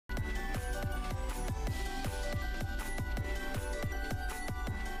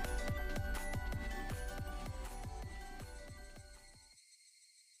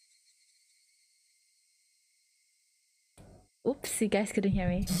Oops, you guys couldn't hear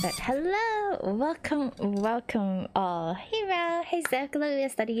me. But hello, welcome all. Hey Ral, hey Zach, Olivia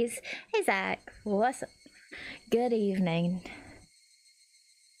Studies. Hey Zach, what's up? Good evening.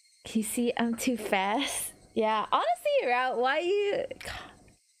 Can you see I'm too fast? Yeah, honestly, Ral, why you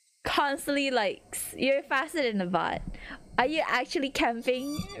constantly like you're faster than the bot? Are you actually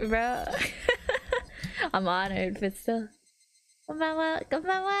camping, bro? I'm honored, but still.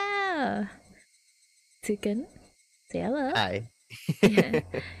 Konbanwa. Tsuka, say hello. Hi.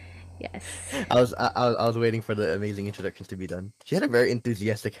 Yes. I was waiting for the amazing introduction to be done. She had a very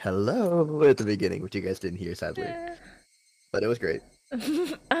enthusiastic hello at the beginning, which you guys didn't hear sadly, but it was great.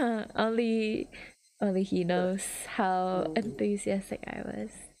 only he knows how enthusiastic I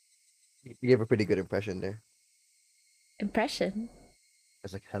was. You gave a pretty good impression there. Impression. I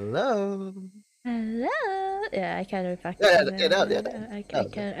was like, hello. Hello. Yeah, I can replicate Yeah,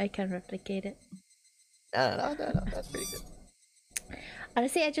 I can replicate it. No, that's pretty good.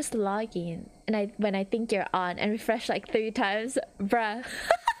 Honestly, I just log in and when I think you're on and refresh like 3 times, bruh.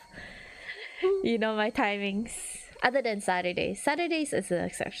 You know my timings. Other than Saturdays. Saturdays is an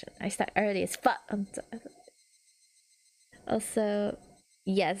exception. I start early as fuck. Also,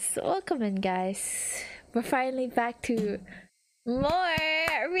 yes, welcome in guys. We're finally back to more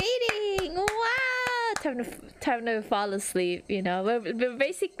reading. Wow, time to fall asleep. You know, we're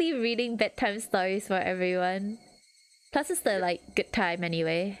basically reading bedtime stories for everyone. Plus, it's the like good time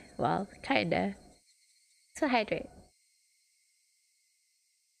anyway. Well, kinda. So hydrate.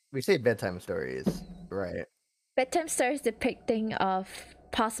 We say bedtime stories, right? Bedtime stories depicting of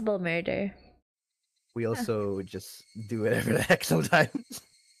possible murder. We also just do whatever the heck sometimes.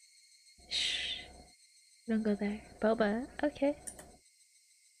 Shh. Don't go there. Boba. Okay.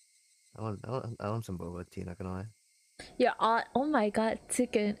 I want some boba tea, not gonna lie. You're on. Oh my god,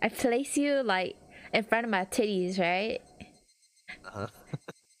 Tsuka. I place you like in front of my titties, right?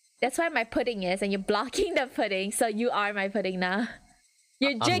 That's why my pudding is, and you're blocking the pudding, so you are my pudding now.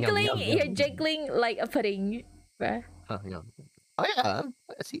 You're jiggling. You're jiggling like a pudding, bruh. Yeah. Oh yeah,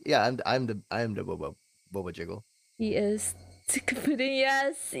 yeah. I'm the boba jiggle. He is Tsuka pudding.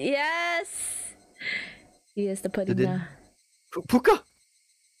 Yes, yes. He is the pudding now. Puka.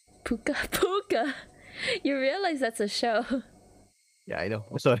 Puka. You realize that's a show? Yeah, I know.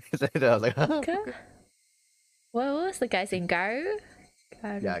 So I was like, Puka. What was the guy's name? Garu?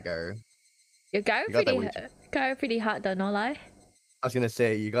 Yeah, Garu. Your Garu pretty hot though, no lie. I was gonna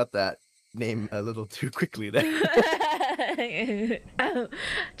say you got that name a little too quickly there.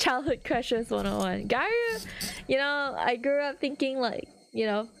 Childhood crushes 101. Garu, you know, I grew up thinking like, you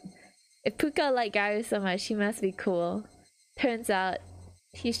know, if Puka liked Garu so much, he must be cool. Turns out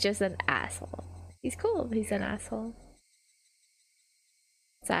he's just an asshole. He's cool, he's an asshole.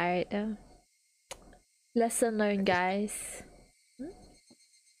 It's alright though. Lesson learned, guys.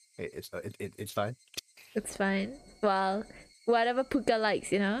 It's fine. It's fine. Well, whatever Puka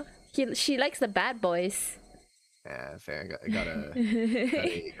likes, you know? She likes the bad boys. Yeah, fair. Gotta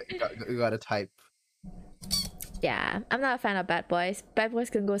type. Yeah, I'm not a fan of bad boys. Bad boys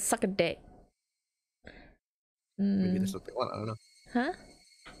can go suck a dick. Maybe that's what they want. I don't know. Huh?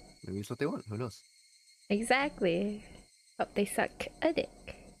 Maybe that's what they want. Who knows? Exactly. Hope they suck a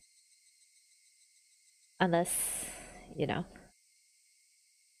dick. Unless, you know.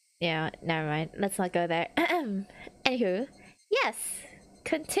 Yeah, never mind. Let's not go there. Anywho, yes.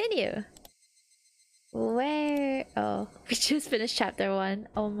 Continue. Where? Oh, we just finished chapter 1.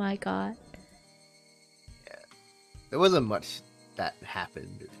 Oh my god. Yeah, there wasn't much that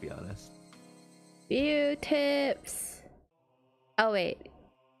happened, to be honest. View tips. Oh wait,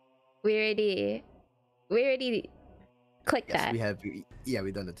 we already clicked that. We have. Yeah,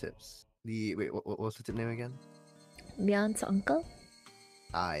 we done the tips. Wait, what was the tip name again? Beyond's uncle.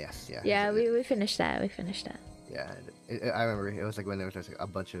 Ah, yes, yeah. Yeah, we finished that. Yeah, I remember it was like when there was like a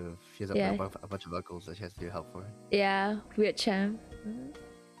bunch of she has a bunch of uncles that she has to do help for. Yeah, weird champ.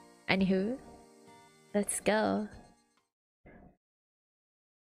 Anywho, let's go.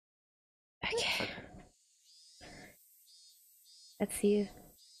 Okay. That's you.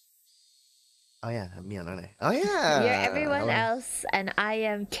 Oh yeah, me and Nane. Oh yeah. You're everyone else, and I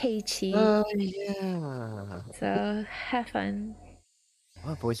am Keiichi. Oh yeah. So have fun.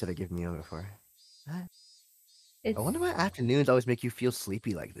 What voice did I give me over for? I wonder why afternoons always make you feel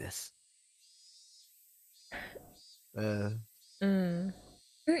sleepy like this. I'll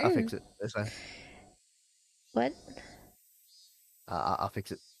fix it. That's fine. What? I'll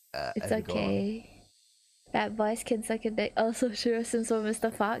fix it. It's okay. Bad boys can suck a dick. Also, sure, since we're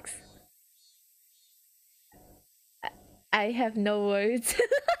Mr. Fox. I have no words.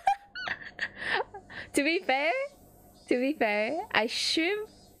 To be fair, To be fair, I shrimp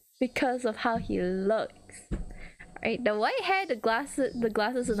because of how he looks. Right, the white hair, the glasses,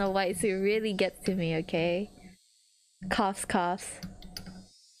 and the white suit really gets to me. Okay, coughs, coughs.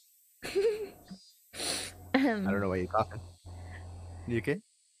 I don't know why you're coughing. You okay?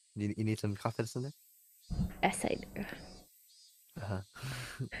 You need some cough medicine there? Yes, I do. Uh-huh.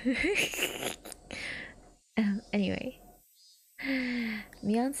 Anyway.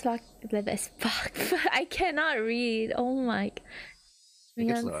 Mion's lock live as fuck. I cannot read. Oh my. Take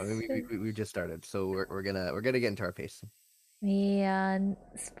it slow. I mean, we just started, so we're gonna get into our pace. Mion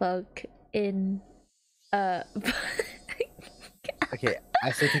spoke in Okay,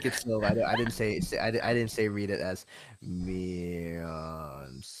 I say take it slow. I didn't I didn't say read it as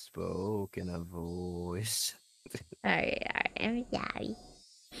Mion spoke in a voice. Alright, I'm sorry.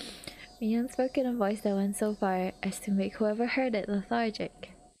 Mion spoke in a voice that went so far as to make whoever heard it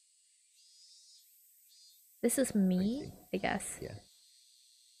lethargic. This is me, I guess. Yeah.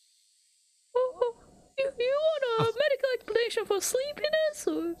 Oh, you want a medical explanation for sleepiness?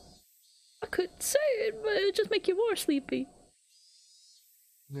 Or I could say it, but it'd just make you more sleepy.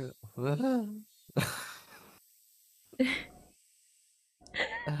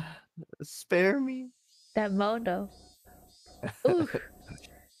 Spare me. That mono. Ooh.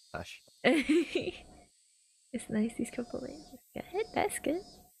 Hush. It's nice these couple lanes. Good, that's good.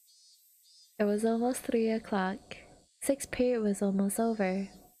 It was almost 3 o'clock. 6th period was almost over.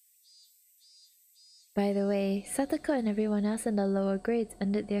 By the way, Satoko and everyone else in the lower grades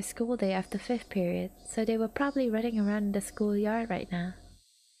ended their school day after 5th period, so they were probably running around in the schoolyard right now.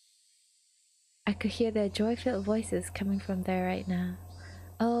 I could hear their joy-filled voices coming from there right now.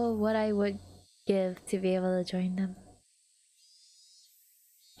 Oh, what I would give to be able to join them.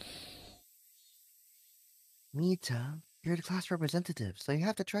 Mita, you're the class representative, so you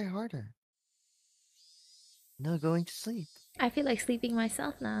have to try harder. No going to sleep. I feel like sleeping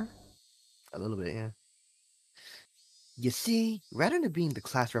myself now. A little bit, yeah. You see, rather than being the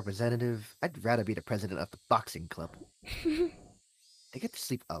class representative, I'd rather be the president of the boxing club. I get to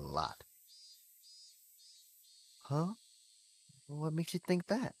sleep a lot. Huh? What makes you think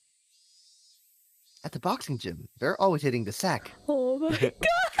that? At the boxing gym, they're always hitting the sack. Oh my god!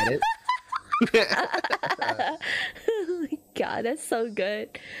 Oh my god, that's so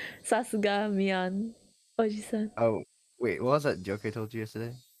good. Sasuga Mion. Oji-san. Oh, wait, what was that joke I told you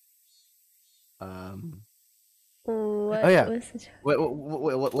yesterday? What Oh yeah. was the joke?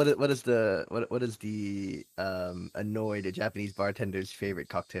 What is the annoyed Japanese bartender's favorite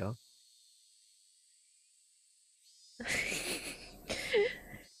cocktail?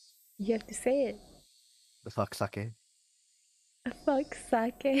 You have to say it. The fuck sake. Fuck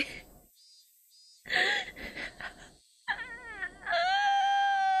sake.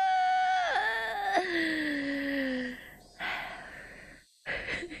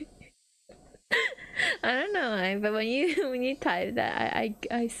 I don't know why, but when you typed that,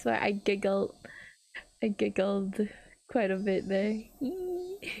 I swear I giggled quite a bit there.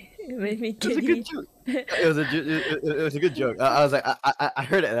 It made me It was a giddy. good joke. It was a good joke. I was like, I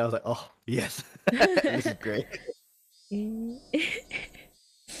heard it and I was like, oh yes, this is great.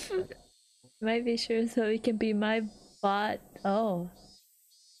 Might be sure so it can be my bot. Oh.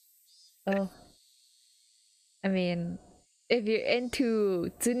 I mean, if you're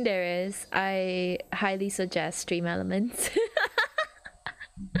into tsunderes, I highly suggest Stream Elements.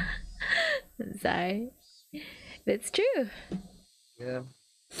 Sorry. It's true. Yeah.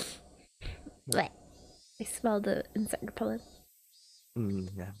 Blech. I smell the insect repellent.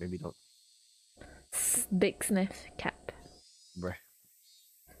 Yeah, maybe don't. Big sniff cap. Bruh.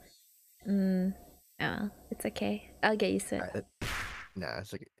 Oh, it's okay. I'll get used to it. Nah,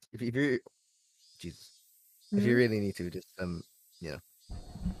 it's like if you're Jesus. If you really need to, just you know.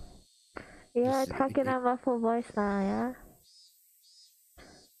 Yeah, just, talking at my full voice now, yeah.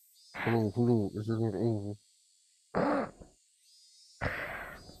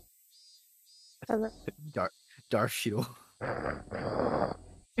 Hello. Darth Shield.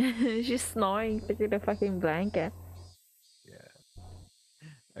 She's snoring through the fucking blanket. Yeah.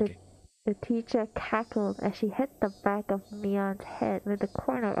 Okay. The teacher cackled as she hit the back of Mion's head with the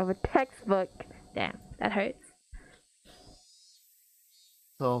corner of a textbook. Damn, that hurts.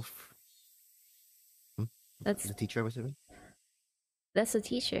 So, That's the teacher was it? That's a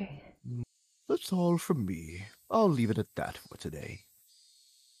teacher. That's all from me. I'll leave it at that for today.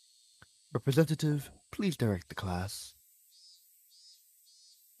 Representative, please direct the class.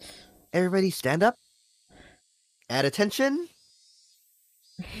 Everybody stand up. At attention.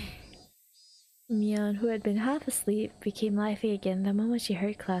 Mion, who had been half asleep, became lively again the moment she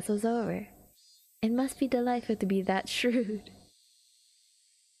heard class was over. It must be delightful to be that shrewd.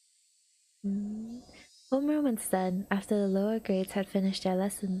 Homeroom was done after the lower grades had finished their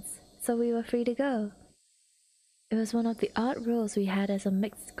lessons, so we were free to go. It was one of the odd rules we had as a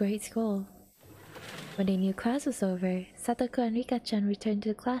mixed grade school. When they knew class was over, Satoko and Rika-chan returned to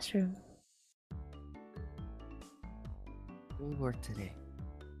the classroom. We work today.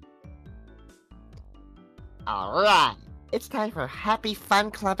 Alright, it's time for Happy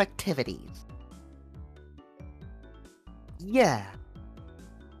Fun Club activities. Yeah,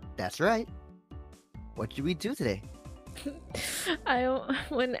 that's right. What should we do today?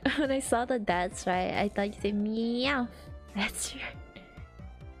 When I saw the that's right, I thought you said meow. That's right.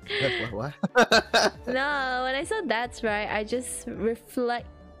 What? No, when I saw that's right, I just reflect.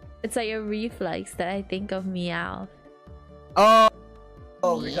 It's like a reflex that I think of meow. Oh,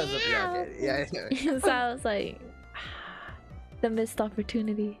 because of yeah. So I was like, the missed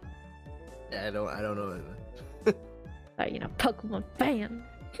opportunity. Yeah, I don't know. But, Pokemon fan.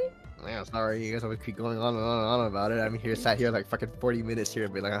 Yeah, sorry, you guys always keep going on and on and on about it. I'm here, sat here like fucking 40 minutes here,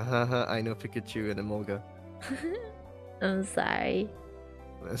 and be like, I know Pikachu and Emolga. I'm sorry.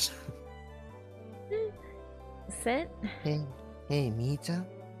 Sit. Hey, Mita.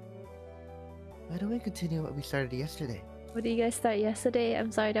 Why don't we continue what we started yesterday? What did you guys start yesterday?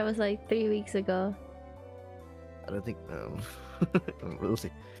 I'm sorry, that was like 3 weeks ago. I don't think. We'll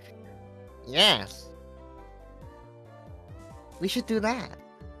see. Yes. We should do that.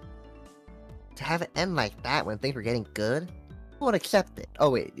 To have it end like that when things were getting good, who would accept it?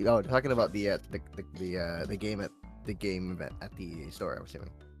 Oh wait, talking about the game event at the store. I was saying.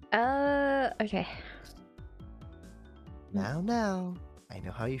 Okay. Now, I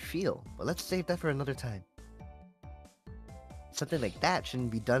know how you feel, but let's save that for another time. Something like that shouldn't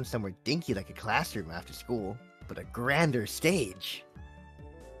be done somewhere dinky like a classroom after school, but a grander stage.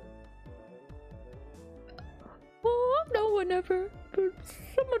 Oh, no one ever, but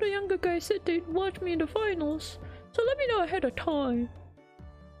some of the younger guys said they'd watch me in the finals, so let me know ahead of time.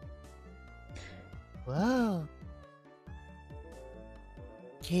 Wow.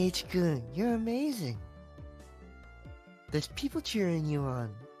 Keiichi-kun, you're amazing. There's people cheering you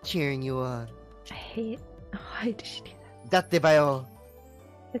on. I hate. Why did she do that? Dattebayo.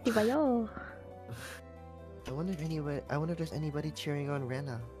 Dattebayo. I wonder if there's anybody cheering on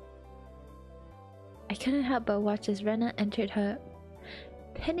Rena. I couldn't help but watch as Rena entered her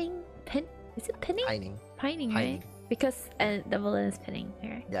is it pinning? Pining, right? Because the villain is pinning,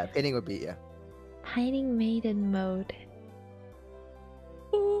 right? Yeah, pinning would be, yeah. Pining maiden mode.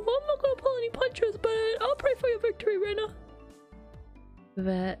 Oh, I'm not gonna pull any punches, but I'll pray for your victory, Rena.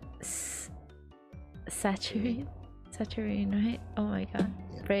 But Saturine, right? Oh my god,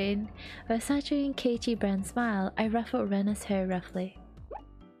 yeah. Brain. With Saturine Keiichi brand smile, I ruffled Rena's hair roughly.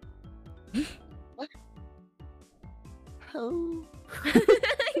 What? Oh.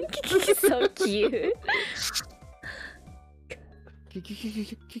 So cute.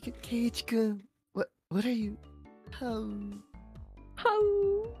 Keiichi-kun, what are you? How?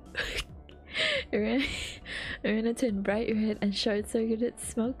 Rena turned bright red and short-circuited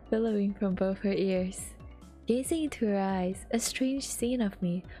smoke billowing from both her ears. Gazing into her eyes, a strange scene of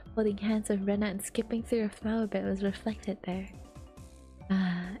me holding hands with Rena and skipping through a flower bed was reflected there.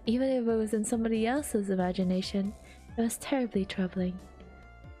 Even if it was in somebody else's imagination, it was terribly troubling.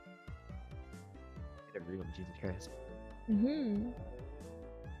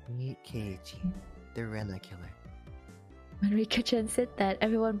 Meet Keiichi, the Rena killer. When Rika-chan said that,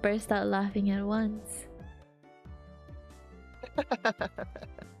 everyone burst out laughing at once.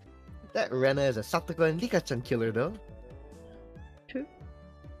 That Rena is a Satoko and Rika-chan killer, though. True.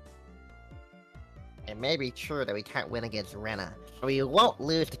 It may be true that we can't win against Rena, but we won't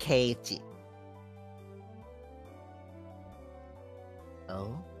lose to Keiichi.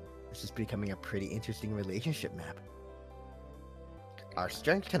 Oh, this is becoming a pretty interesting relationship map. Our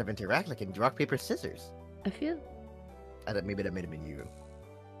strengths kind of interact like in rock, paper, scissors. I feel. Maybe that might have been you.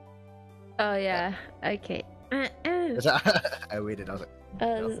 Oh yeah. Okay. I waited. I was like,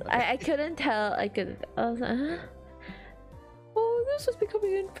 no. I couldn't tell. I was like, huh? Oh, this is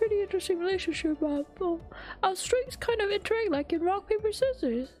becoming a pretty interesting relationship, map. Oh, our strengths kind of interact like in rock, paper,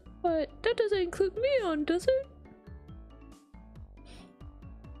 scissors. But that doesn't include Mion, does it?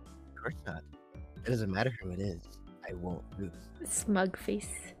 Of course not. It doesn't matter who it is. I won't lose. Smug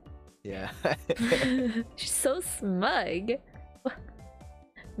face. Yeah. She's so smug.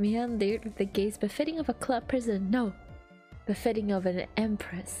 Mion leered with the gaze befitting of a club president. No, befitting of an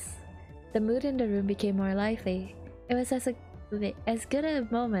empress. The mood in the room became more lively. It was as good a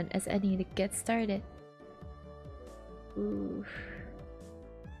moment as any to get started. Ooh.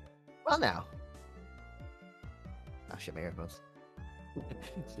 Well now, shit, my earphones.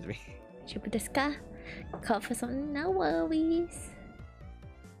 Excuse me. Shibudeska. Call for some no worries.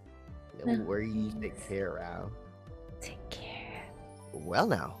 No worries, take care, Rao. Take care. Well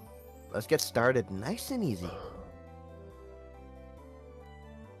now, let's get started nice and easy.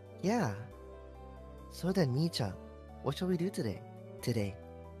 Yeah. So then, Micha, what shall we do today? Today.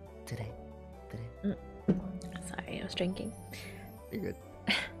 Sorry, I was drinking. You're good.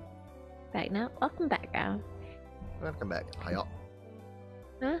 Back now? Welcome back, Rao. Welcome back. Hiya.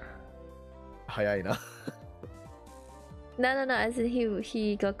 Huh? Hiya, you know. No, as in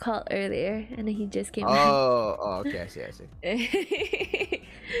he got called earlier and then he just came back. Oh, okay, I see.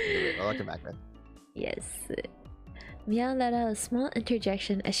 Welcome back, man. Yes. Meow let out a small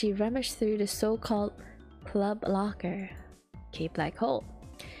interjection as she rummaged through the so-called club locker. Okay, black hole.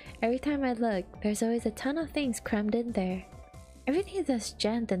 Every time I look, there's always a ton of things crammed in there. Everything that's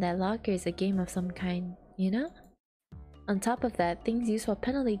jammed in that locker is a game of some kind, you know? On top of that, things used for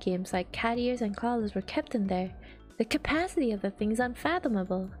penalty games like cat ears and claws were kept in there. The capacity of the thing is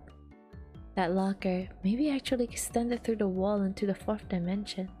unfathomable. That locker maybe actually extended through the wall into the fourth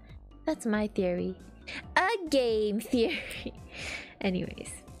dimension. That's my theory. A game theory.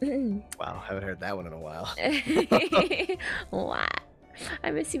 Anyways. Wow, haven't heard that one in a while. What?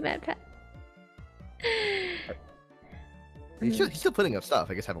 I miss you, Mad Pat. He's still putting up stuff.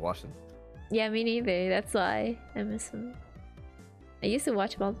 I guess I haven't watched him. Yeah, me neither. That's why I miss him. I used to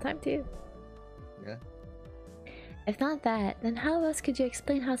watch him all the time too. Yeah. If not that, then how else could you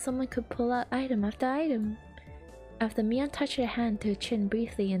explain how someone could pull out item after item? After Mian touched her hand to her chin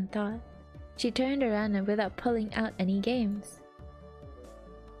briefly in thought, she turned around and without pulling out any games.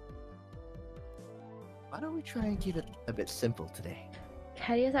 Why don't we try and keep it a bit simple today?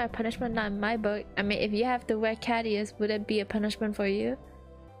 Cat ears are a punishment, not in my book. I mean, if you have to wear cat ears, would it be a punishment for you?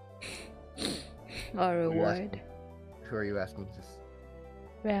 Or a reward? Who are you asking this?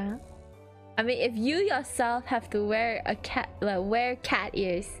 Yeah. I mean, if you yourself have to wear a wear cat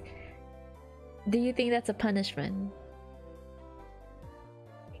ears, do you think that's a punishment?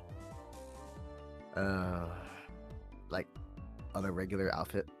 Like on a regular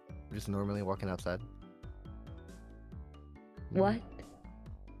outfit, just normally walking outside. What?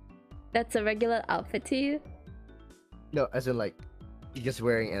 That's a regular outfit to you? No, as in like you're just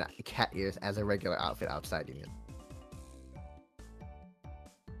wearing cat ears as a regular outfit outside. You mean?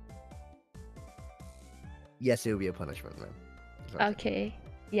 Yes, it would be a punishment, man. Okay.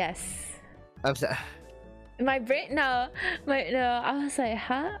 Yes. I'm sorry. My brain, no. I was like,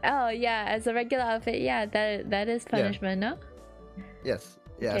 huh? Oh yeah, as a regular outfit, yeah, that is punishment, no? Yes.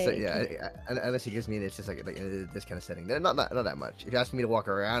 Yeah. Okay, So yeah, unless he gives me, it's just like this kind of setting. Not that much. If you ask me to walk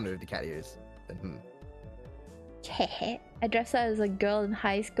around with the cat ears, then I dressed up as a girl in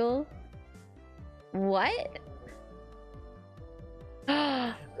high school. What?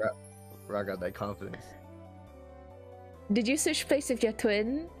 Rock got that confidence. Did you switch place with your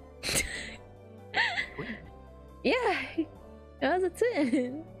twin? Yeah, it was a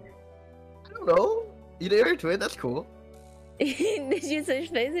twin. I don't know. You're a twin. That's cool. Did you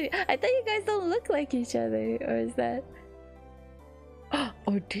switch places? I thought you guys don't look like each other, or is that?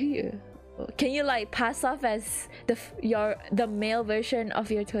 Or do you? Can you like pass off as the male version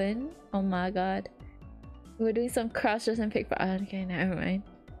of your twin? Oh my god, we're doing some cross-dressing pic for. Okay, never mind.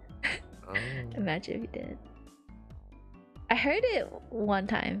 Oh. Imagine if you did. I heard it one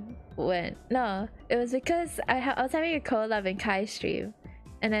time when it was because I was having a collab in Kai's stream,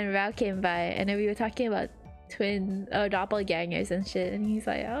 and then Rao came by, and then we were talking about twin doppelgangers and shit, and he's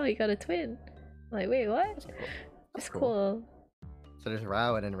like, "Oh, you got a twin." I'm like, wait, what? That's cool. So there's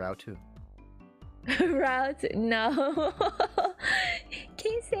Rao and then Rao 2. Rao 2? No.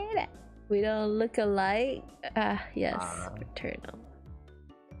 Can't say that. We don't look alike. Yes, paternal.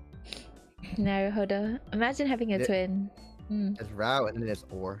 Naruhodo. Imagine having a twin. There's Rao and then there's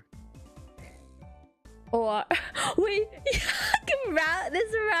Or. Or wait, Rao.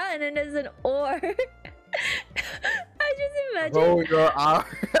 There's a Rao and then there's an Or. I just imagine. Oh, you're R.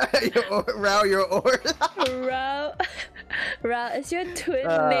 Rao, you're Or. Rao, is your twin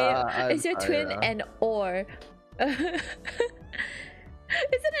name? Is your twin Rao. an Or? Isn't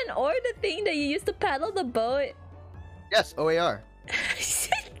an Or the thing that you used to paddle the boat? Yes, OAR.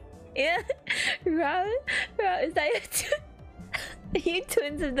 Yeah, Rao, is that your twin? You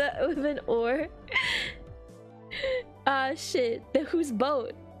twins with an Or? Shit. Then whose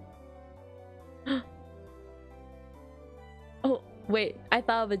boat? Oh, wait. I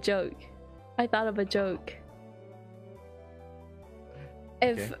thought of a joke.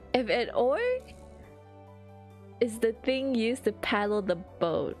 If an oar is the thing used to paddle the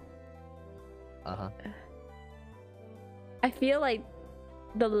boat. I feel like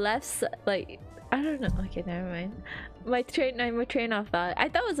the left side, like I don't know. Okay, never mind. My train of thought. I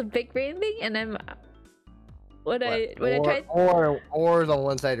thought it was a big brain thing, and then when I tried, or on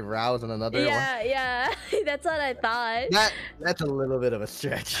one side, rows on another. yeah, yeah, that's what I thought. That's a little bit of a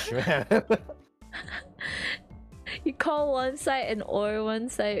stretch, man. You call one side an or, one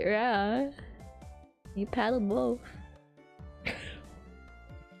side ra. You paddle both.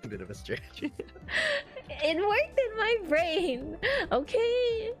 A bit of a stretch. It worked in my brain.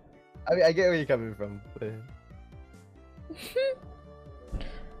 Okay. I mean, I get where you're coming from. But...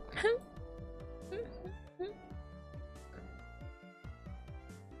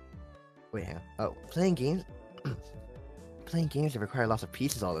 Wait, hang on. Oh, playing games. Playing games that require lots of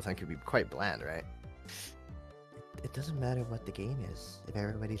pieces all the time could be quite bland, right? It doesn't matter what the game is. If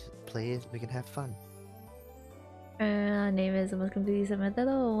everybody plays, we can have fun. Name is almost completely similar.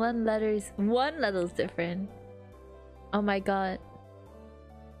 One letter's different. Oh my god.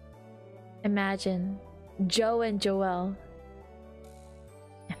 Imagine Joe and Joelle.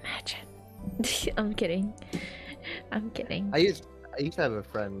 Imagine. I'm kidding. I'm kidding. I used to have a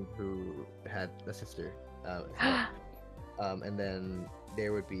friend who had a sister, and then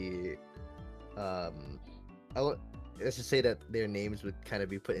there would be, let's just say that their names would kind of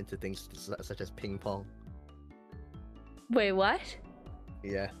be put into things such as ping pong. Wait, what?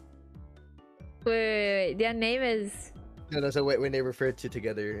 Yeah. Wait. Their name is. No. So when they referred to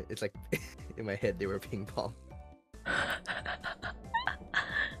together, it's like in my head they were ping pong.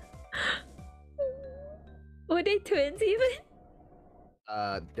 Were they twins even?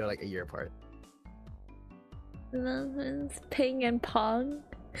 They're like a year apart. No, it's Ping and Pong.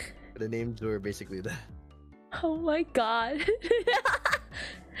 The names were basically that. Oh my god.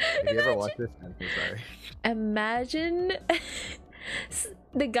 If you ever watch this, I'm so sorry. Imagine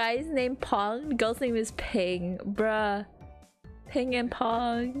the guy's name Pong, the girl's name is Ping. Bruh. Ping and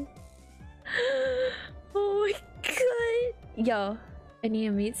Pong. Oh my god. Yo, I need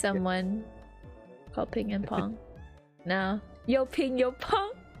to meet someone called Ping and Pong. No. Yo, Ping, yo,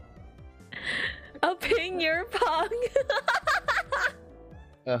 Pong. I'll ping your Pong.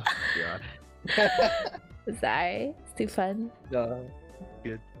 Oh god. Sorry, it's too fun. No,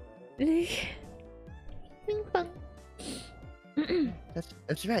 good. Ping pong.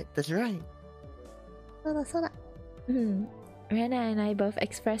 That's right. That's right. Rena and I both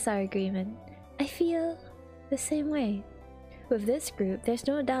express our agreement. I feel the same way. With this group, there's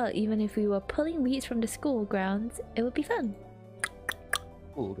no doubt even if we were pulling weeds from the school grounds, it would be fun.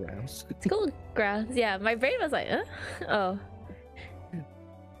 School grounds. School grounds, yeah. My brain was like, huh? Oh.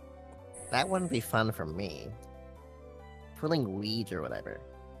 That wouldn't be fun for me. Pulling weeds or whatever.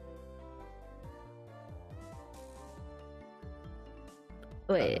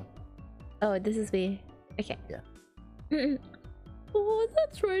 Wait. Oh, this is me. Okay. Yeah. Oh,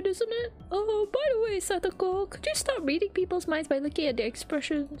 that's right, isn't it? Oh, by the way, Satoko, could you stop reading people's minds by looking at their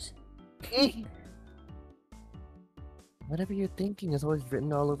expressions? Whatever you're thinking is always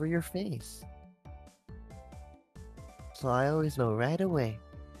written all over your face. So I always know right away.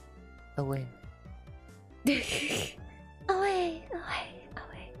 Away. Away.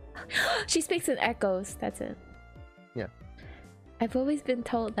 She speaks in echoes, that's it. Yeah. I've always been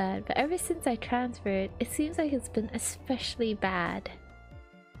told that, but ever since I transferred, it seems like it's been especially bad.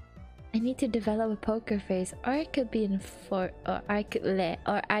 I need to develop a poker face, or I could be in for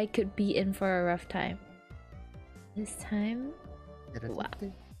a rough time. This time? Wow.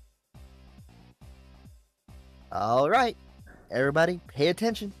 Alright. Everybody, pay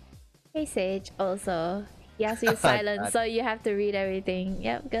attention. Hey Sage, also. He asked you silent, so you have to read everything.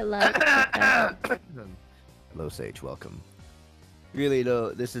 Yep, good luck. Hello Sage, welcome. Really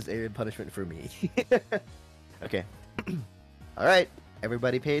though, this is a punishment for me. Okay. Alright,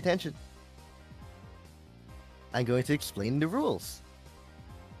 everybody pay attention. I'm going to explain the rules.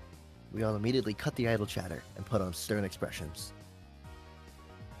 We all immediately cut the idle chatter and put on stern expressions.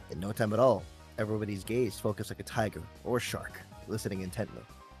 In no time at all, everybody's gaze focused like a tiger or shark, listening intently.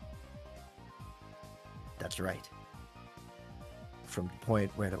 That's right. From the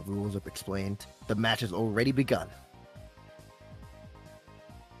point where the rules are explained, the match has already begun.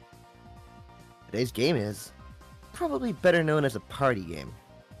 Today's game is probably better known as a party game.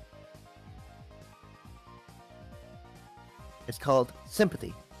 It's called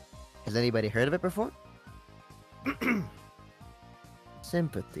Sympathy. Has anybody heard of it before?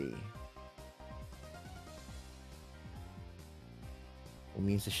 Sympathy. It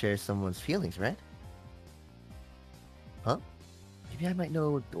means to share someone's feelings, right? Huh? Maybe I might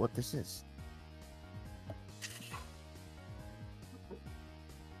know what this is.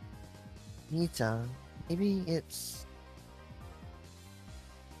 Nita, maybe it's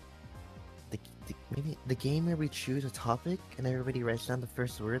Maybe the game where we choose a topic and everybody writes down the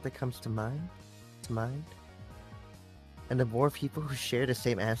first word that comes to mind. And the more people who share the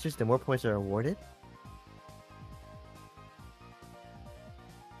same answers, the more points are awarded.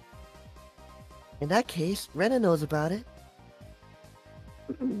 In that case, Rena knows about it.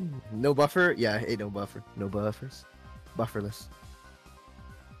 No buffer? Yeah, ain't no buffer. No buffers. Bufferless.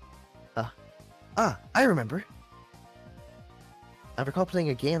 I remember. I recall playing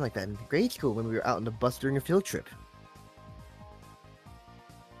a game like that in grade school when we were out on the bus during a field trip.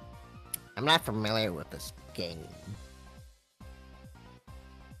 I'm not familiar with this game.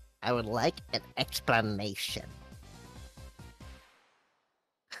 I would like an explanation.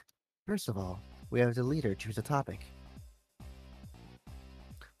 First of all, we have the leader choose a topic.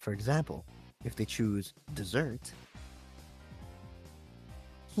 For example, if they choose dessert,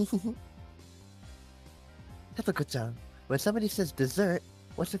 Tafuko-chan, when somebody says dessert,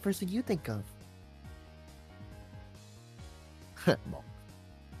 what's the first thing you think of? Well,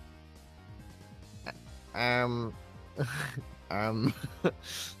 um,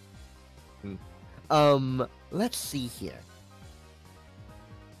 um, let's see here.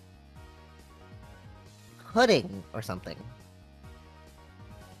 Pudding or something.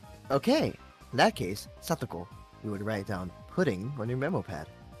 Okay, in that case, Satoko, you would write down pudding on your memo pad.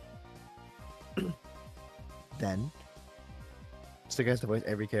 Then, Tsuka has to voice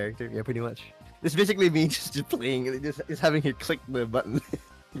every character. Yeah, pretty much. This basically means just playing, just having you click the button,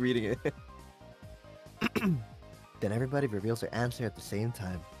 reading it. Then everybody reveals their answer at the same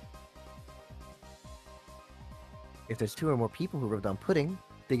time. If there's 2 or more people who wrote down pudding,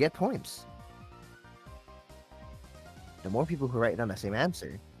 they get points. The more people who write down the same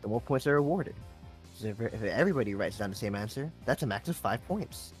answer, the more points are awarded. So if everybody writes down the same answer, that's a max of 5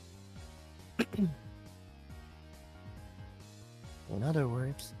 points. In other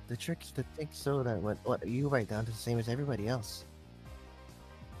words, the trick is to think so that what you write down is the same as everybody else.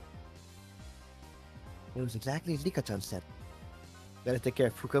 It was exactly as Rika-chan said. Gotta take care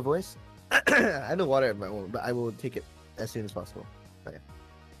of Fuka voice. I know water at my own, but I will take it as soon as possible. Okay.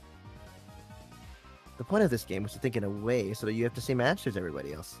 The point of this game was to think in a way so that you have the same answer as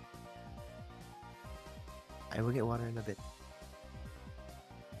everybody else. I will get water in a bit.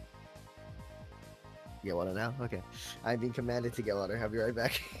 You get water now? Okay. I'm being commanded to get water. I'll be right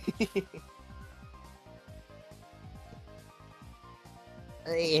back.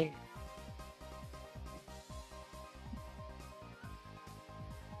 Hey.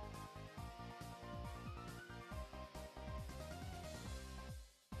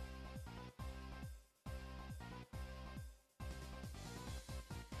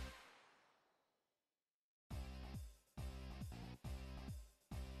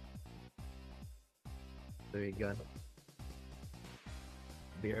 There you go.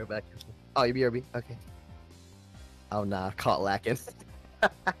 Be right back. Oh, you BRB? Okay. Oh nah, caught lacking.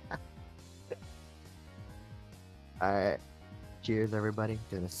 Alright. Cheers everybody.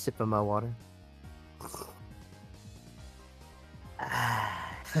 Gonna sip of my water.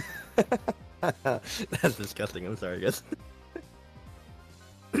 That's disgusting, I'm sorry guys.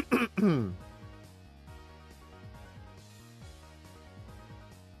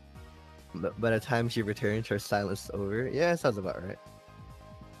 By the time she returns, her silence is over. Yeah, sounds about right.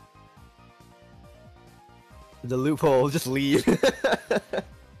 The loophole, just leave.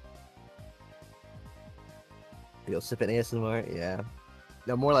 You'll sip an ASMR? Yeah.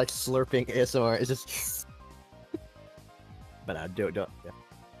 No, more like slurping ASMR. It's just... But don't. Yeah.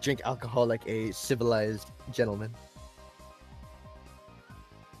 Drink alcohol like a civilized gentleman.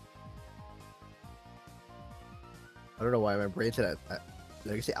 I don't know why my brain said that.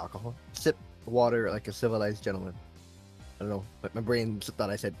 Did I say alcohol? Sip water like a civilized gentleman. I don't know, but my brain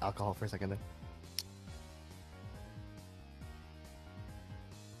thought I said alcohol for a second there.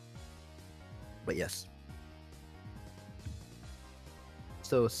 But yes.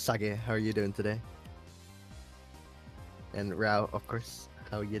 So Sage, how are you doing today? And Rao, of course,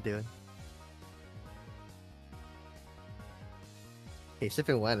 how are you doing? Hey,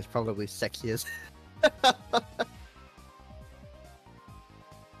 sipping wine is probably sexiest.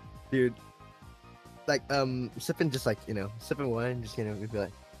 Dude, like sipping just like sipping wine, just you'd be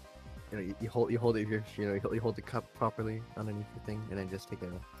like, you hold it here, you hold the cup properly underneath the thing, and then just take a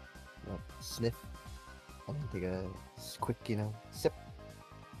sniff, and then take a quick sip.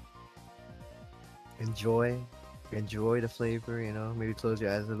 Enjoy the flavor, maybe close your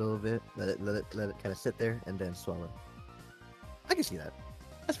eyes a little bit, let it kind of sit there, and then swallow. I can see that.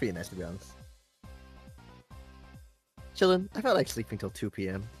 That's pretty nice to be honest. Chillin'. I felt like sleeping till 2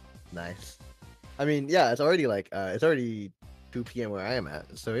 p.m. Nice. I mean, yeah, it's already 2 p.m. where I am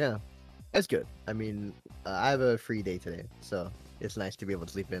at, so yeah. That's good. I mean, I have a free day today, so it's nice to be able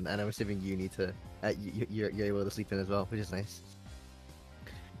to sleep in. And I'm assuming you need to, you're able to sleep in as well, which is nice.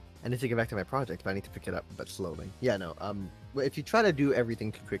 I need to get back to my project, but I need to pick it up, but slowly. Yeah, no. But if you try to do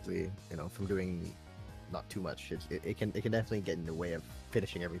everything too quickly, you know, from doing not too much, it can definitely get in the way of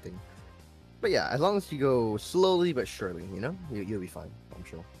finishing everything. But yeah, as long as you go slowly but surely, you know, you'll be fine. I'm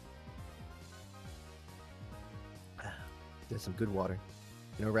sure. There's some good water.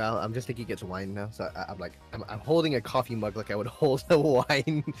 You know, Ral, I'm just thinking it's wine now, so I'm holding a coffee mug like I would hold a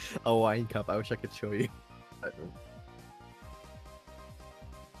wine cup. I wish I could show you.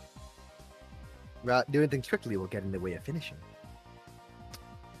 Ral, doing things quickly will get in the way of finishing.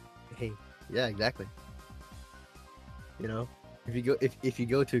 Hey, yeah, exactly. You know, if you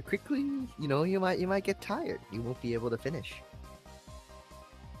go too quickly, you know, you might get tired. You won't be able to finish.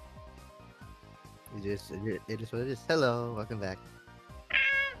 It is what it is. Hello, welcome back.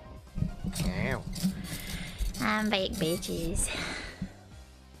 Ow. I'm back, bitches.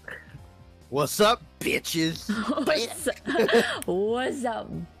 What's up, bitches? What's up,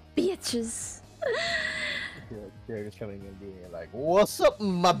 bitches? They're just coming and being like, "What's up,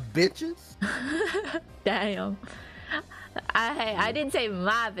 my bitches?" Damn. I didn't say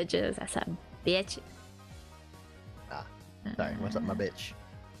my bitches. I said bitch. Ah, sorry. What's up, my bitch?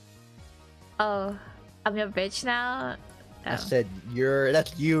 Oh, I'm your bitch now. I said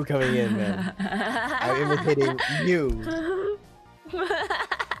that's you coming in, man. I'm imitating you.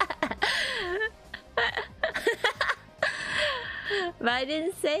 But I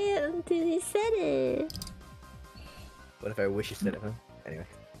didn't say it until you said it. What if I wish you said it, huh? Anyway.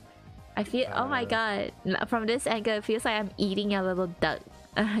 I feel. Oh my god! From this angle, it feels like I'm eating your little duck.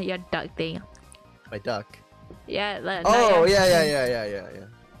 Your duck thing. My duck. Yeah. Oh yeah.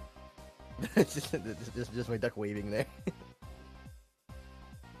 just my duck waving there.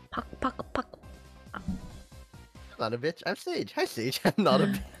 Puck, puck, puck. I'm not a bitch. I'm Sage. Hi, Sage. I'm not a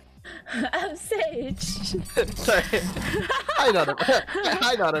bitch. I'm Sage. Sorry. I'm not a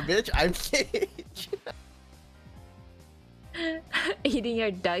bitch. I'm Sage. Eating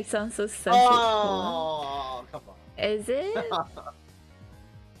your duck sounds so sensitive. Oh, come on. Is it?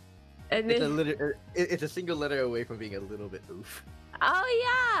 And it's a single letter away from being a little bit oof. Oh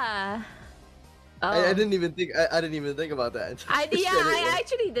yeah. Oh. I didn't even think. I didn't even think about that. I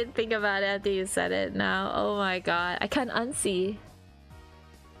actually did think about it after you said it. Now, oh my god, I can't unsee.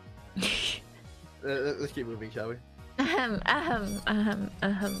 Let's keep moving, shall we? Hey,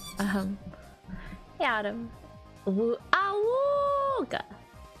 Adam. Awooga.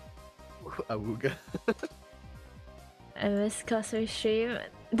 Awooga. I miss customer stream.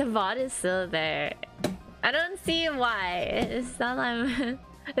 The bot is still there. I don't see why. It's not like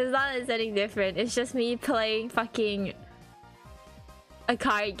it's not as anything different. It's just me playing fucking a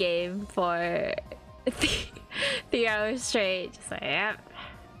card game for 3 hours straight. Just like, yep.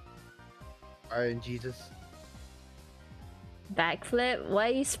 Alright, Jesus. Backflip? Why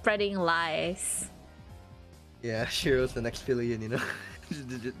are you spreading lies? Yeah, Shiro's the next Fillion, you know?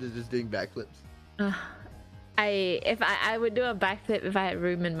 just doing backflips. I would do a backflip if I had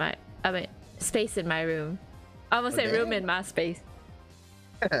room in my space in my room. I almost said room in my space.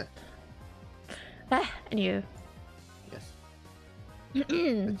 And you. Yes. That's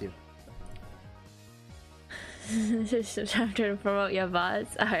you. Just trying to promote your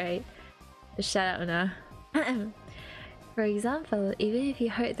bots. Alright. Shout out now. For example, even if you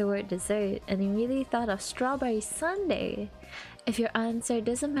heard the word dessert and you really thought of strawberry sundae, if your answer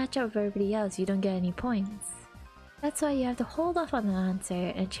doesn't match up with everybody else, you don't get any points. That's why you have to hold off on an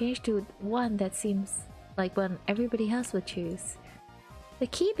answer and change to one that seems like one everybody else would choose. The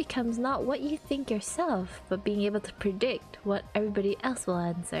key becomes not what you think yourself, but being able to predict what everybody else will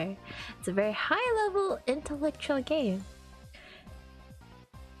answer. It's a very high-level intellectual game.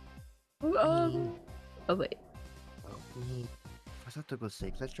 Oh wait. For Satoko's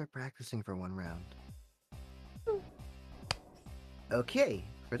sake, let's try practicing for one round. Okay,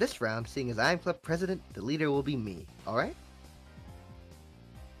 for this round, seeing as I'm club president, the leader will be me, alright?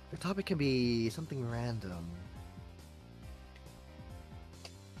 The topic can be something random.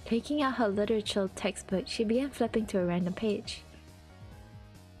 Taking out her literature textbook, she began flipping to a random page.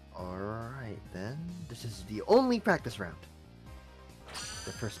 Alright then, this is the only practice round.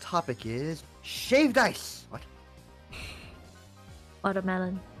 The first topic is shaved ice! What?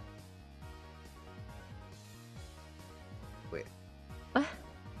 Watermelon. Wait. What?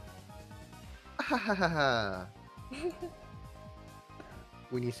 Ha ha ha ha.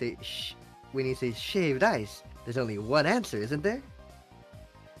 When you say shaved ice, there's only one answer, isn't there?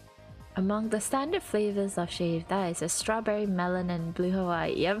 Among the standard flavors of shaved ice is strawberry, melon, and blue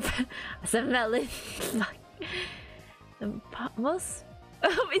Hawaii. Yep, it's a melon. Fuck. Most.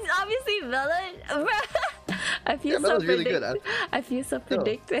 It's obviously melon. I feel so really good. I feel so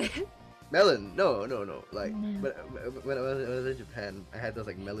predicted. Melon, no. Like when I was in Japan, I had those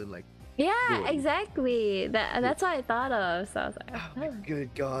like melon like. Yeah, Really? Exactly. That's what I thought of. So I was like, oh my good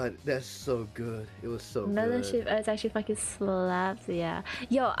god, that's so good. It was so melon good. shaved ice actually fucking slaps. Yeah.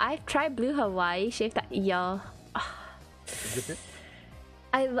 Yo, I've tried blue Hawaii shaved ice. Yo.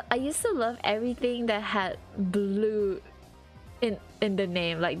 I used to love everything that had blue in the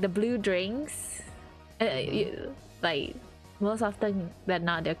name, like the blue drinks. Like most often than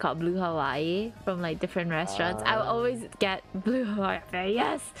not, they're called blue Hawaii from like different restaurants. I will always get blue Hawaii.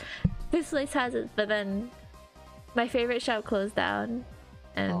 Yes, this place has it, but then my favorite shop closed down,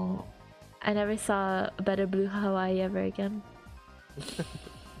 and I never saw a better blue Hawaii ever again.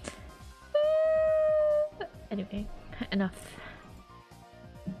 Anyway, enough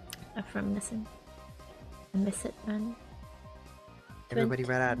from missing. I miss it, man. Everybody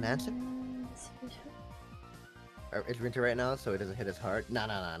ran out an answer? It's winter right now, so it doesn't hit as hard.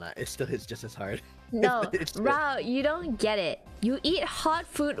 Nah. It still hits just as hard. No, Rao, you don't get it. You eat hot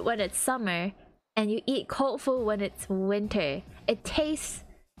food when it's summer, and you eat cold food when it's winter. It tastes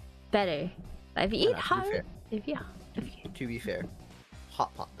better. Like if you eat hot, to be fair,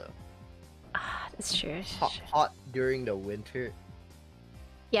 hot pot though. Ah, that's true. Hot during the winter.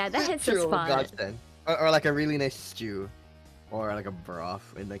 Yeah, that hits the spot. Or like a really nice stew, or like a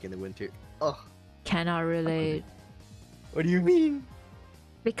broth in the winter. Oh, cannot relate. What do you mean?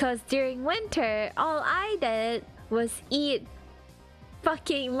 Because during winter, all I did was eat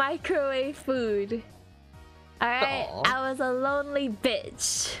fucking microwave food. Alright? I was a lonely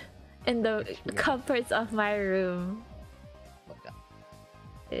bitch in the comforts of my room.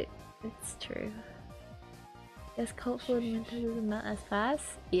 It's true. Does cold food in winter doesn't melt as fast?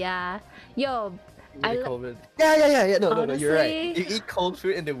 Yeah. Yo, Yeah. No, you're right. You eat cold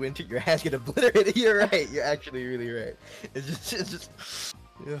food in the winter, your hands get obliterated. You're right. You're actually really right. It's just,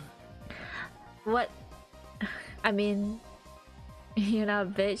 yeah. What? I mean, you're not a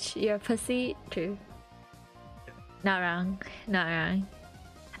bitch. You're a pussy. True. Not wrong.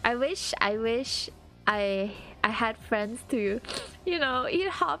 I wish I had friends to, eat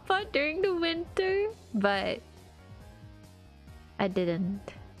hot pot during the winter, but I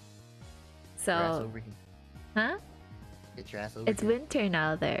didn't. So, huh? Get your ass over it's here. winter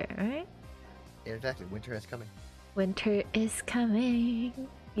now there, right? Yeah, exactly. Winter is coming. Winter is coming.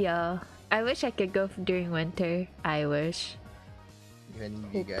 Yo, I wish I could go during winter. I wish. If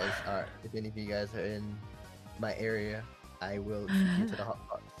any of you guys are in my area, I will treat you to the hot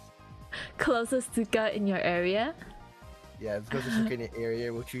pots. Closest Tsuka in your area? Yeah, it's closest Tsuka in your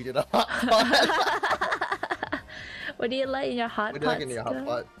area. We'll treat you to the hot pot. What do you like in your hot pot? What do you like in your hot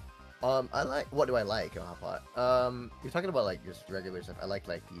pot? What do I like in a hot pot? You're talking about like just regular stuff. I like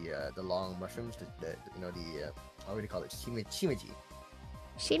the long mushrooms, what do you call it? Shimeji.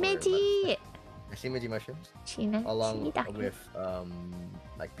 Shimeji mushrooms. Along with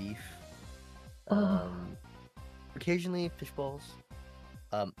like beef. Occasionally fish balls.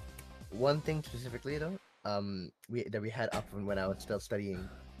 One thing specifically though, we had up when I was still studying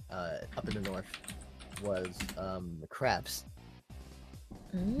up in the north was crabs.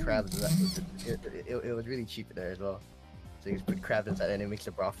 Crabs, it was really cheap there as well. So you just put crabs inside and it makes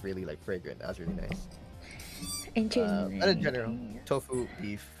the broth really like fragrant. That was really nice. Interesting. And in general, tofu,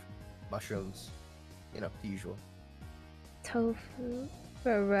 beef, mushrooms, the usual. Tofu,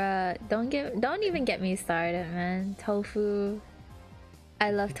 don't even get me started, man. Tofu,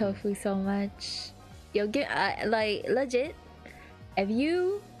 I love tofu so much. Yo, like legit, if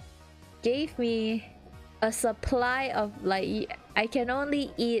you gave me a supply of like, I can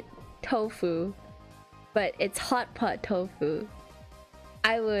only eat tofu, but it's hot pot tofu,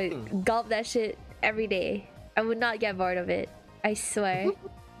 I would gulp that shit every day. I would not get bored of it. I swear.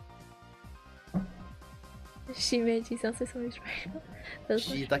 Shimeji sounds like so much right.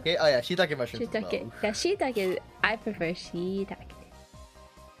 Shiitake? Oh yeah, shiitake mushrooms. Shiitake. Yeah, shiitake. I prefer shiitake.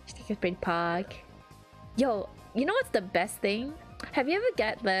 Shiitake is pretty pog. Yo, you know what's the best thing? Have you ever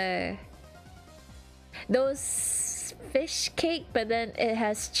get those fish cake, but then it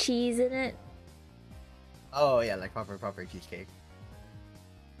has cheese in it? Oh yeah, like proper cheesecake.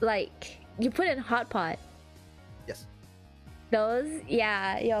 Like you put in hot pot. Yes. Those,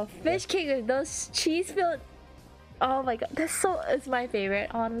 yeah, yo, fish cake with those cheese filled. Oh my god, it's my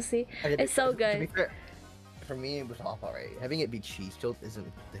favorite, honestly. It's so good. To be fair, for me with hot pot, right? Having it be cheese filled isn't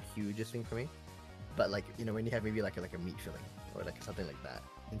the hugest thing for me. But like, when you have maybe like a meat filling or like something like that,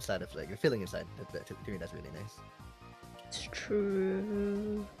 inside of like the filling inside. To me, that's really nice. It's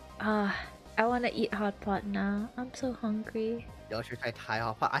true. Ah, I want to eat hot pot now. I'm so hungry. Y'all should try Thai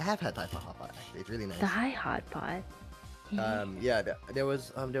hot pot. I have had Thai hot pot actually. It's really nice. Thai hot pot. Yeah, there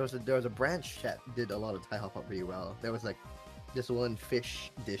was a branch that did a lot of Thai hot pot pretty well. There was like this one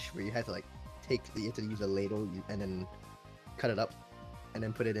fish dish where you had to like you had to use a ladle and then cut it up and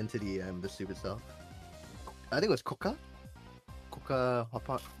then put it into the soup itself. I think it was Tsuka hot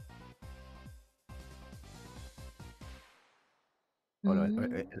pot. Oh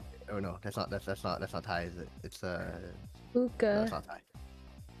no! Oh no! That's not Thai, is it? It's Tsuka. No, it's not Thai.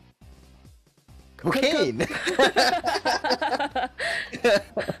 Cocaine. No.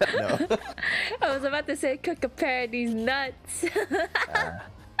 I was about to say cook a pair of these nuts.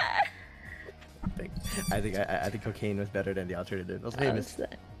 I think cocaine was better than the alternative. Also, hey, miss.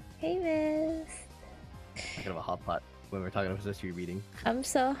 Hey, miss. Talking about hot pot when we're talking about history reading. I'm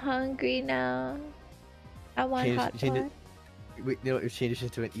so hungry now. I want hot pot. You know, it changes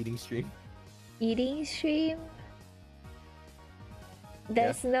into an eating stream. Eating stream?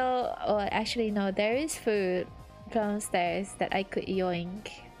 There's no... Oh, actually, no. There is food downstairs that I could yoink.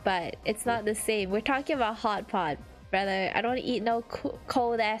 But it's not the same. We're talking about hot pot, brother. I don't eat no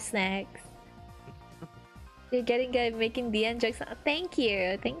cold-ass snacks. You're getting good at making DN jokes. Oh, thank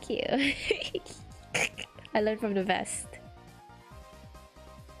you. Thank you. I learned from the best.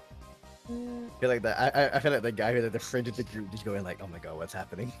 I feel like that. I feel like the guy who the fringe of the group just going like, "Oh my god, what's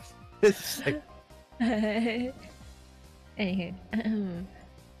happening?" It's like... Anywho,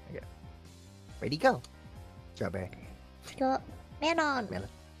 okay. Ready, go. Strawberry. Go. Melon.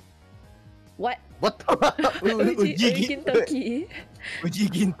 What? What? Ujigin-toki.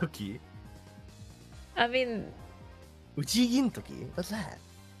 Ujigin-toki. I mean, Ujigin-toki. What's that?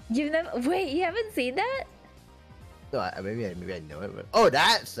 You've never... Wait, you haven't seen that? No, maybe I know it. But... Oh,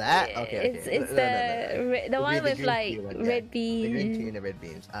 that's that. Okay. It's the one with like red beans. The green tea and the red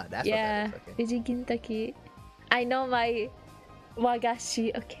beans. Ah, that's yeah. what that is. Okay. Ujigin-toki. I know my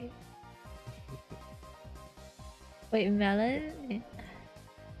wagashi. Okay. Wait, melon?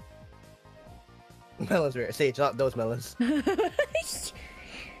 Melons, rare. Sage, not those melons.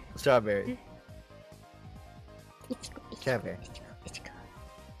 Strawberry. Strawberry.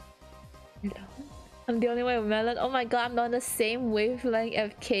 I'm the only one with melon. Oh my god, I'm on the same wavelength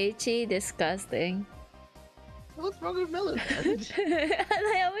of Keiichi. Disgusting. What's wrong with melons?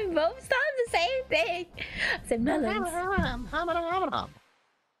 We both sound the same thing. I said melons.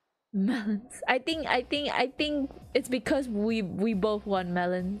 Melons. I think it's because we both want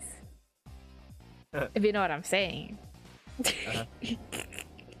melons. If you know what I'm saying.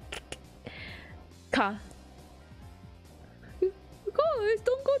 Ka. Guys,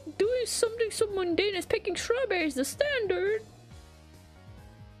 don't go doing something so mundane as picking strawberries the standard.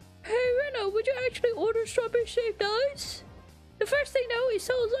 Hey Rena, would you actually order strawberry shaved ice? The first thing that always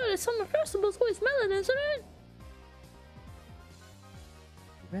sells out at summer festivals is always melon, isn't it?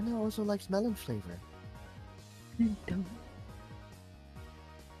 Rena also likes melon flavor. Don't.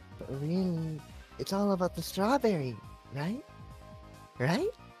 But really, it's all about the strawberry, right?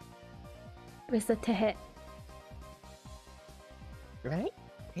 Right? Mr. Tehet. Right?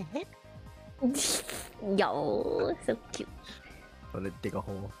 Yo, so cute. Want to dig a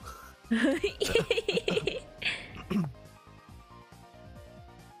hole.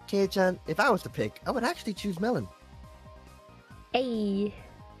 Kei-chan, if I was to pick, I would actually choose melon. Hey.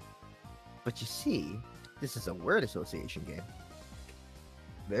 But you see, this is a word association game.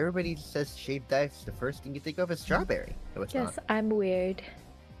 If everybody says shaved ice, the first thing you think of is strawberry. No, it's Yes, not. I'm weird.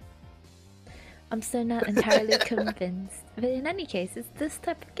 I'm still not entirely convinced. But in any case, it's this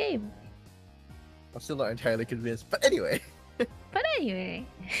type of game. I'm still not entirely convinced, but anyway. But anyway.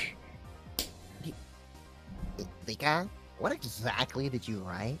 Tsuka, what exactly did you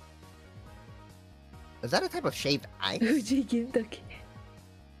write? Is that a type of shaved ice? Ujigin-toki.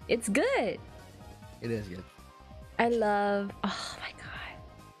 It's good. It is good. I love... Oh my god.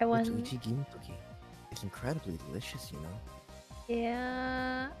 I want... Ujigin-toki. It's incredibly delicious, you know?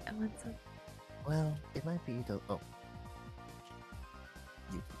 Yeah... I want some... Well, it might be the... Oh.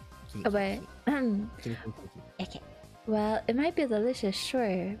 Okay. Okay. Well, it might be delicious,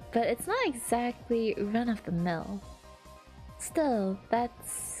 sure, but it's not exactly run-of-the-mill. Still,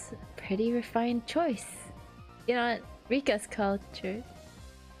 that's a pretty refined choice. You know what? Rika's culture.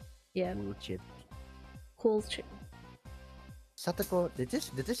 Yeah. Cool chip. Culture. Satoko, did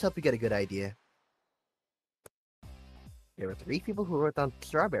this help you get a good idea? There were 3 people who wrote down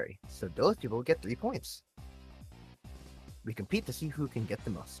strawberry, so those people get 3 points. We compete to see who can get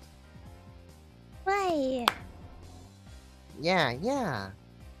the most. Why? Yeah.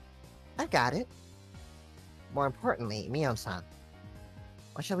 I got it. More importantly, Mion-san,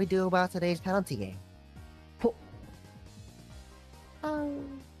 what shall we do about today's penalty game? Oh.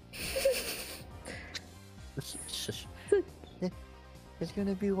 Shush. There's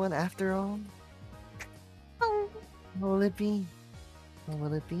gonna be one after all. What will it be? What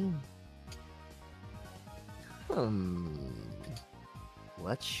will it be?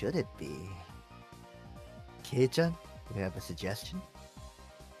 What should it be? Kei-chan, you have a suggestion?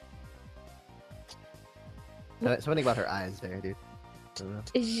 Something about her eyes there, dude.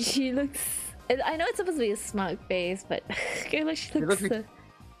 She looks. I know it's supposed to be a smug face, but she looks. It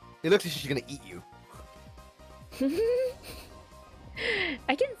looks like she's gonna eat you.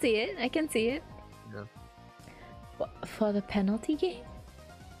 I can see it. I can see it. Yeah. For the penalty game?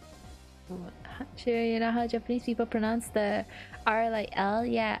 Sure, you know how Japanese people pronounce the R like L?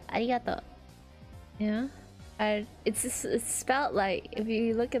 Yeah, arigato. Yeah? It's spelled like, if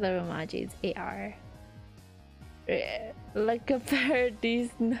you look at the Romaji, it's AR. Like compare these.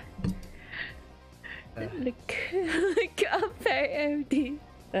 Like compare these.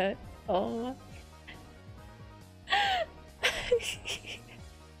 Oh.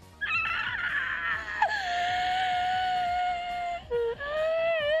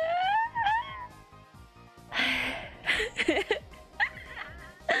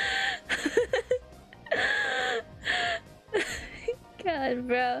 God,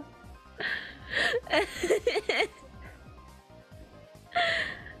 bro.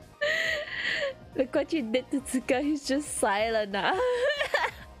 Look what you did to Tsuka. He's just silent now.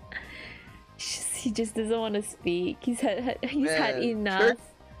 He just doesn't want to speak. He's had enough.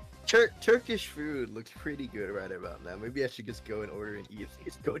 Turkish food looks pretty good right about now. Maybe I should just go and order and eat.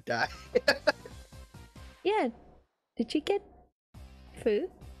 Just go die. Yeah. Did you get food?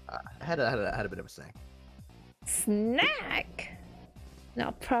 I had a bit of a snack. Snack.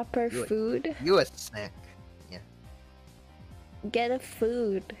 Not proper food. You a snack? Yeah. Get a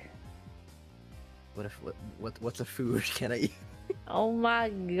food. What's a food can I eat? Oh my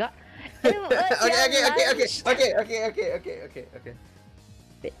god. Okay.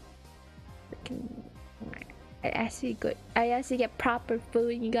 I asked you to get proper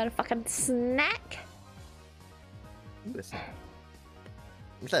food and you got a fucking snack? Listen.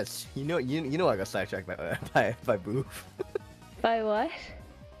 Besides, you know I got sidetracked by Boof. By what?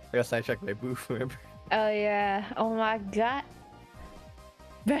 I got sidetracked by Boof, remember? Oh yeah. Oh my god.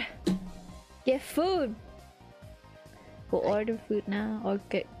 Bruh. Get food. Go order food now, or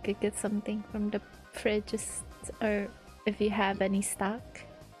get something from the fridge, or if you have any stock.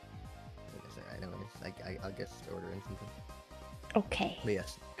 I know. I'll get ordering something. Okay. But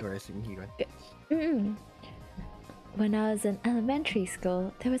yes, you go ahead. When I was in elementary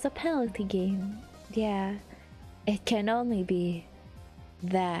school, there was a penalty game. Yeah, it can only be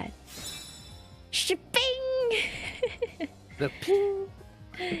that. Shipping. The ping.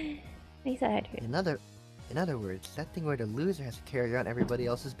 In other words, that thing where the loser has to carry around everybody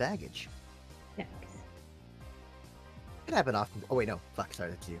else's baggage. Yes. Could happen often. Oh wait, no. Fuck,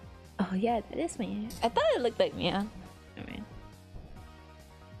 sorry, that's you. Oh yeah, that is me. I thought it looked like me. I mean,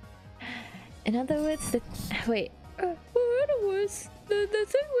 in other words, the thing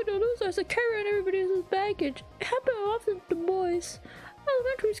with the loser has to carry around everybody else's baggage. It happens often to boys.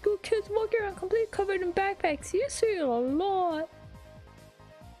 Elementary school kids walking around completely covered in backpacks. You see it a lot.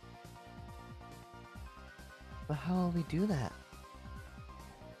 But how will we do that?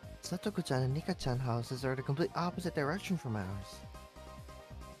 Satoko-chan and Nika-chan houses are the complete opposite direction from ours.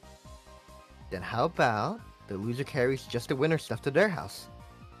 Then how about the loser carries just the winner's stuff to their house?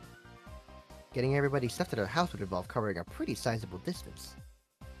 Getting everybody's stuff to their house would involve covering a pretty sizable distance.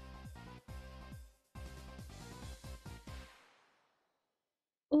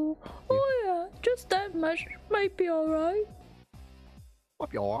 Oh yeah, just that much might be alright. Might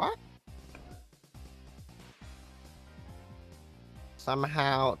be alright.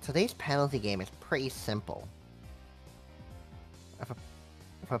 Somehow, today's penalty game is pretty simple. If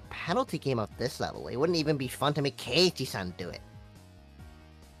a penalty game of this level, it wouldn't even be fun to make Keiichi-san do it.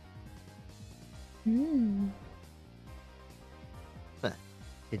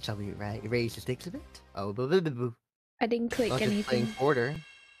 Shall we raise the stakes a bit? Oh, boo. I didn't click Not anything. just playing quarter.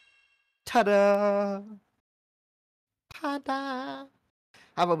 Ta-da! Ta-da!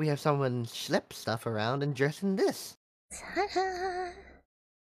 How about we have someone schlep stuff around and dress in this? Ta-da!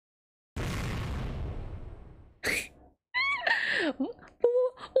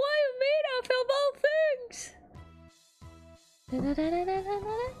 Why made up of all things?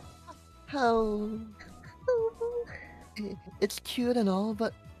 How? It's cute and all,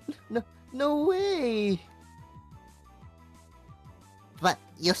 but no way! But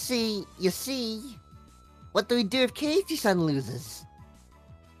you see, what do we do if Keiichi-san loses?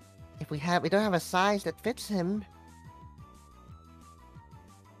 If we don't have a size that fits him.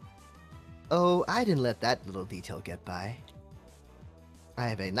 Oh, I didn't let that little detail get by. I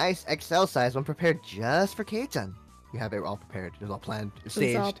have a nice XL size one prepared just for Keiichi-san. You have it all prepared. It was all planned. It's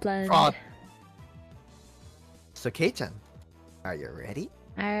staged. all planned. Fraud. So Keiichi-san, are you ready?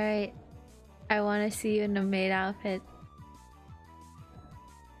 Alright. I want to see you in a maid outfit.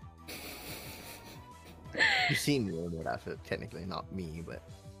 You've seen me in that outfit, technically, not me, but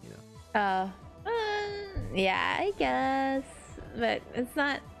you know. Yeah, I guess. But it's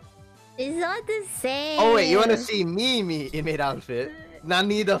not the same. Oh wait, you want to see me in maid outfit?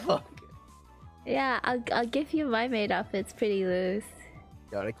 Nani the fuck? Yeah, I'll give you my maid outfit. It's pretty loose.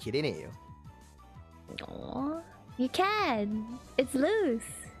 You're kidding you. Aww. You can. It's loose.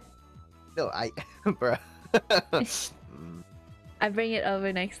 No, bruh. I bring it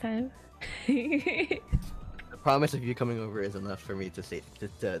over next time. The promise of you coming over is enough for me to say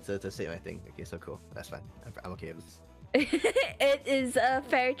my thing. Okay, so cool. That's fine. I'm okay with this. It is a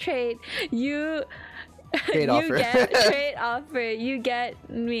fair trade. Trade offer. Get trade offer. You get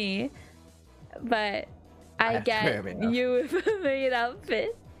me, but I get you with a maid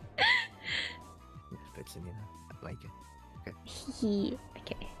outfit. Fits in, you know. I like it. Okay.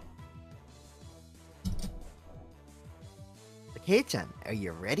 Okay. Kei-chan, are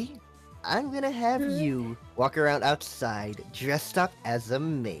you ready? I'm gonna have you walk around outside dressed up as a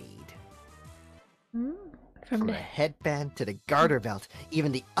maid. From the headband to the garter belt,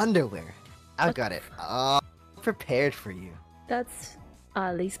 even the underwear. I've got it all prepared for you. That's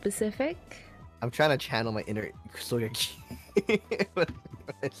oddly specific. I'm trying to channel my inner Soyoki. What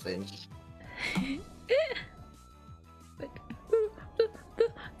I say?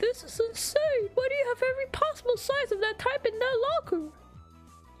 This is insane! Why do you have every possible size of that type in that locker?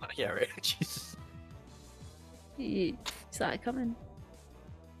 Oh, yeah, right. Jesus. You saw it coming.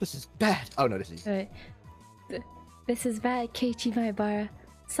 This is bad. Oh no, this is. This is bad, Keiichi Maibara.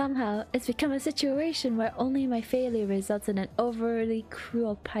 Somehow, it's become a situation where only my failure results in an overly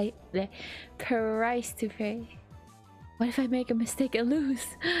cruel price to pay. What if I make a mistake and lose?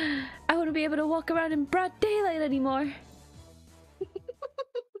 I wouldn't be able to walk around in broad daylight anymore.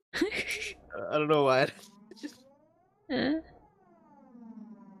 I don't know why.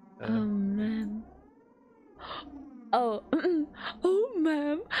 Oh man. Oh, oh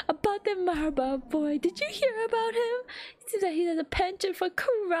ma'am, about that Marba boy, did you hear about him? It seems like he has a penchant for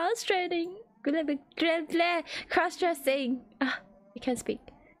cross-dressing. Cross-dressing. Ah, I can't speak.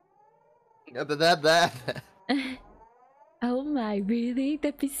 Oh my, really?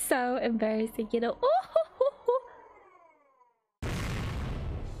 That'd be so embarrassing, you know? Oh, ho, ho, ho.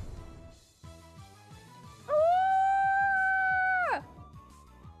 Ah!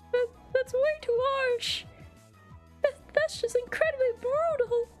 That's way too harsh. That's just incredibly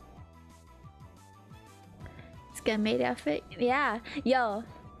brutal. It's got a maid outfit. Yeah. Yo.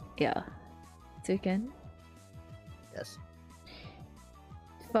 Tsuka. Yes.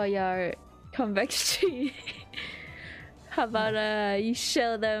 For your convection. How about you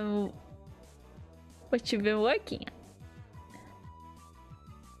show them what you've been working on?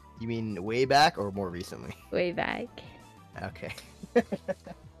 You mean way back or more recently? Way back. Okay.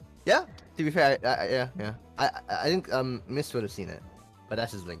 Yeah. To be fair, yeah. I think Miss would have seen it, but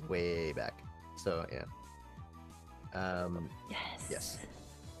that's just like way back. So yeah. Yes.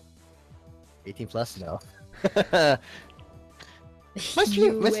 18 plus no.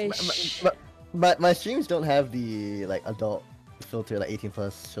 My streams don't have the like adult filter, like 18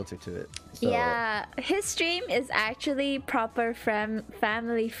 plus filter to it. So... Yeah, his stream is actually proper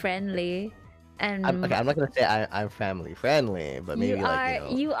family friendly, and okay, I'm not gonna say I'm family friendly, but maybe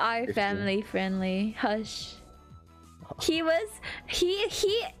you are family friendly. Hush. He was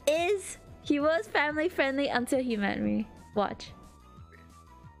family friendly until he met me. Watch.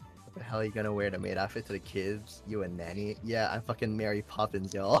 What the hell are you gonna wear the maid outfit to the kids? You and Nanny? Yeah, I'm fucking Mary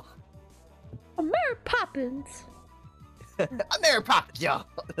Poppins, y'all. Mary Poppins. I'm Mary Poppins, y'all.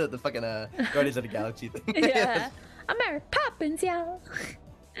 The fucking Guardians of the Galaxy thing. Yeah, I'm Mary Poppins, y'all.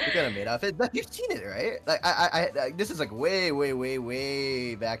 Look at a maid outfit. Like, you've seen it, right? Like I this is like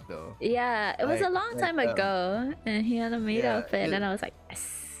way back though. Yeah, it was a long time ago, and he had a maid outfit, and I was like,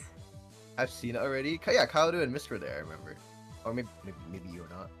 yes. I've seen it already. Yeah, Kaoru and Mist were there, I remember. Or maybe you're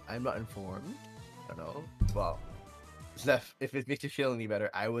not. I'm not informed. I don't know. Well, Zeph, if it makes you feel any better,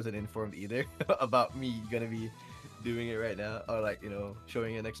 I wasn't informed either about me gonna be doing it right now, or like, you know,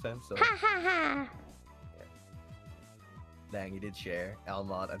 showing it next time. So. Ha ha ha. Dang, you did share. Al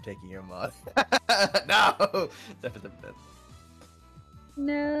mod, I'm taking your mod. No! Zeph is the best.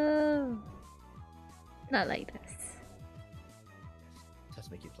 No. Not like this.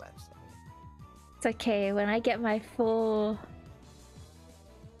 Just make you plans. It's okay. When I get my full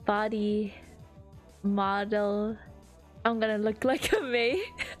body model, I'm gonna look like a maid.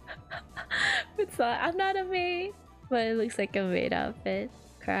 It's not. I'm not a maid, but it looks like a maid outfit.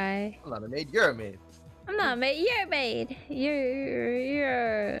 Cry. I'm not a maid. You're a maid. I'm not a maid. You're a maid.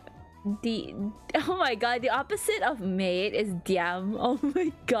 You're the. Oh my god. The opposite of maid is diam. Oh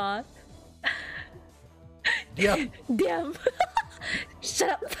my god. Diam. Diam. Shut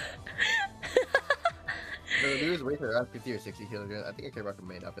up. No, lose weight for around 50 or 60 kilograms. I think I care about a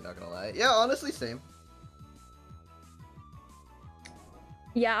maid outfit. Not gonna lie. Yeah, honestly, same.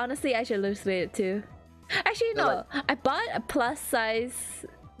 Yeah, honestly, I should lose weight too. Actually, no. I bought a plus size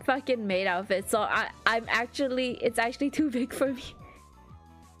fucking maid outfit, so I'm actually, it's actually too big for me.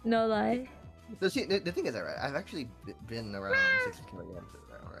 No lie. So see, the thing is that I've actually been around 60 kilograms.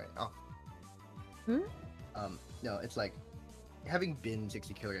 Right? Oh. Hmm? No, it's like having been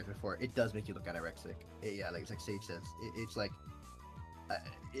 60 kilograms before, it does make you look anorexic. Yeah, like it's like Sage says, it's like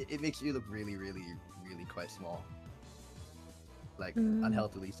it makes you look really, really, really quite small. Like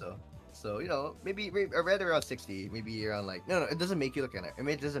unhealthily so. So you know, maybe right around 60, maybe around like no, it doesn't make you look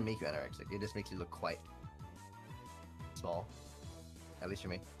it doesn't make you anorexic. It just makes you look quite small, at least for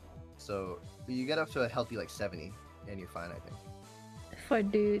me. So you get up to a healthy like 70, and you're fine, I think. For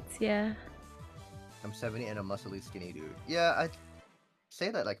dudes, yeah. I'm 70 and a muscly skinny dude. Yeah, I'd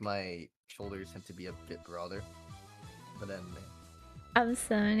say that like my shoulders tend to be a bit broader, but then I'm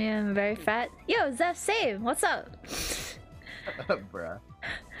 70. I'm very fat. Yo, Zeph, same. What's up? bruh.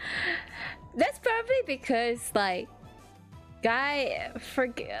 That's probably because like for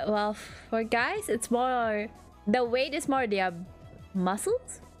guys it's more, the weight is more their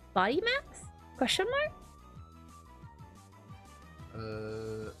muscles, body mass, question mark.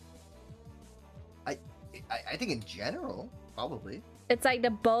 I think in general probably it's like the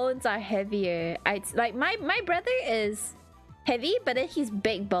bones are heavier. Like my brother is heavy, but then he's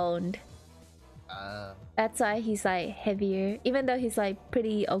big boned. That's why he's like heavier, even though he's like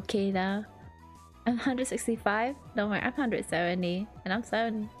pretty okay now. I'm 165. Don't worry, I'm 170, and I'm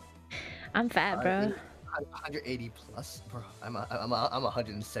 70. I'm fat, bro. 180 plus, bro. I'm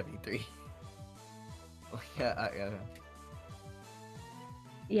 173. Yeah,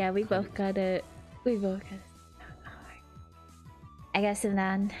 Yeah, we both got it. We both got it. I guess, and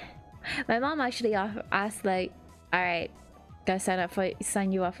then my mom actually asked like, all right, gotta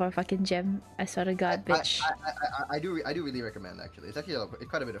sign you up for a fucking gym. I swear to God, bitch. I do really recommend actually. It's actually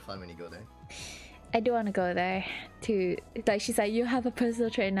quite a bit of fun when you go there. I do want to go there too. Like she's like, you have a personal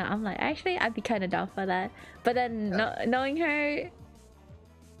trainer. I'm like, actually, I'd be kind of down for that. But then knowing her,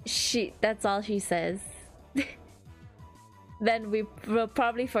 that's all she says. Then we will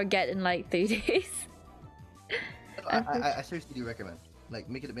probably forget in like 3 days. I seriously do recommend. Like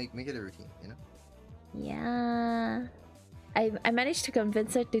make it a routine, you know? Yeah. I managed to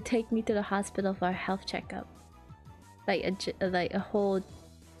convince her to take me to the hospital for a health checkup. Like a whole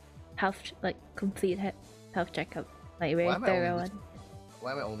complete health checkup. Like very thorough one.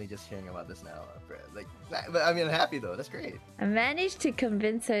 Why am I only just hearing about this now? Like, but I mean, I'm happy though. That's great. I managed to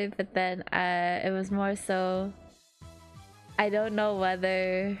convince her, but then it was more so, I don't know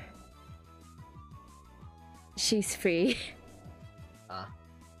whether she's free.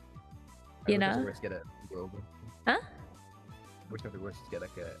 You know? Huh? Which of the worst is get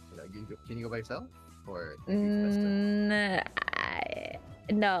like a, can you go by yourself? Or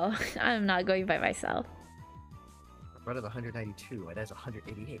no, I'm not going by myself. My brother's 192, my dad's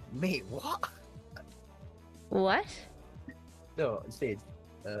 188. Mate, what? What? No, Sage.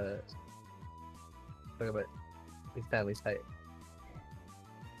 Talk about his family's height.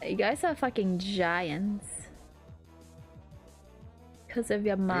 You guys are fucking giants. Because of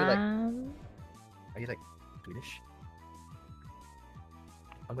your mom. Are you like Swedish?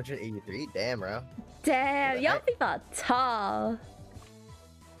 183? Damn, bro. Damn, y'all people are tall.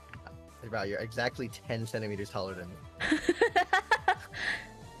 Bro, you're exactly 10 centimeters taller than me.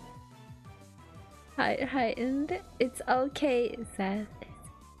 Heightened. It's okay, Seth.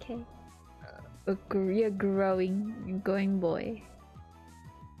 It's okay. You're growing. You're going, boy.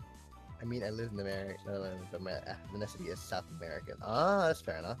 I mean, I live in America, but my ethnicity is South American. Ah, that's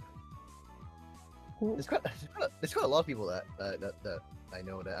fair enough. There's quite a lot of people that I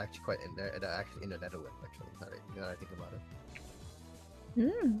know that are actually quite in there, that are actually in the Netherlands. Actually, now that I think about it.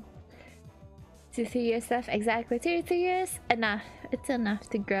 2 3 years left, exactly 2 3 years. Enough. It's enough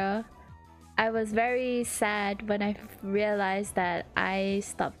to grow. I was very sad when I realized that I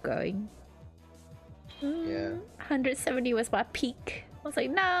stopped growing. Yeah. 170 was my peak. I was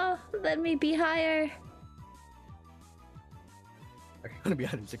like, no, let me be higher. I'm gonna be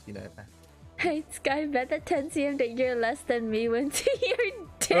 169. Hey, Sky, bet that 10 cm that you're less than me went to your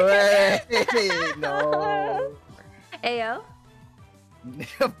dick. Wait, no. Ayo.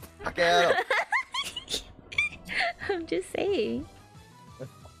 Fuck out. I'm just saying.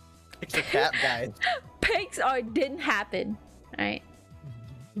 It's a cap, guys. Pics or didn't happen. Alright.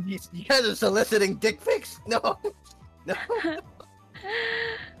 You guys are soliciting dick pics? No. No.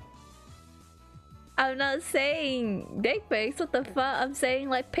 I'm not saying dick pics. What the fuck? I'm saying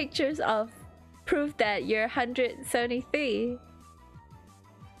like pictures of proof that you're 173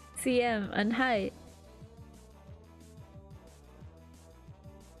 cm on height.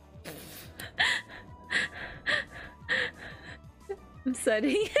 I'm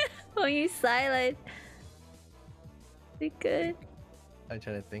studying. When you silent. We good. I'm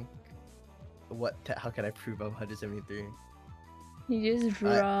trying to think. How can I prove I'm 173? You just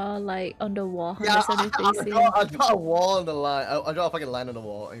draw like on the wall. Yeah, 173 I'll draw a wall on the line. I'll draw a fucking line on the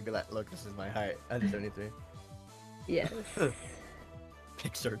wall and be like, look, this is my height. 173. Yes.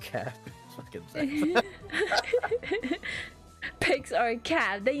 Pics or cap. Fucking sex. Pics or a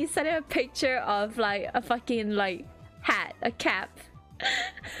cap. Then you send him a picture of like a fucking like hat, a cap.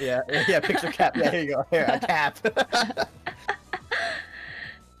 Yeah, pics or cap. Yeah, here you go. Here, a cap.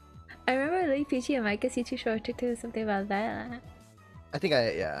 I remember Lee Peachy and Micah C2 short took to something about that. I think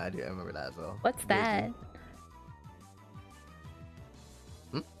I do. I remember that as well. What's that?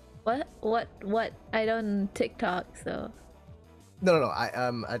 What? I don't TikTok, so. No. I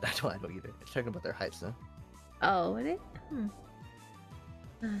don't either. It's talking about their heights though. Oh, what it?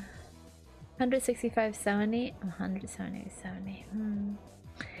 165, 70, 170, 70.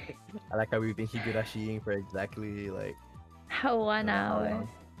 I like how we've been higurashiing for exactly like How 1 hour?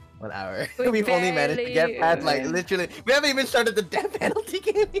 1 hour. We We've only managed to get past like barely- literally. We haven't even started the death penalty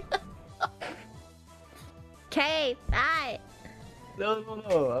game yet. Okay, bye. No. I'm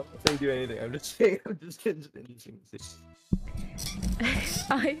not saying do anything. I'm just saying.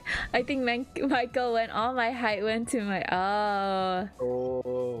 I think Michael went. All my height went to my. Oh.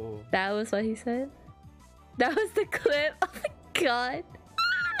 That was what he said. That was the clip. Oh my god.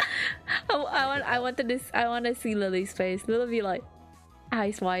 I want to see Lily's face. Lily be like,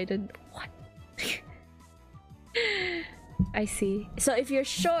 eyes widened. What? I see. So if you're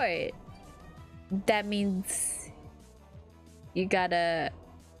short, that means you gotta.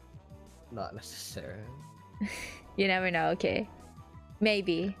 Not necessarily. You never know. Okay.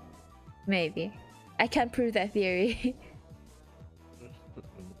 Maybe. I can't prove that theory.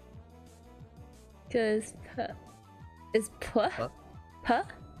 Cause is puh? Puh?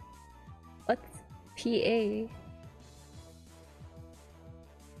 What's PA?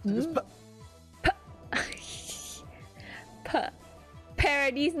 Just Puh.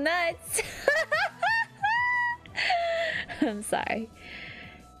 Parody's nuts. I'm sorry.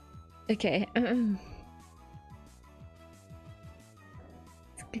 Okay. It's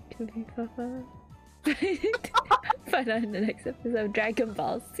good to be Papa. Find out in the next episode of Dragon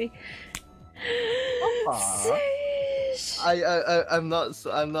Ball Z. I'm not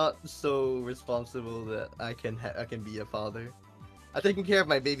so responsible that I can be a father. I'm taking care of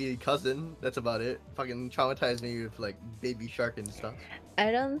my baby cousin. That's about it. Fucking traumatized me with like baby shark and stuff.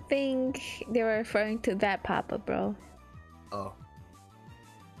 I don't think they were referring to that Papa, bro. Oh.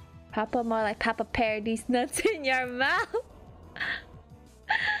 Papa more like Papa Parody's nuts in your mouth.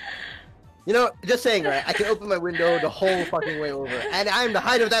 You know, just saying, right? I can open my window the whole fucking way over, and I'm the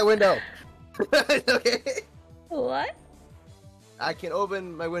height of that window. Okay. What? I can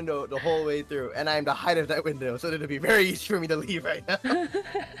open my window the whole way through, and I'm the height of that window, so it'll be very easy for me to leave right now.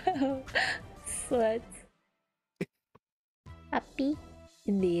 Sluts. Puppy.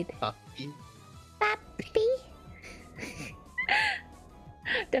 Indeed. Puppy. Puppy.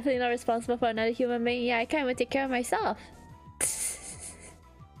 Definitely not responsible for another human being. Yeah, I can't even take care of myself.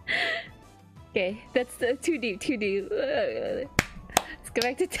 Okay, that's too deep. Let's go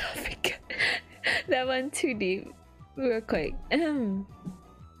back to topic. That one too deep. Real quick. Still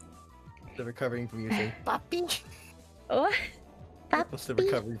recovering from you saying "papi." What? I'm still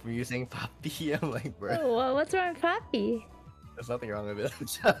recovering from you saying "papi." I'm like, bro. Oh, what's wrong with Papi? There's nothing wrong with it.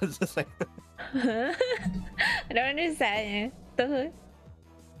 It's just like. I don't understand. The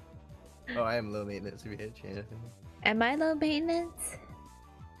Oh, I am low maintenance. We hit change. Am I low maintenance?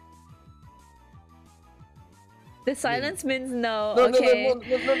 The silence means no. No, Okay. no.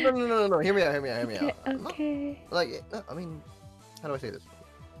 Hear me out. Okay. Like, I mean, how do I say this?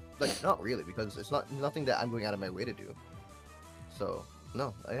 Like, not really, because it's nothing that I'm going out of my way to do. So,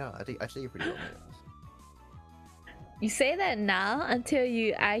 no, yeah, I think you're pretty low maintenance. You say that now until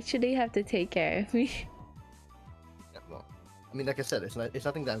you actually have to take care of me. Yeah, well, I mean, like I said, it's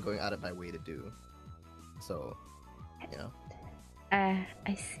nothing that I'm going out of my way to do. So, you know. I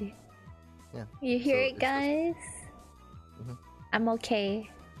see. Yeah. You hear So it, guys? Mhm. I'm okay.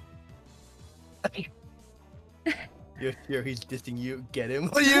 He's dissing you. Get him?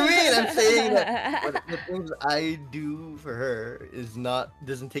 What do you mean? I'm saying that the things I do for her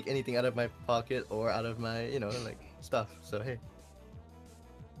doesn't take anything out of my pocket or out of my like stuff. So hey.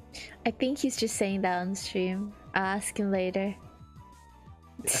 I think he's just saying that on stream. I'll ask him later.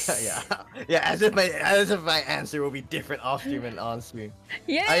 Yeah, yeah. As if my answer will be different off stream and on stream.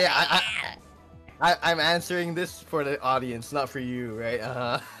 Yeah. I'm answering this for the audience, not for you, right?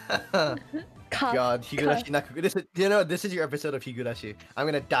 God, Higurashi Nakuga. This is your episode of Higurashi. I'm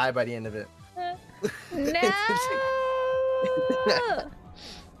gonna die by the end of it. No.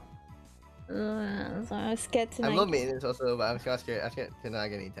 So I'm scared tonight. I'm low maintenance also, but I'm scared. I can't not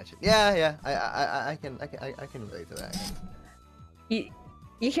get any attention. Yeah. I can relate to that. You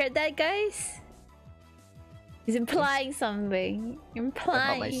heard that, guys? He's implying something.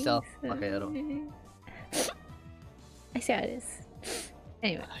 Implying. About myself. Okay, I don't. I see how it is.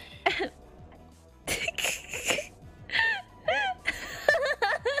 Anyway.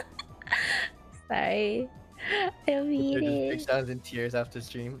 Sorry. I don't mean Just it. big sounds and tears after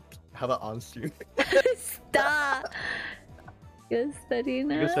stream. How about on stream? Stop. Go study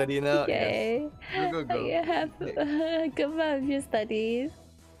now. Go study now. Okay. Yes. Go. You have good about your studies.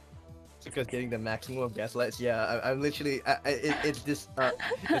 Because getting the maximum of gaslights. Yeah, I'm literally. It's this.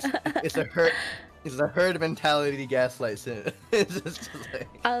 It's a herd. It's a herd mentality gaslight. It's just like.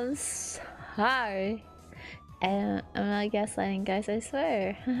 I'm sorry. I'm not gaslighting, guys. I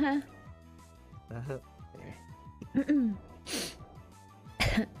swear.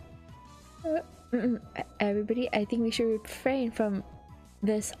 Everybody, I think we should refrain from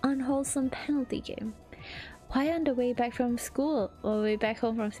this unwholesome penalty game. Why on the way back from school or way back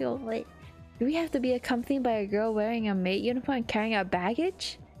home from school? Wait, do we have to be accompanied by a girl wearing a maid uniform and carrying our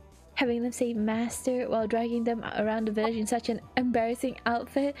baggage? Having them say master while dragging them around the village in such an embarrassing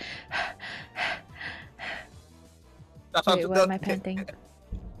outfit? Wait, why am I panting?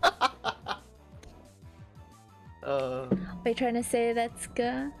 Are you trying to say that's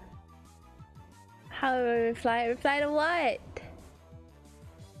good? How do I reply? Reply to what?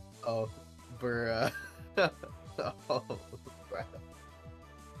 Oh, we're oh, crap.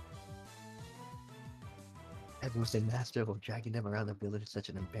 Having say master while dragging them around the village in such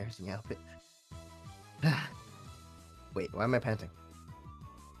an embarrassing outfit. Wait, why am I panting?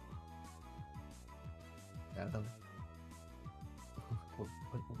 I don't know.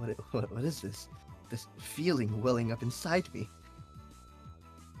 What is this? This feeling welling up inside me.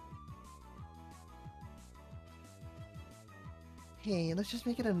 Hey, let's just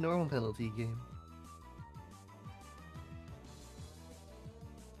make it a normal penalty game.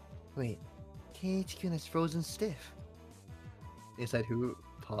 Wait, KH-kun is frozen stiff. Inside who?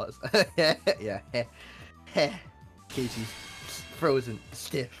 Pause. Yeah. KH's frozen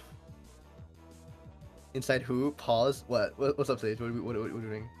stiff. Inside who? Pause. What's up, Sage? What are we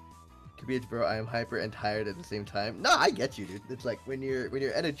doing? TBH, bro, I am hyper and tired at the same time. No, I get you, dude. It's like when you're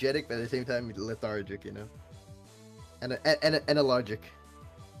energetic, but at the same time you're lethargic, you know. And a logic.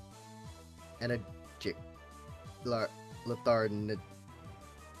 And a chick. Lethargic.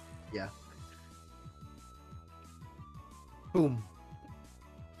 Yeah. Boom.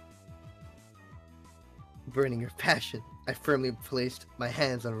 Burning your passion, I firmly placed my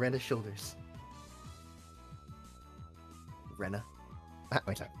hands on Rena's shoulders. Rena?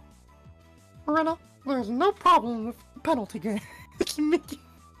 Wait, sorry. Rena, there's no problem with the penalty game. It's Mickey.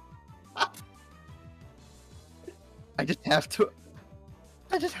 I just have to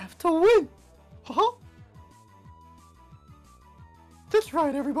win. Huh? That's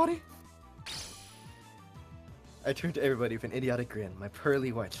right, everybody. I turned to everybody with an idiotic grin, my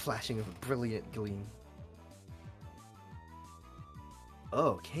pearly whites flashing with a brilliant gleam.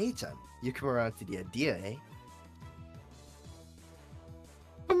 Oh, Kei-chan, you come around to the idea, eh?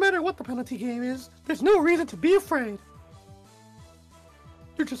 No matter what the penalty game is, there's no reason to be afraid.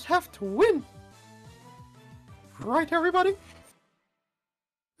 You just have to win. Right, everybody?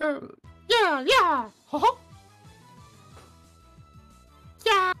 Yeah. Huh?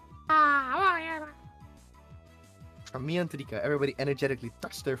 Yeah. From me and Tarika, everybody energetically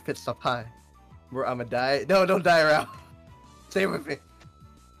thrust their fists up high. Where I'ma die? No, don't die around. Stay with me.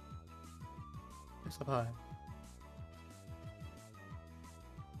 Fists up high.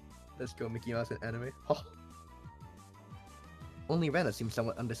 Let's go, Mickey Mouse and anime. Oh. Only Rena seemed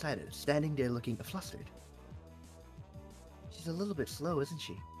somewhat undecided, standing there looking flustered. She's a little bit slow, isn't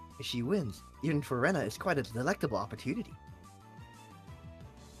she? If she wins, even for Rena, it's quite a delectable opportunity.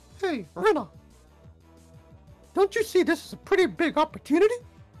 Hey, Rena! Don't you see this is a pretty big opportunity?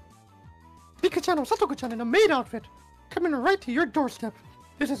 Mika-chan and Satoko-chan in a maid outfit, coming right to your doorstep.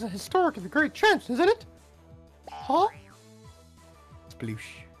 This is a historically great chance, isn't it? Huh?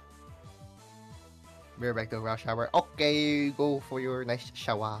 Sploosh. Mirror back to our shower. Okay, go for your nice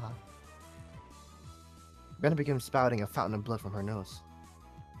shower. Rena begins spouting a fountain of blood from her nose.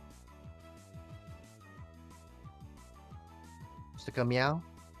 Tsuka meow.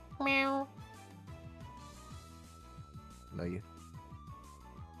 Meow. No, you.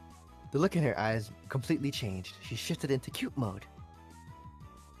 The look in her eyes completely changed. She shifted into cute mode.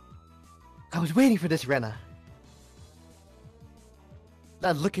 I was waiting for this, Rena.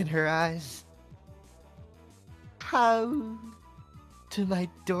 That look in her eyes. How? To my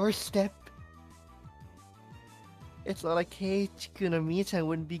doorstep. It's not like Keiichi-kun or Mii-chan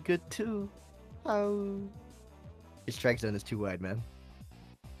wouldn't be good too. How? His strike zone is too wide, man.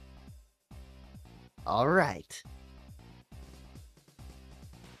 Alright.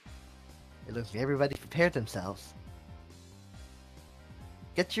 It looks like everybody prepared themselves.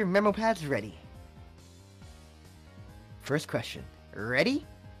 Get your memo pads ready. First question. Ready?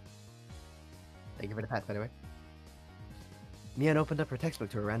 Thank you for the pat, by the way. Mian opened up her textbook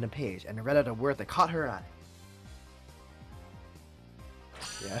to a random page and read out a word that caught her eye.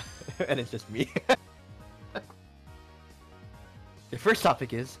 Yeah, and it's just me. The first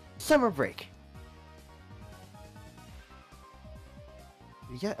topic is summer break.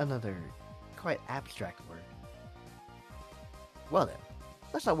 Yet another quite abstract word. Well then,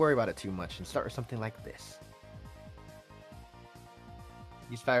 let's not worry about it too much and start with something like this.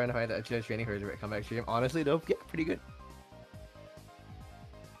 Use fire and find out if training for his comeback stream. Honestly though, yeah, pretty good.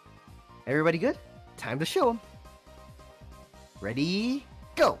 Everybody good? Time to show 'em. Ready,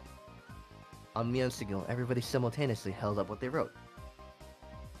 go! On Mian's signal, everybody simultaneously held up what they wrote.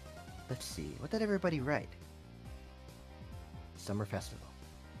 Let's see, what did everybody write? Summer Festival.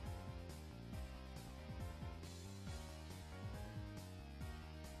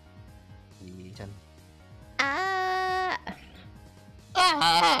 Yi-chan. Ah.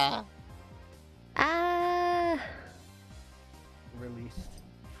 Released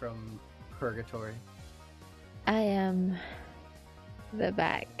from purgatory. I am the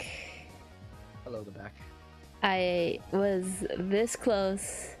back. Hello, the back. I was this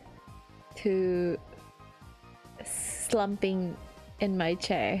close to slumping in my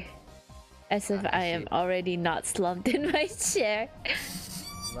chair. As if I am already not slumped in my chair.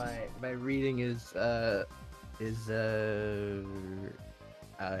 My reading is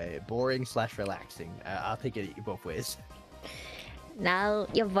boring / relaxing. I'll take it both ways. Now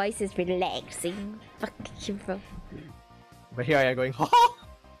your voice is relaxing. Fuck you, bro. But here I am going, ha!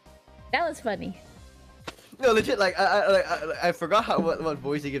 That was funny. No, legit, like I forgot what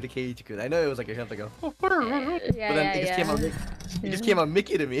voice you give to Keiichi-kun. I know it was like something like Yeah, but then it just came out. It just came out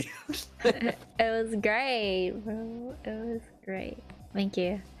Mickey to me. It was great, bro. It was great. Thank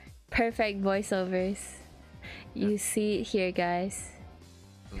you. Perfect voiceovers. You see it here, guys.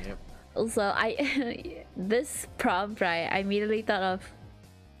 Yep. Also, this prompt, right? I immediately thought of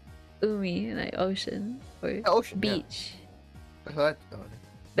umi, like ocean or Ocean, beach. Yeah. What? Oh,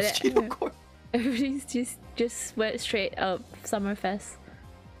 But mosquito court. everybody's just went straight up Summerfest.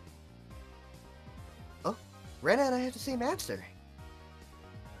 Oh, Rena and I have the same answer.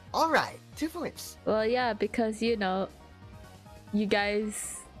 All right, 2 points. Well, yeah, because you know, you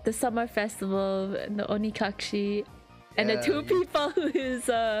guys, the summer festival, and the Onikakshi, and the two people who's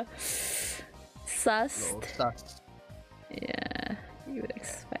sussed. No, sucks. Yeah, you would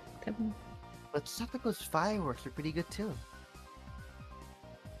expect them. But Satoko's fireworks are pretty good too.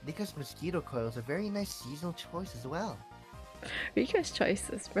 Because mosquito coils are very nice seasonal choice as well. Rika's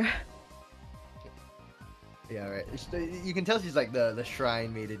choices, bro. Yeah, right. You can tell she's like the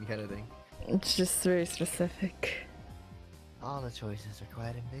shrine maiden kind of thing. It's just very specific. All the choices are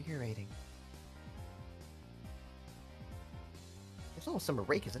quite invigorating. It's almost summer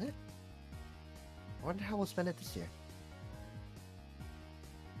break, isn't it? I wonder how we'll spend it this year.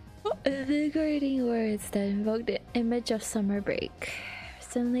 Invigorating words that invoke the image of summer break.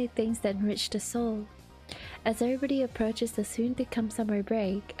 Certainly things that enrich the soul. As everybody approaches the soon-to-come summer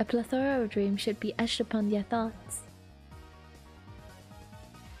break, a plethora of dreams should be etched upon their thoughts.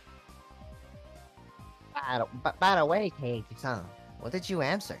 By the way, Keiichi-san, what did you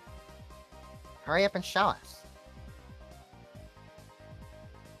answer? Hurry up and show us.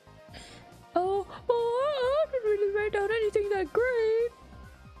 I haven't really write down anything that great.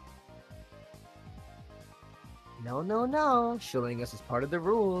 No, no, no. Showing us is part of the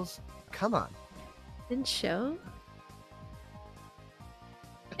rules. Come on. Didn't show?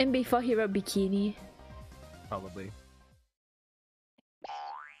 And before he wrote bikini. Probably.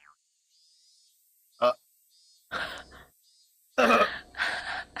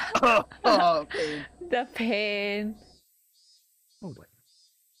 Oh, pain. The pain. Oh, boy.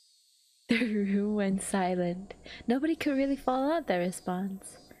 The room went silent. Nobody could really follow out their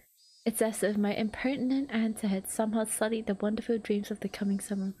response. It's as if my impertinent aunt had somehow sullied the wonderful dreams of the coming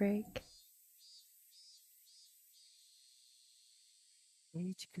summer break.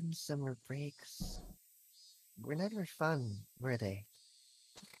 Michigan summer breaks were never fun, were they?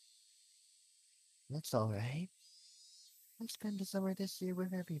 That's alright. I'll spend the summer this year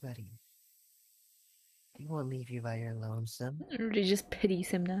with everybody. I won't leave you by your lonesome. Everybody just pities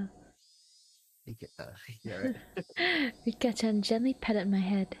him now. Yeah, right. Rika-chan gently patted my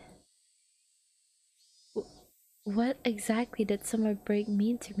head. What exactly did summer break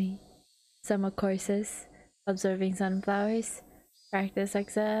mean to me? Summer courses, observing sunflowers, practice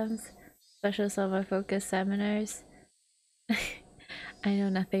exams, special summer focus seminars. I know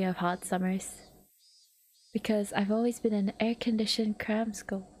nothing of hot summers. Because I've always been in air-conditioned cram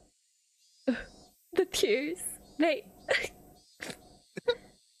school. The tears. They...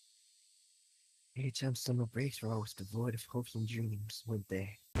 HM summer breaks were always devoid of hopes and dreams, weren't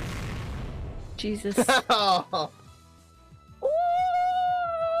they? Jesus. Oh,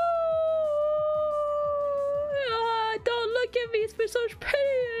 Oh, don't look at me with such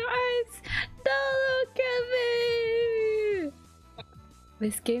pretty eyes. Don't look at me.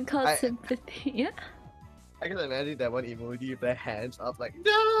 This game called Sympathy. Yeah. I can imagine that one emoji with their hands up like,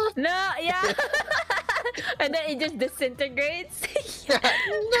 no! No, yeah. And then it just disintegrates. No!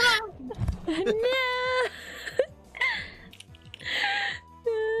 No.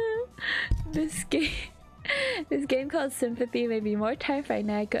 This game called Sympathy may be more terrifying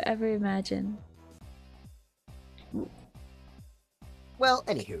than I could ever imagine. Well,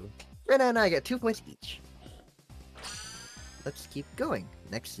 anywho, Rena and I get 2 points each. Let's keep going.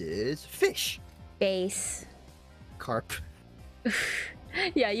 Next is fish. Base. Carp.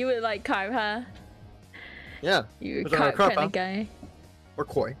 Yeah, you would like carp, huh? Yeah. You're a Was that carp carp, kind huh? of guy. Or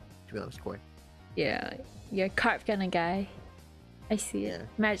koi. To be honest, koi. Yeah, you're a carp kind of guy. I see it. Yeah.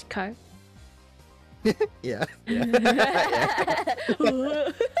 Magic carp. Yeah. Yeah.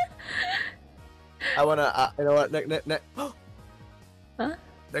 I wanna, you know what, Huh?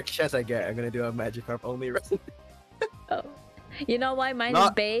 next chance I get, I'm gonna do a magic carp only run. Oh. You know why mine is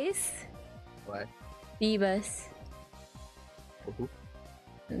Not- base? Why? Phoebus. Woohoo.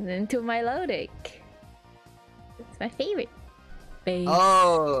 And then to my Melodic. It's my favorite. Base.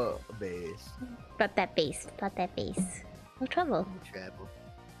 Oh, base. Got that base. Got that base. No trouble. Travel.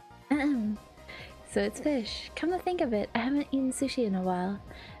 So it's fish. Come to think of it, I haven't eaten sushi in a while.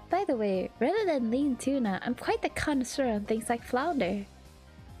 By the way, rather than lean tuna, I'm quite the connoisseur on things like flounder.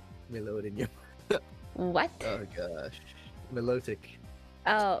 Melodic. You. What? Oh gosh. Melodic.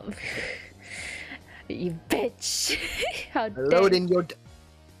 Oh. You bitch. How dare Melodic in your.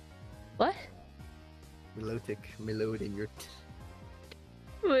 What? Melodic. Melodic in your.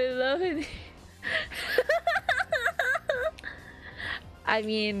 Melodic. I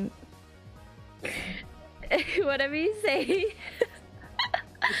mean, whatever you say.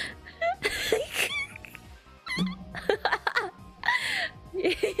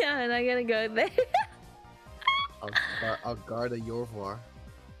 Yeah, I'm not gonna go there. I'll guard a Yorvar.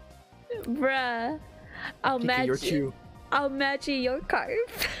 Bruh. I'll Picking match your you. chew. I'll match you your carp.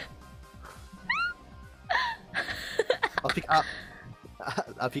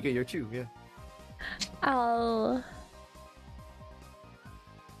 I'll pick at your chew, yeah. I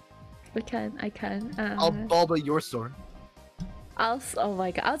can. I'll bobble your sword. Oh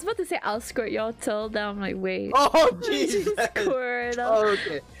my god, I was about to say I'll squirt your tail down. I'm like, wait. Oh Jesus! Squirt. Oh,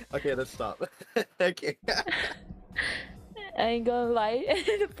 okay. Okay, let's stop. Okay. I ain't gonna lie.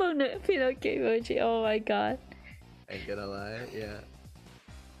 The Pinocchio emoji. Oh my god. Ain't gonna lie, yeah.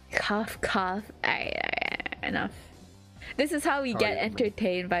 Cough, cough. Enough. This is how we get Sorry, man.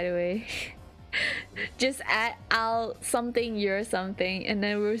 entertained, by the way. Just add out something, you're something, and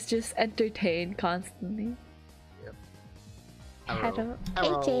then we're just entertained constantly. Yep. Hello.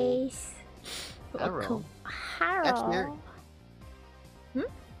 Hello. AJ's. Harrow. Harrow.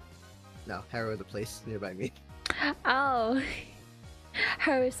 No, Harrow is a place nearby me. Oh.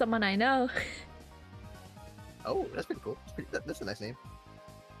 Harrow is someone I know. Oh, that's pretty cool. That's a nice name.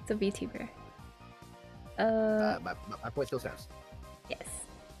 It's a VTuber. My point still stands. Yes.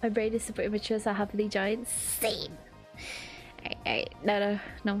 My brain is super immature, so I happily joined. Same. No.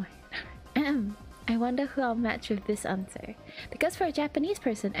 I wonder who I'll match with this answer. Because for a Japanese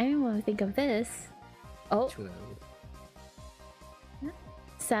person, everyone would think of this. Oh, Tuna.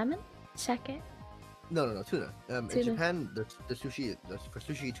 salmon? Shake? No, tuna. In Tuna. Japan, the sushi, for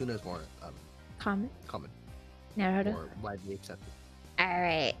sushi, tuna is more Common? common, Naruto? more widely accepted.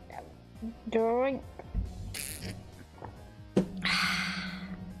 Alright. Drink.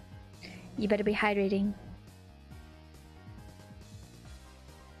 You better be hydrating.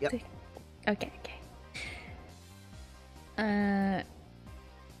 Yep. Okay. Alright,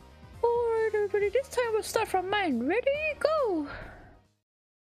 everybody, this time we'll start from mine. Ready, go!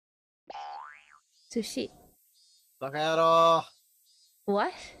 Sushi. Bakayaro!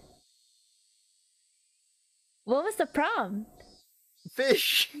 What? What was the prompt?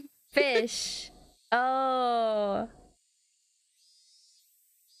 Fish! Fish. Oh.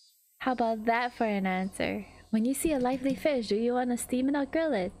 How about that for an answer? When you see a lively fish, do you want to steam it or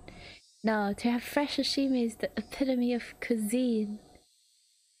grill it? No, to have fresh sashimi is the epitome of cuisine.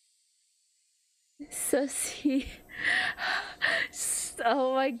 Sushi.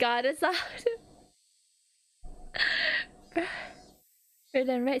 Oh my god, it's out. Rather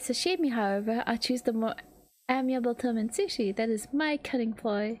than right sashimi, however, I'll choose the more amiable term in sushi. That is my cunning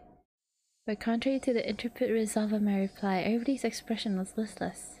ploy. But contrary to the intrepid resolve of my reply, everybody's expression was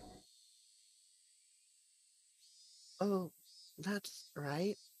listless. Oh, that's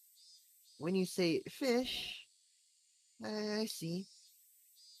right. When you say fish, I see.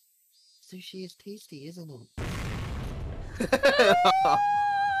 Sushi is tasty, isn't it? Ah!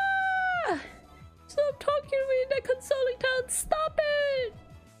 Stop talking to me in that consoling tone! Stop it!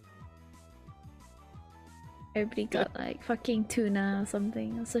 Everybody got like fucking tuna or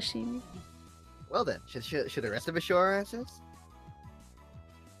something, or sashimi. Well then, should the rest of us show our answers?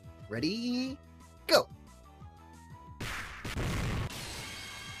 Ready? Go!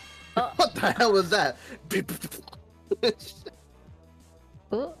 Oh. What the hell was that?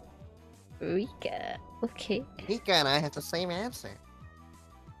 Oh, Rika. Okay. Mika and I have the same answer.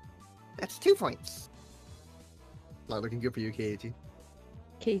 That's 2 points. Not looking good for you, Keiichi.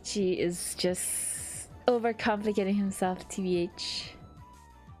 Keiichi is just overcomplicating himself, TBH.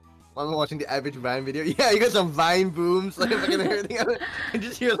 I'm watching the average Vine video. Yeah, you got some Vine booms, like fucking everything. And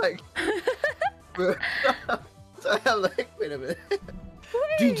just hear like. So I'm like, wait a minute.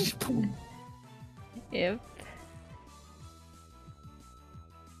 Wait. Yep.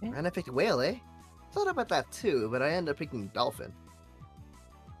 And I picked whale, eh? Thought about that too, but I ended up picking dolphin.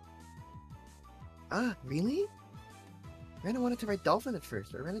 Ah, really? Rena wanted to write dolphin at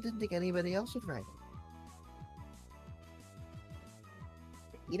first, but Rena didn't think anybody else would write it.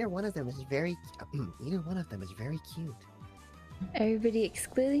 Either one of them is very cute. Everybody,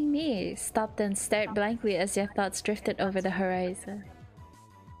 excluding me, stopped and stared blankly as their thoughts drifted over the horizon.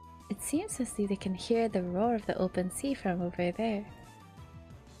 It seems as though they can hear the roar of the open sea from over there.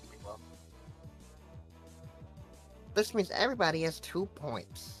 This means everybody has 2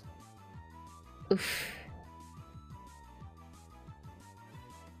 points. Oof.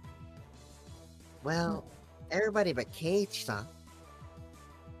 Well, everybody but Keiichi-san.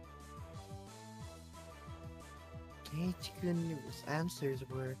 Keiichi-kun's answers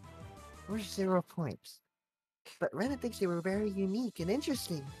were 0 points. But Rena thinks they were very unique and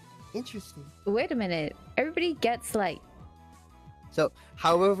interesting. Wait a minute. Everybody gets like... So,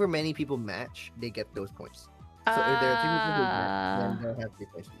 however many people match, they get those points. So if there are 3 people who match, then they'll have 3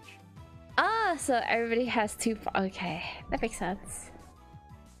 points each. Ah, so everybody has 2... Okay, that makes sense.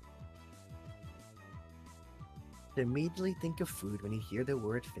 Immediately think of food when you hear the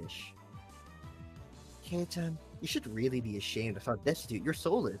word fish. Kei-chan, you should really be ashamed of how destitute your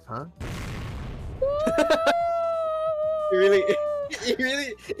soul is, huh? It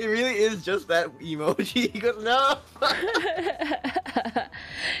really is just that emoji. He goes, no!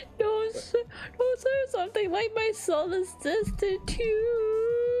 Don't say something like my soul is destitute.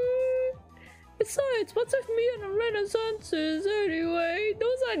 Besides, what's with me and the Renaissances anyway?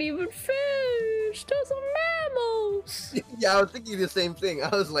 Those aren't even fish. Those are mammals. Yeah, I was thinking the same thing. I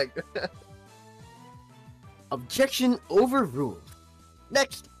was like, objection overruled.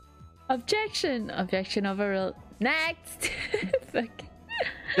 Next. Objection overruled. Next. Fuck.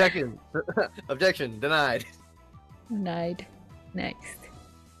 Objection denied. Denied. Next.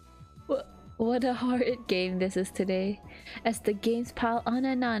 What a horrid game this is today. As the games pile on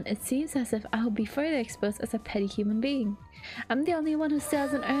and on, it seems as if I'll be further exposed as a petty human being. I'm the only one who still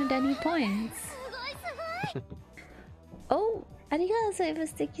hasn't earned any points. Oh, arigato,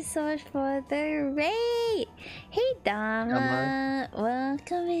 thank you so much for the raid. Hey Dama,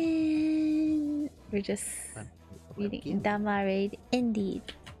 welcome in. We're just reading Dama raid indeed.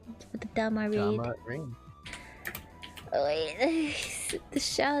 for the Dama read. Drama ring. Oh, wait, the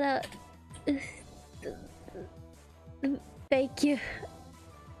shout out. Thank you.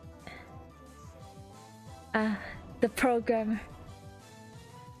 The programmer.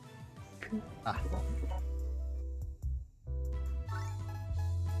 Ah.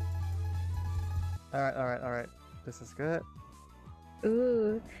 Alright. This is good.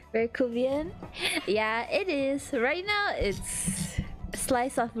 Ooh, very Korean. Yeah, it is. Right now, it's a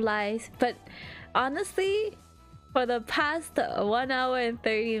slice of life. But honestly, for the past 1 hour and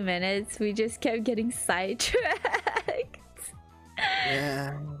 30 minutes, we just kept getting sidetracked.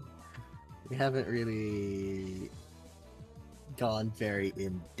 Yeah. We haven't really gone very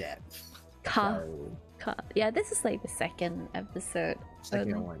in depth. Yeah, this is like the second episode.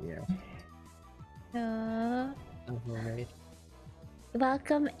 Second one, yeah. Right.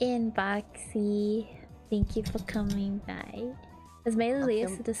 Welcome in, Boxy. Thank you for coming by. Has Mela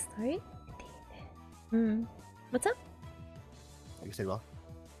listened to the story? What's up? You said well.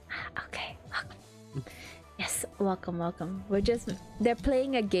 Okay, welcome. Yes, welcome. They're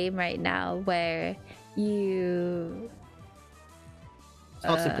playing a game right now where you... It's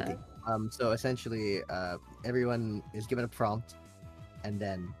called sympathy. So essentially, everyone is given a prompt, and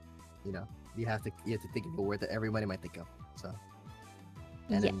then, you have to think of a word that everybody might think of. So,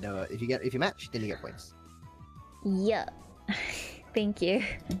 and then if you match, then you get points. Yeah. Thank you.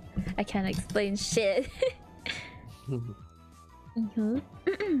 I can't explain shit.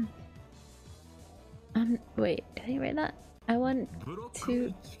 Wait, did I write that? I want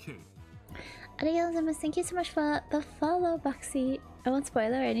to... Arigato, thank you so much for the follow, Boxy. I won't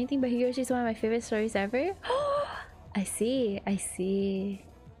spoil or anything, but Hiroshi is one of my favorite stories ever. I see.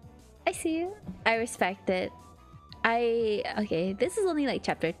 I respect it. Okay, this is only like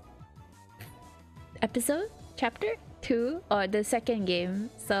chapter 2 or the second game,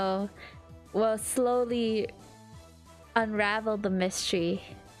 so we'll slowly unravel the mystery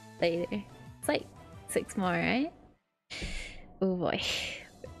later. It's like 6 more, right? Oh boy.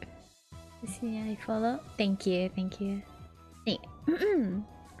 See, I follow. Thank you. Hey.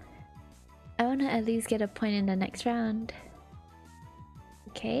 I wanna at least get a point in the next round.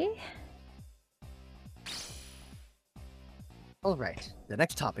 Okay. Alright, the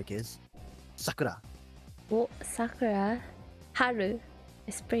next topic is Sakura. Oh, Sakura. Haru.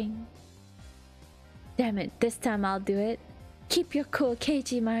 Spring. Damn it, this time I'll do it. Keep your cool,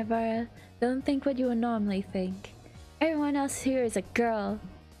 Keiji Maibara. Don't think what you would normally think. Everyone else here is a girl.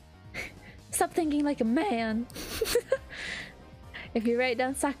 Stop thinking like a man. If you write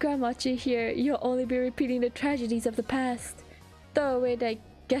down Sakura Mochi here, you'll only be repeating the tragedies of the past. Throw away that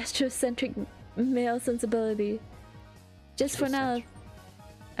gastrocentric male sensibility. Just for now,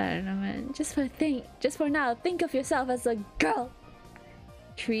 I don't know, man. Just for now, think of yourself as a girl.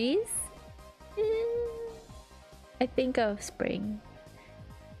 Trees? I think of spring.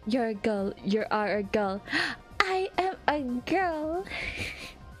 You're a girl. You are a girl. I am a girl.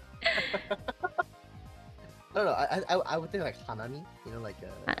 No, I would think like Hanami, like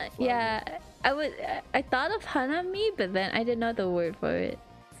a yeah, I thought of Hanami, but then I didn't know the word for it.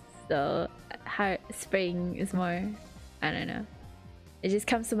 So, spring is more, I don't know. It just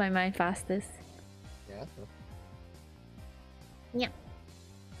comes to my mind fastest. Yeah. Yeah.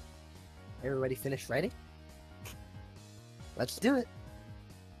 Everybody finished writing? Let's do it.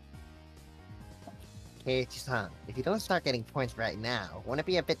 Keiichi-san, if you don't start getting points right now, won't it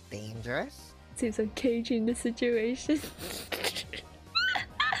be a bit dangerous? Seems I'm caging the situation.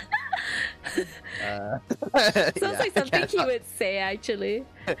 Sounds like something he would say, actually.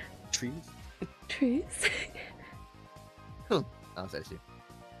 Trees? Trees? Oh, that's you.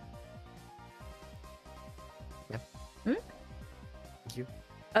 Yeah. Thank you.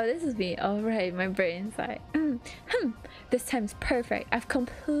 Oh, this is me. Oh, right, my brain's like, This time's perfect. I've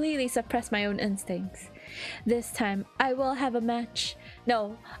completely suppressed my own instincts. This time, I will have a match.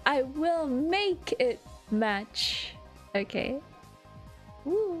 No, I will make it match. Okay.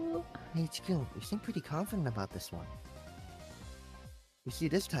 Ooh. Hey, Chiku, you seem pretty confident about this one. You see,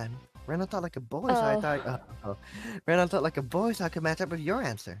 this time, Renan thought like a boy, so I thought... Renan thought like a boy, so I could match up with your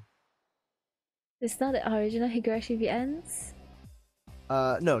answer. It's not the original Higurashi VNs?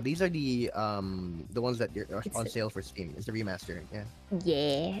 No, these are the ones that are on sale for Steam. It's the remaster, yeah.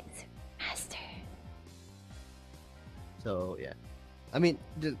 Yeah, it's master. So, yeah. I mean,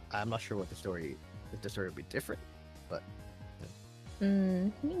 I'm not sure what if the story would be different, but...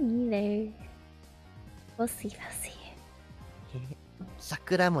 Me neither. We'll see.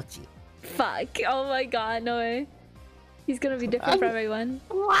 Sakura Mochi. Fuck, oh my god, no way. He's gonna be different for everyone.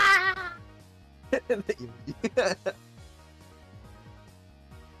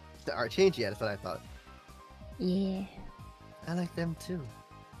 the art changed yet. That's what I thought. Yeah. I like them too.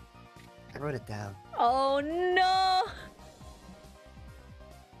 I wrote it down. Oh no!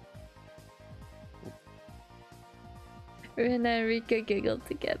 Ren and Rika giggled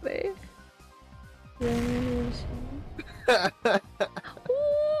together. Every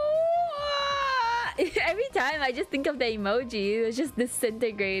time I just think of the emoji, it's just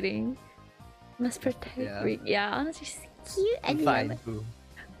disintegrating. Must protect. Yeah, honestly, she's cute and Fine, boo.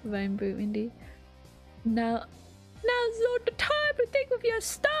 Fine, boo, indeed. Now's not the time to think of your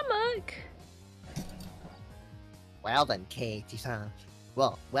stomach. Well then, Keiichi-san.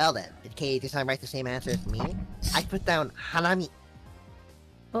 Well then, did Keiichi-san write the same answer as me? I put down Hanami.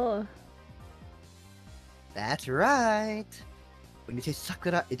 Oh. That's right. When you say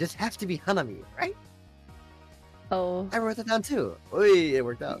Sakura, it just has to be Hanami, right? Oh. I wrote it down too. Oi, it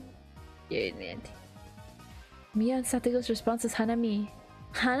worked out. You're an idiot. Mia and Satogo's response is Hanami.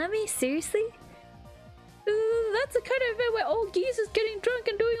 Hanami? Seriously? That's the kind of event where old geese is getting drunk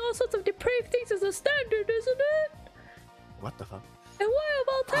and doing all sorts of depraved things as a standard, isn't it? What the fuck? And why of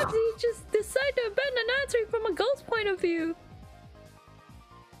all times did he just decide to abandon answering from a girl's point of view?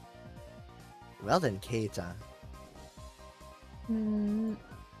 Well then, Kei-chan.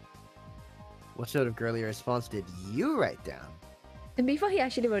 What sort of girly response did you write down? And before he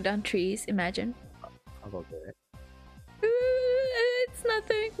actually wrote down trees, imagine. I'll go there. It's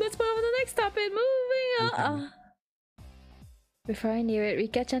nothing. Let's move on to the next topic. Moving on. Before I knew it,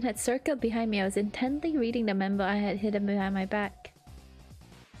 Rika-chan had circled behind me. I was intently reading the memo I had hidden behind my back.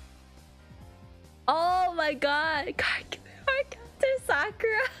 Oh my god! Card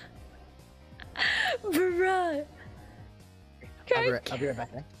Sakura! Bruh! I'll be right back.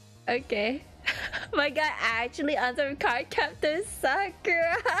 Okay. My guy actually answered Card Captor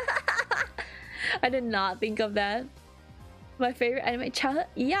Sakura! I did not think of that. My favorite anime childhood?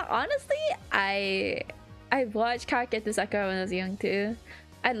 Yeah, honestly, I watched Card Captor Sakura when I was young too.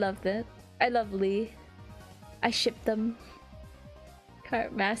 I loved it. I love Lee. I shipped them.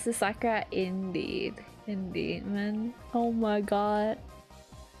 Card Master Sakura, indeed. Indeed, man. Oh my god.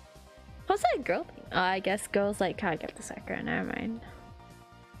 What's that girl thing? Oh, I guess girls like Card Captor Sakura, never mind.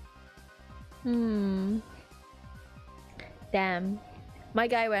 Damn. My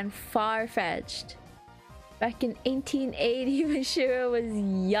guy went far-fetched. Back in 1880 when Shiro was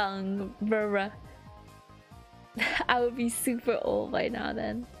young, bruh. I would be super old by now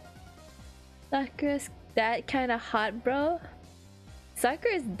then. Sakura's that kinda hot, bro?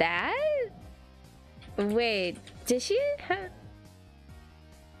 Sakura's dad? Wait, did she have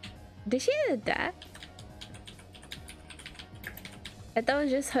a dad? I thought it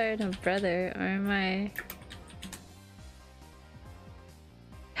was just her and her brother, or am I?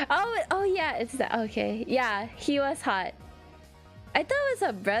 Oh yeah, it's that. Okay, yeah, he was hot. I thought it was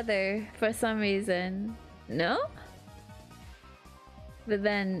a brother for some reason. No? But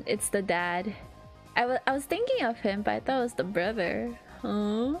then it's the dad. I was thinking of him, but I thought it was the brother.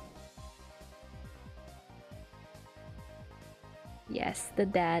 Huh? Yes, the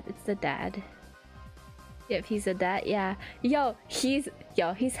dad. It's the dad. Yep, he's a dad. Yeah. Yo, he's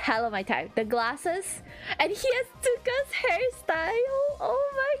hella my type. The glasses, and he has Tsuka's hairstyle.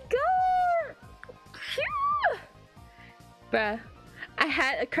 Oh my god. Phew. Bruh, I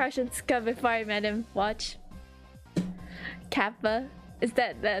had a crush on Tsuka before I met him. Watch. Kappa. Is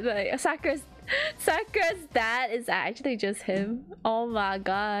that like Sakura's dad is actually just him? Oh my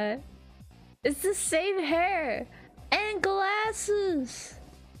god. It's the same hair and glasses.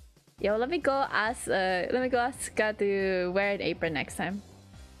 Yo, let me go ask Tsuka to wear an apron next time.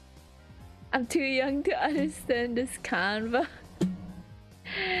 I'm too young to understand this convo.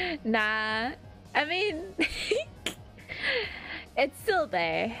 Nah, I mean, it's still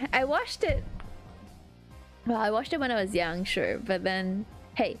there. I watched it. Well, I watched it when I was young, sure, but then,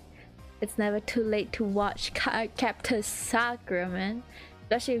 hey, it's never too late to watch Captain Sakura, man.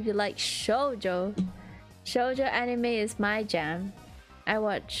 Especially if you like shoujo. Shoujo anime is my jam. I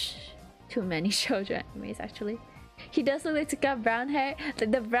watch too many shoujo animes, actually. He does look like to got brown hair.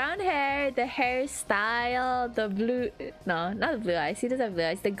 The brown hair, the hairstyle, the blue... No, not the blue eyes. He doesn't have blue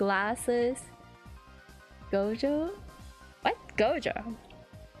eyes. The glasses. Gojo? What? Gojo?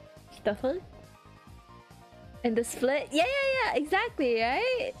 The fuck? And the split? Yeah, exactly,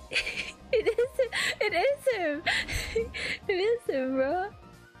 right? It is him. It is him, bro.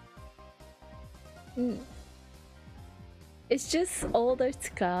 It's just older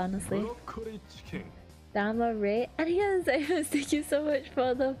Tsuka, honestly. Dama Ray. And yes, thank you so much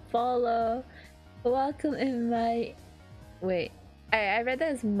for the follow. Welcome in my... Wait. I read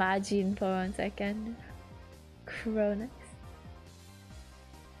that as Majin for 1 second. Cronus.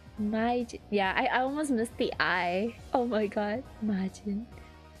 Yeah, I almost missed the I. Oh my god. Majin.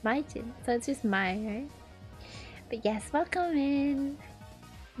 So it's just my, right? But yes, welcome in.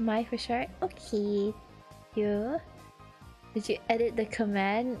 My for sure. Okay. You. Did you edit the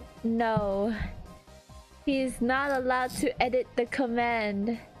command? No. He's not allowed to edit the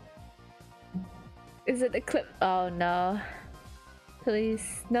command. Is it the clip? Oh no.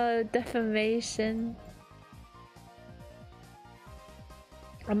 Please, no defamation.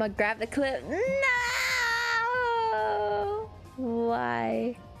 I'm gonna grab the clip. No!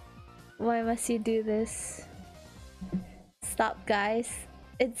 Why? Why must you do this? Stop, guys.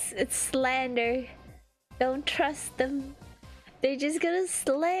 It's slander. Don't trust them. They're just gonna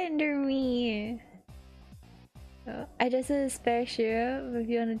slander me. Oh, I just did a spare Shiro if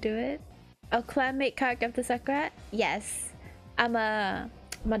you wanna do it. Oh, clanmate character of the Sakura? Yes. I'm a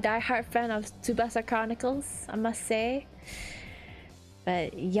diehard fan of Tsubasa Chronicles, I must say.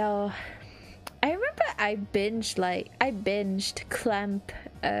 But yo, I remember I binged Clamp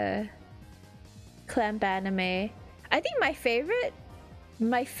anime. I think my favorite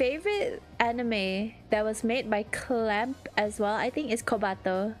anime that was made by Clamp as well, I think, is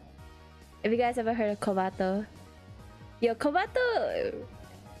Kobato. If you guys ever heard of Kobato. Yo, Kobato,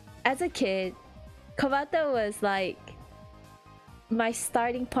 as a kid, Kobato was like my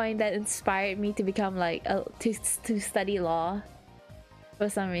starting point that inspired me to become like to study law for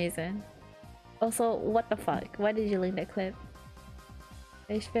some reason. Also, what the fuck? Why did you link that clip?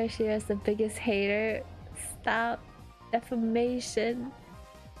 Especially as the biggest hater. Stop. Defamation.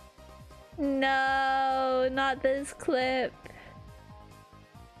 No, not this clip.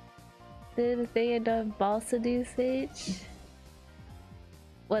 Did the thing in the balsa usage?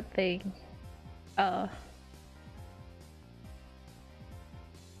 What thing? Oh.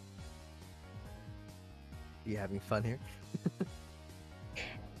 You having fun here?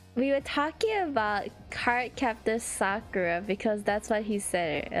 We were talking about card captor Sakura because that's what he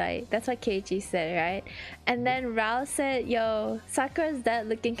said, right? That's what Keiichi said, right? And then Rao said, yo, Sakura's dad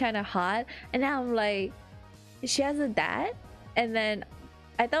looking kind of hot. And now I'm like, she has a dad? And then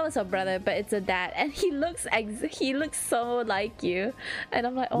I thought it was her brother, but it's a dad. And he looks so like you. And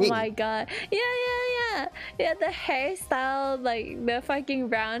I'm like, oh my god. Yeah. The hairstyle, like the fucking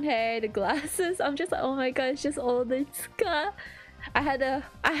brown hair, the glasses. I'm just like, oh my god, it's just older Tsuka. I had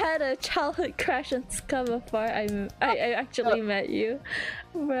a childhood crush on Tsuka before I actually met you,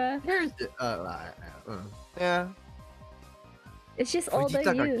 bruh. Here's the, yeah. It's just older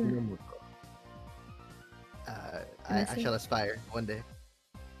you. I shall aspire one day.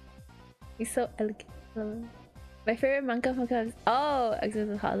 He's so elegant. My favorite manga from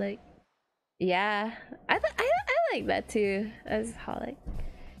Exorcist. Yeah, I like that too. Exorcist.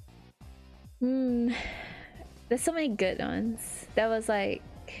 There's so many good ones. That was like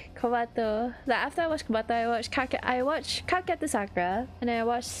Kobato. Like after I watched Kobato, I watched Kakete Sakura, and then I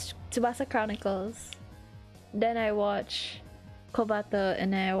watched Tsubasa Chronicles. Then I watched Kobato,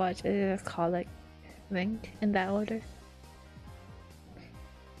 and then I watched Colic. I think in that order.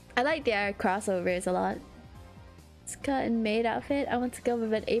 I like their crossovers a lot. Scott in maid outfit. I want to go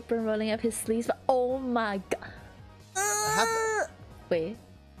with an apron rolling up his sleeves. But oh my god! Wait.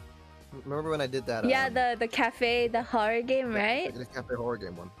 Remember when I did that? Yeah, the cafe, the horror game, right? The cafe horror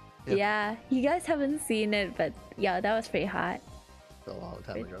game one. Yeah, you guys haven't seen it, but yeah, that was pretty hot. A long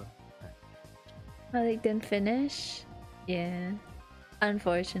time ago. Oh, they didn't finish? Yeah.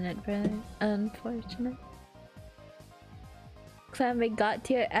 Unfortunate, brother. Unfortunate. Clanmate got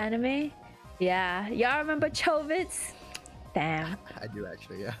tier anime? Yeah. Y'all remember Chobits? Damn. I do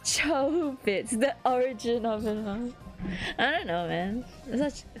actually, yeah. Chobits, the origin of it all. I don't know, man.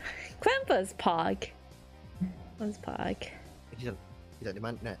 Clampa's Pog. What's Pog? He's on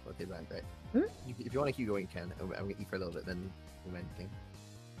demand. Nah, okay, demand, right? If you want to keep going, you can. I'm gonna eat for a little bit, then demand thing.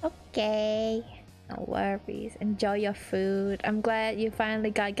 Okay. No worries. Enjoy your food. I'm glad you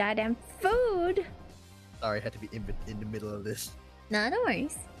finally got goddamn food. Sorry, I had to be in the middle of this. No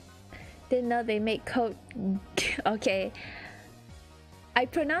worries. Didn't know they make code. Okay. I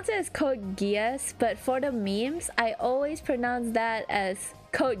pronounce it as Code Geass, but for the memes, I always pronounce that as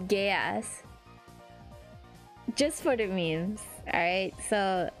Code Geass. Just for the memes, alright?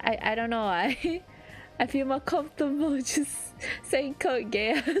 So, I don't know why. I feel more comfortable just saying Code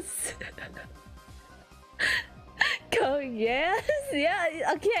Geass. Code Geass?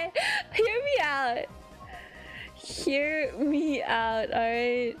 Yeah, okay. Hear me out. Hear me out,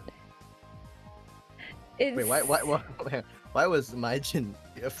 alright? Wait, why was my Jin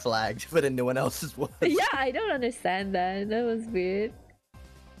flagged, but then no one else's was? Yeah, I don't understand that. That was weird.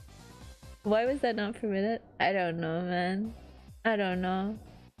 Why was that not permitted? I don't know, man. I don't know.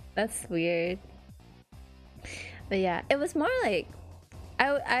 That's weird. But yeah, it was more like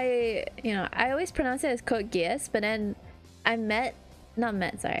I always pronounce it as Code Geass, but then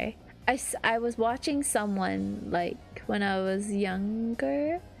sorry. I was watching someone like when I was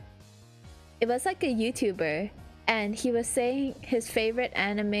younger. It was like a YouTuber, and he was saying his favorite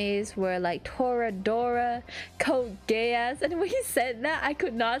animes were like Toradora, Code Geass, and when he said that, I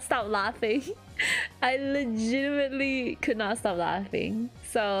could not stop laughing. I legitimately could not stop laughing.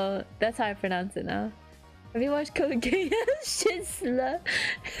 So that's how I pronounce it now. Have you watched Code Geass? Shit slow.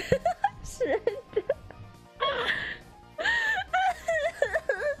 Shit.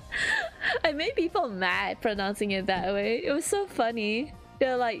 I made people mad pronouncing it that way. It was so funny.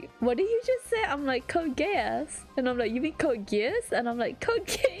 They're like, what did you just say? I'm like, Code Geass. And I'm like, you mean Code Geass? And I'm like, Code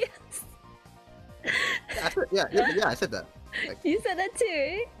Geass. Yeah, I said that. Like, you said that too,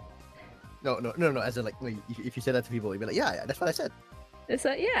 right? No. As in, like, if you said that to people, you'd be like, yeah, that's what I said.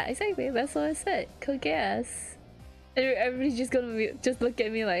 So yeah, exactly. That's what I said. Code Geass. And everybody's just gonna just look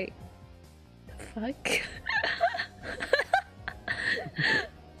at me like, the fuck?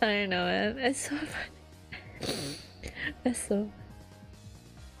 I don't know, man. It's so funny. That's so.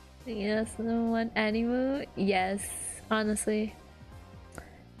 Yes, no one anime. Yes, honestly.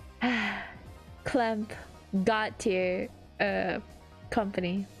 Clamp, God tier,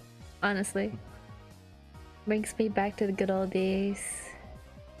 company. Honestly, brings me back to the good old days.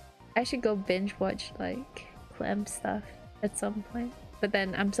 I should go binge watch like Clamp stuff at some point, but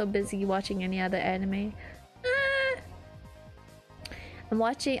then I'm so busy watching any other anime.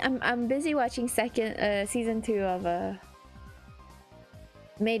 I'm busy watching season 2 of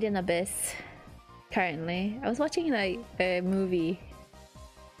Made in Abyss currently. I was watching like a movie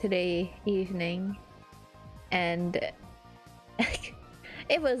today evening, and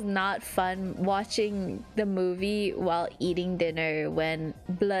it was not fun watching the movie while eating dinner when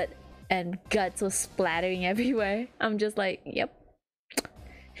blood and guts was splattering everywhere. I'm just like, yep,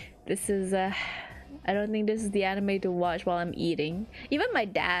 this is I don't think this is the anime to watch while I'm eating. Even my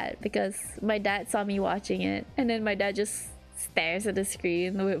dad, because my dad saw me watching it, and then my dad just stares at the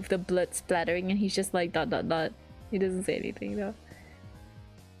screen with the blood splattering, and he's just like ... He doesn't say anything though.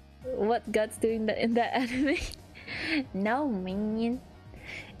 What Guts doing that in that anime? No, man.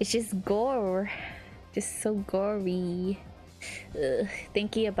 It's just gore. Just so gory. Ugh,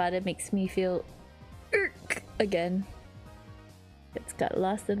 thinking about it makes me feel again. It's got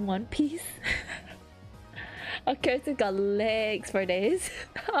lost in One Piece. Our character got legs for days.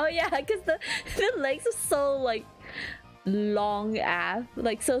 Oh yeah, because the legs are so like long ass,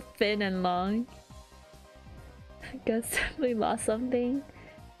 like so thin and long. I guess we lost something.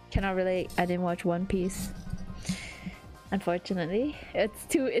 Cannot relate. I didn't watch One Piece. Unfortunately, it's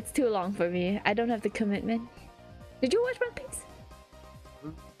too long for me. I don't have the commitment. Did you watch One Piece?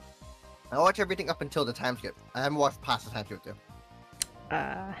 I watch everything up until the time skip. I haven't watched past the time skip though.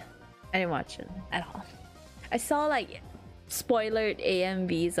 I didn't watch it at all. I saw like spoilered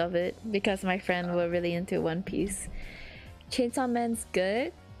AMVs of it because my friend were really into One Piece. Chainsaw Man's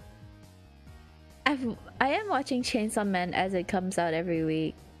good. I am watching Chainsaw Man as it comes out every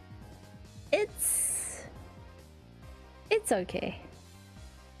week. It's okay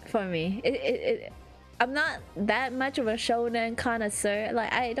for me. I'm not that much of a shonen connoisseur.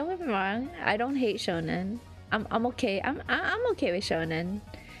 Like, I don't get me wrong, I don't hate shonen. I'm okay. I'm okay with shonen.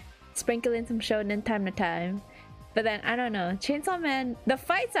 Sprinkle in some shonen time to time. But then I don't know. Chainsaw Man, the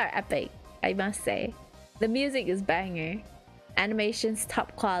fights are epic, I must say. The music is banger. Animation's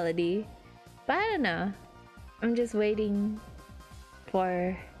top quality. But I don't know. I'm just waiting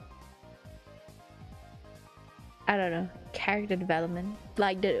for, I don't know, character development.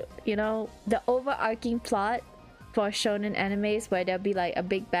 Like the overarching plot for shonen animes where there'll be like a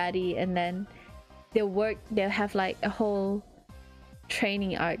big baddie and then they'll have like a whole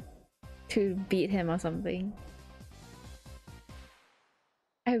training arc to beat him or something.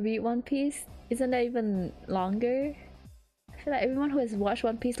 I read One Piece. Isn't that even longer? I feel like everyone who has watched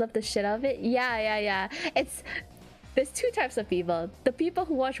One Piece loved the shit out of it. Yeah. There's two types of people. The people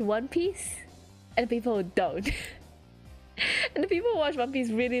who watch One Piece and the people who don't. And the people who watch One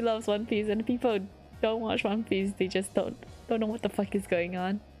Piece really loves One Piece, and the people who don't watch One Piece, they just don't know what the fuck is going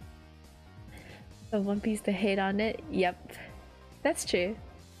on. So One Piece to hate on it? Yep. That's true.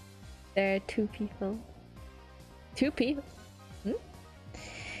 There are two people. Two people?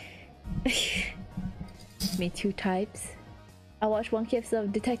 Me two types. I watched one episode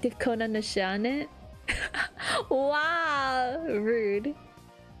of Detective Conan the Shonen. Wow, rude.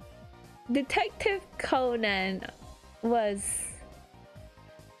 Detective Conan was,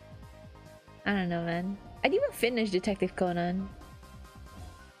 I don't know, man. I didn't even finish Detective Conan.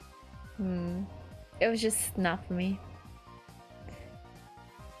 It was just not for me.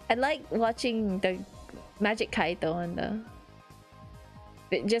 I like watching the Magic Kaito one though.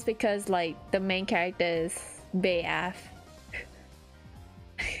 Just because like the main character is Bayaf.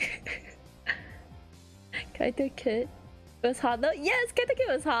 Kaito Kid was hot though. Yes, Kaito Kid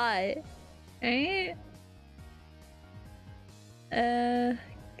was hot. Right?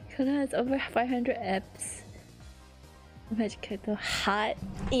 Kona has over 500 eps. Magic Kaito hot.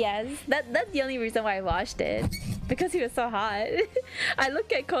 Yes, that's the only reason why I watched it. Because he was so hot. I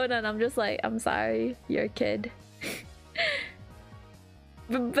look at Kona and I'm just like, I'm sorry, you're a kid.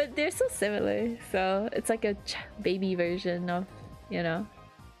 but they're so similar, so it's like a baby version of, you know,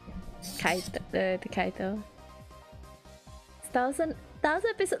 Kaito, the Kaito. 1,000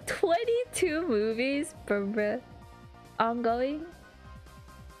 episode, 22 movies per ongoing.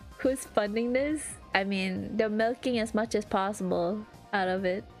 Who's funding this? I mean, they're milking as much as possible out of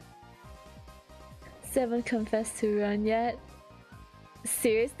it. 7 confessed to run yet.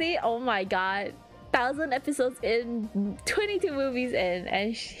 Seriously? Oh my god. 1,000 episodes in, 22 movies in,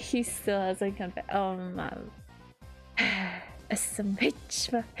 and he still hasn't confessed. Oh my.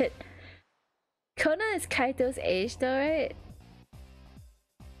 SMH hit. Kona is Kaito's age though, right?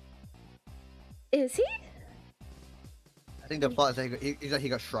 Is he? I think the plot is that he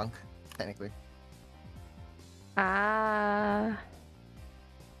got shrunk, technically. Ah.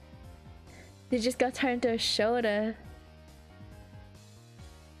 They just got turned into a shoulder.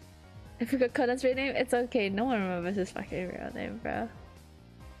 I forgot Conan's real name. It's okay. No one remembers his fucking real name, bro.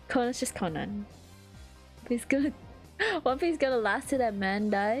 Conan's just Conan. He's gonna. One Piece gonna last till that man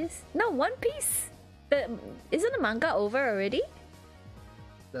dies. No, One Piece. Isn't the manga over already?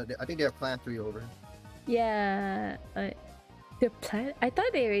 I think they have planned 3 over. Yeah. They're plan. I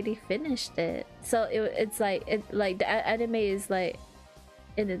thought they already finished it. So it's like the anime is like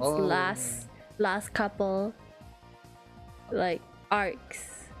in its last couple like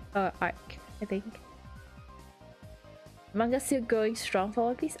arcs or arc, I think. Manga's still going strong for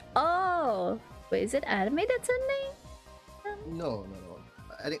One Piece. Oh, wait, is it anime that's ending? No.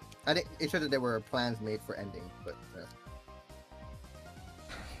 I think it said that there were plans made for ending, but.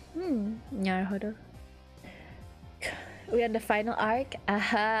 Naruhodo. We're on the final arc.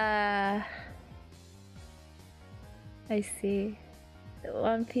 Aha. I see. The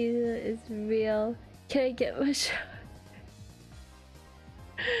One Piece is real. Can I get my show?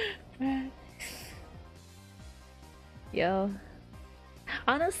 Yo.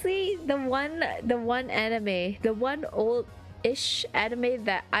 Honestly, the one anime, the one old-ish anime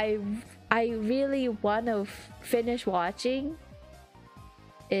that I really want to finish watching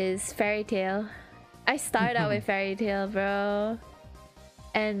is Fairy Tail. I started out with Fairy Tail, bro.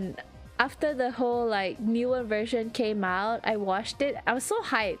 And after the whole like newer version came out, I watched it. I was so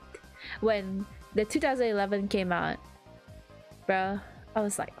hyped when the 2011 came out, bro. I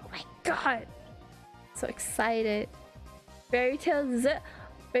was like, oh my god, so excited. Fairy Tail's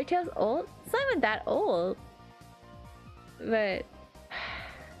old? It's not even that old. But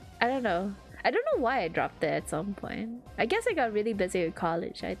I don't know. I don't know why I dropped it at some point. I guess I got really busy with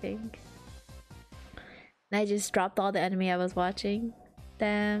college, I think. And I just dropped all the anime I was watching.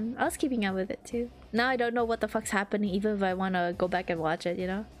 Damn, I was keeping up with it too. Now I don't know what the fuck's happening, even if I want to go back and watch it, you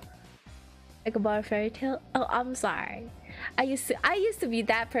know? I could borrow Fairy Tail. Oh, I'm sorry. I used to be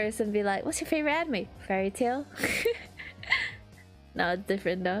that person, be like, what's your favorite anime? Fairy Tail? No, it's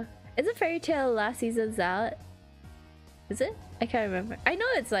different though. Isn't Fairy Tail last season's out? Is it? I can't remember. I know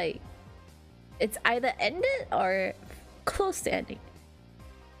it's like, it's either ended or close to ending.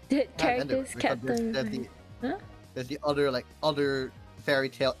 The characters kept them. Huh? There's the other Fairy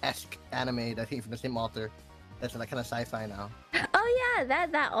Tail-esque anime that came from the same author. That's like kind of sci-fi now. Oh yeah,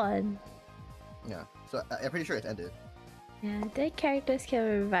 that one. Yeah, so I'm pretty sure it's ended. Yeah, the characters kept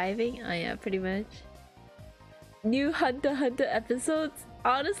reviving. Oh yeah, pretty much. New Hunter x Hunter episodes.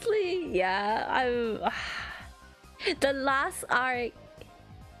 Honestly, yeah, the last arc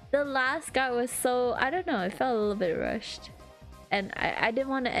was so, I don't know, it felt a little bit rushed. And I didn't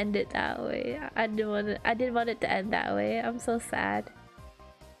want to end it that way. I didn't want it to end that way. I'm so sad.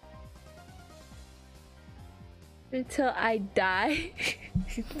 Until I die.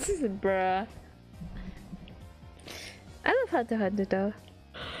 Bruh. I love Hunter x Hunter though.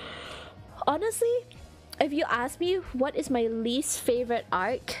 Honestly, if you ask me what is my least favorite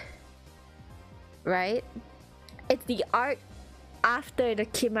arc, right? It's the arc after the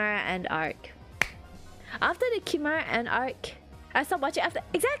Chimera End arc. After the Chimera End arc, I stopped watching after,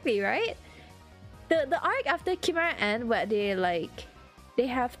 exactly, right? The arc after Chimera End where they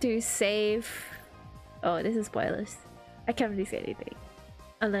have to save. Oh, this is spoilers. I can't really say anything.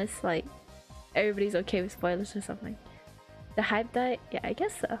 Unless like everybody's okay with spoilers or something. The hype died? Yeah, I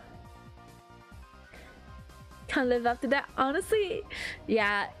guess so. Can't live up to that. Honestly,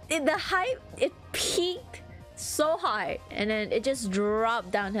 yeah. The hype, it peaked so high and then it just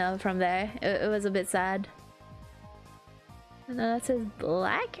dropped downhill from there. It was a bit sad. And now that says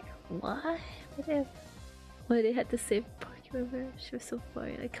black? What? What they had to say Pokemon version? She was so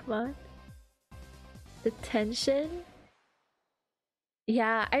boring. Like, come on. The tension?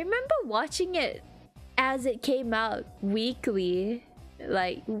 Yeah, I remember watching it as it came out weekly.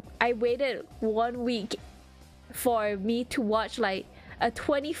 Like, I waited 1 week for me to watch like a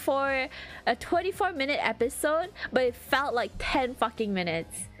 24 minute episode, but it felt like 10 fucking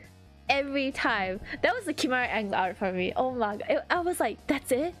minutes every time. That was the Kimura angle art for me. Oh my god, I was like,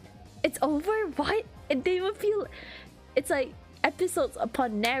 that's it? It's over? What? It didn't even feel. It's like episodes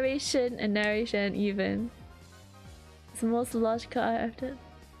upon narration and narration even. It's the most logical art I've done.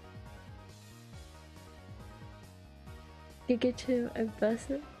 Pikachu and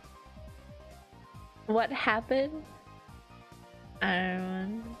Buster. What happened? I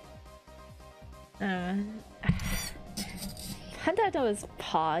don't know. Hunter x Hunter was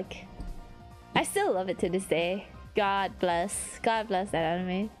Pog. I still love it to this day. God bless that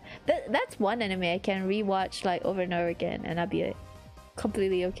anime. That's one anime I can rewatch like over and over again, and I'll be like,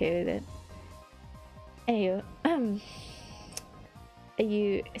 completely okay with it. Anyway, are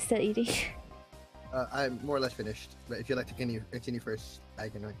you still eating? I'm more or less finished, but if you'd like to continue first, I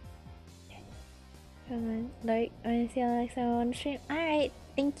can. Come on, like, I see Alexa on the stream. Alright,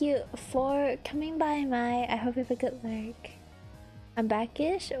 thank you for coming by, Mai. I hope you have a good lurk. I'm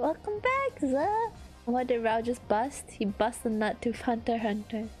backish. Welcome back, Za. What did Rao just bust? He bust a nut to Hunter x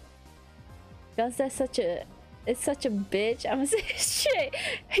Hunter. Because that's such a... It's such a bitch. I'm gonna say shit.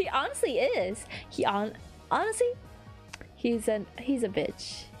 He honestly is. Honestly, he's a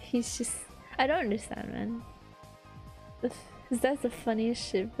bitch. He's just... I don't understand, man. That's the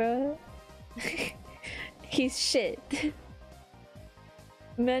funniest shit, bro. He's shit.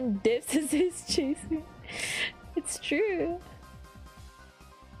 Man dips as he's chasing. It's true.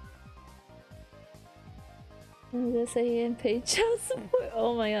 Just say he didn't pay child support.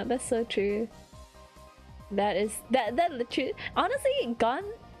 Oh my god, that's so true. That is that literally. Honestly,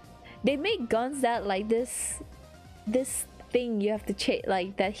 they make guns that like this thing you have to chase,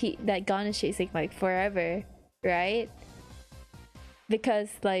 like that Gon is chasing like forever, right? Because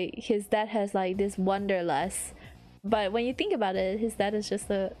like his dad has like this wanderlust, but when you think about it, his dad is just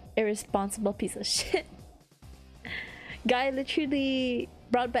a irresponsible piece of shit. Guy literally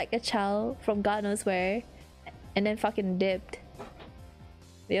brought back a child from God knows where and then fucking dipped.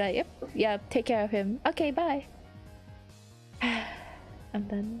 They're like, yep, take care of him. Okay, bye. I'm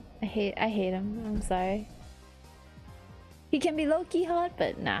done. I hate him. I'm sorry. He can be low-key hot,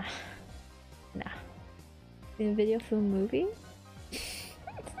 but nah. In a video film movie?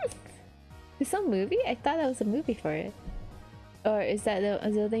 Is some movie? I thought that was a movie for it. Or is that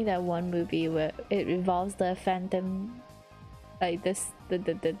the thing, that one movie where it involves the phantom, like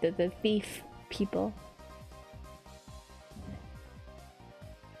the thief people?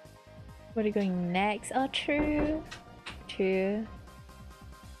 What are you going next? Oh, true. Talking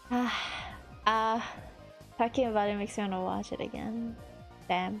about it makes me want to watch it again.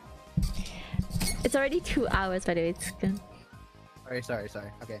 Damn. It's already 2 hours, by the way. It's good. Sorry.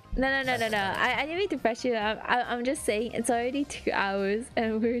 Okay. No. I didn't mean to press you. I'm just saying it's already 2 hours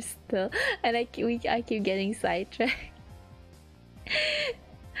and we're still, and I keep getting sidetracked.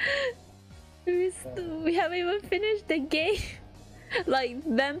 We haven't even finished the game. Like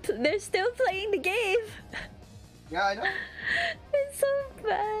they're still playing the game. Yeah, I know. It's so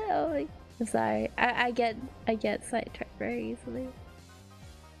bad. Oh my, I'm sorry. I get sidetracked very easily.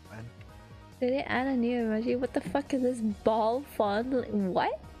 Man. Did they add a new emoji? What the fuck is this ball font?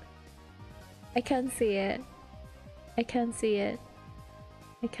 What? I can't see it.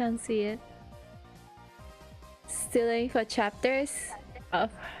 Still for chapters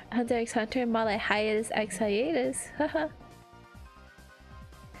of Hunter x Hunter, more like hiatus x hiatus. Haha.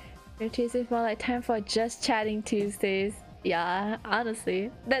 Your Tuesdays more like time for just chatting Tuesdays. Yeah,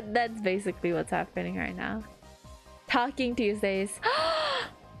 honestly, that's basically what's happening right now. Talking Tuesdays.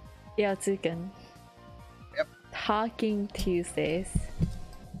 Yo, Tsuka. Yep. Talking Tuesdays.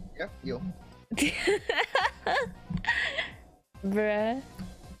 Yep, yo. Bruh.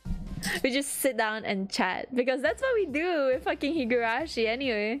 We just sit down and chat because that's what we do with fucking Higurashi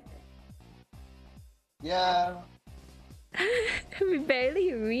anyway. Yeah. We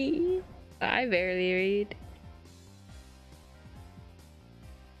barely read. I barely read.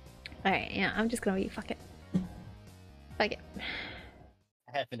 Alright, yeah, I'm just gonna read. Fuck it.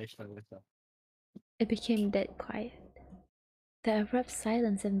 I had finished one with stuff. It became dead quiet. The abrupt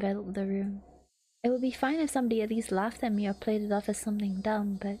silence enveloped the room. It would be fine if somebody at least laughed at me or played it off as something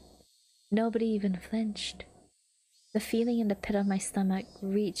dumb, but nobody even flinched. The feeling in the pit of my stomach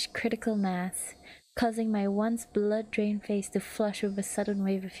reached critical mass, causing my once blood-drained face to flush with a sudden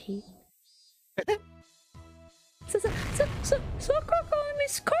wave of heat. Sakura calling me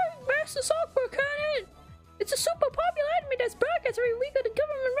Master Sakura Cannon! It's a super popular anime that's broadcast every week on the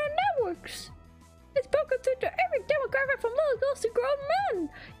government-run networks! It's broken through to every demographic from little girls to grown men!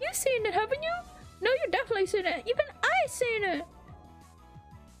 You've seen it, haven't you? No, you've definitely seen it! Even I've seen it!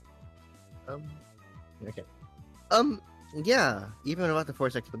 Okay. Yeah, even without the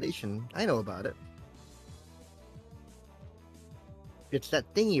forced explanation, I know about it. It's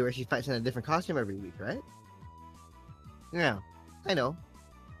that thingy where she fights in a different costume every week, right? Yeah, I know.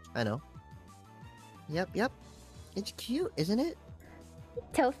 Yep. It's cute, isn't it?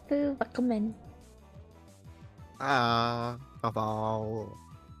 Tofu Wakaman. I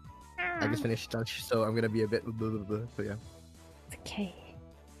just finished lunch, so I'm gonna be a bit but yeah. It's okay.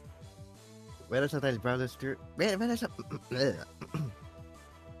 When I sometimes browse through when I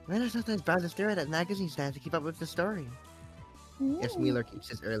sometimes browse through it at magazine stands to keep up with the story. Yes, Miller keeps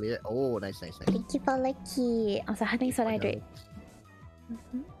this earlier. Oh, nice. Thank you for lucky. Also, I think so hydrate.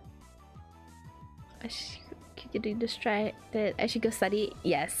 I should get distracted. I should go study.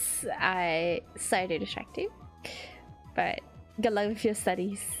 Yes, I sorry to distract you, but good luck with your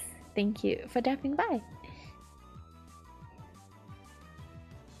studies. Thank you for dropping by.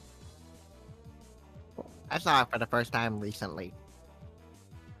 I saw it for the first time recently.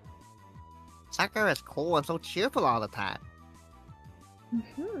 Sakura is cool and so cheerful all the time.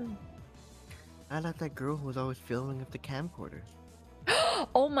 I like that girl who was always filming with the camcorder.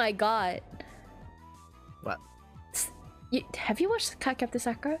 Oh my god. What? Have you watched Cardcaptor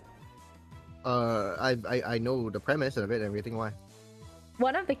Sakura? I know the premise of it and everything. Why?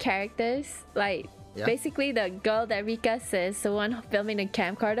 One of the characters, like, basically the girl that Rika says, the one filming the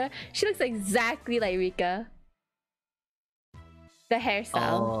camcorder, she looks exactly like Rika. The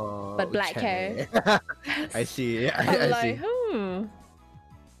hairstyle, but black hair. I see. I'm I like, see.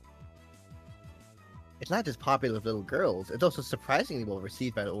 It's not just popular with little girls, it's also surprisingly well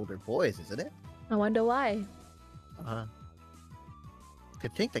received by the older boys, isn't it? I wonder why. To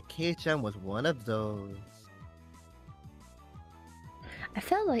think that KHM was one of those. I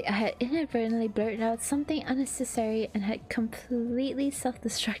felt like I had inadvertently blurted out something unnecessary and had completely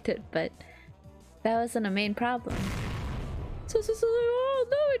self-destructed, but that wasn't a main problem. So, oh,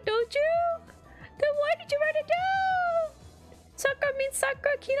 know it, don't you? Then why did you write it down? Sakura means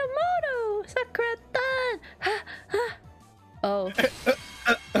Sakura Kinomoto! Sakura-tan! Ha ha! Oh.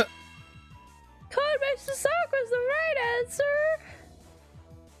 Codemaster Sakura's the right answer!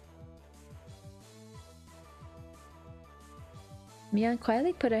 Mian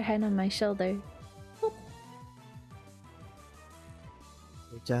quietly put her hand on my shoulder.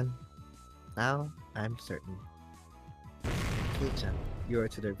 Kei-chan, now I'm certain. Kei-chan, you are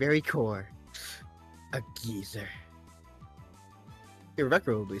to the very core a geezer.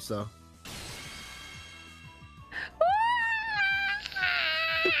 Irreparably so.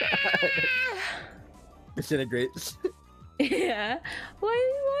 Disintegrates. Yeah.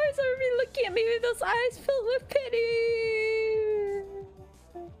 Why is everybody looking at me with those eyes filled with pity?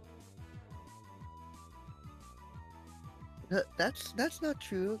 That's not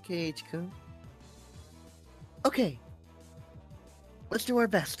true, KH-kun. Okay. Let's do our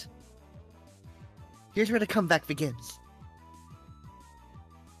best. Here's where the comeback begins.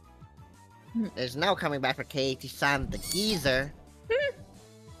 There's no coming back for KH-san the geezer.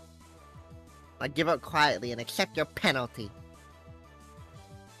 Now give up quietly and accept your penalty.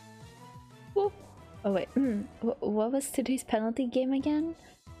 Oh wait, what was today's penalty game again?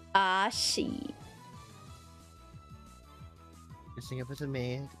 She. Dressing up as a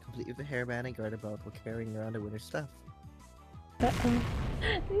man, complete with a hairband and garter belt while carrying around the winter's stuff. No!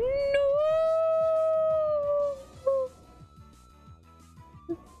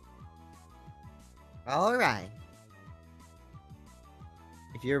 Alright.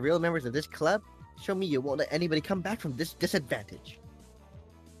 If you're real members of this club, show me you won't let anybody come back from this disadvantage.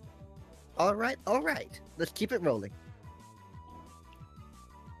 Alright. Let's keep it rolling.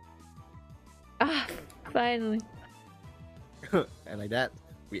 Finally. And like that,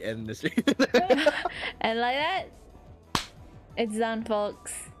 we end this. And like that, it's done,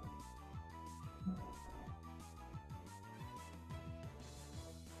 folks.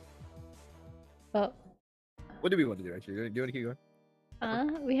 Oh. What do we want to do, actually? Do you want to keep going?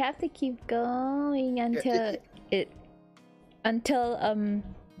 We have to keep going until it until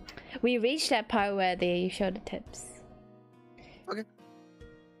we reach that part where they show the tips. Okay.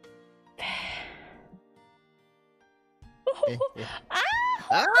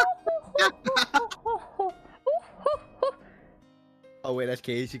 Ah! Oh wait, that's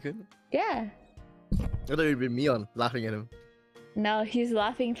Keiichi-kun? Yeah. I thought it would be Mion laughing at him. No, he's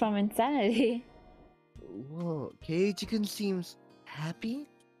laughing from insanity. Whoa, Keiichi-kun seems happy?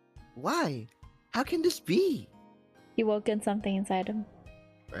 Why? How can this be? He woke in something inside him.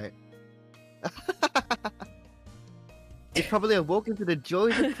 Right. He's probably awoken to the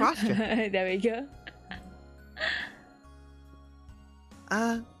joys of cross-dressing. There we go.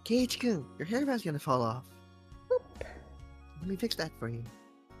 Keiichi-kun, your hairband's gonna fall off. Let me fix that for you.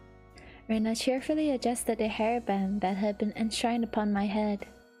 Rena cheerfully adjusted the hairband that had been enshrined upon my head.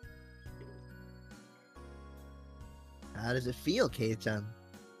 How does it feel, Kei-chan?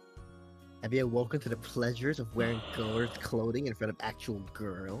 Have you awoken to the pleasures of wearing girls' clothing in front of actual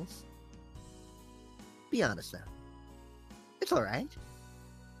girls? Be honest now. It's alright.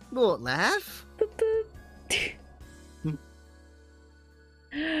 You won't laugh. Boop, boop.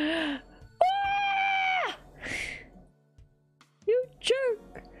 Ah! You jerk!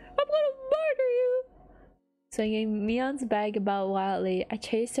 I'm gonna murder you! Swinging Mion's bag about wildly, I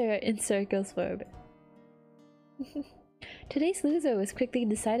chased her in circles for a bit. Today's loser was quickly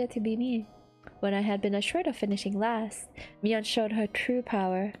decided to be me. When I had been assured of finishing last, Mion showed her true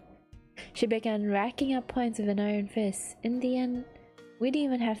power. She began racking up points with an iron fist. In the end, we didn't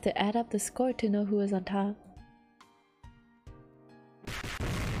even have to add up the score to know who was on top.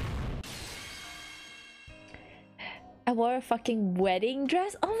 I wore a fucking wedding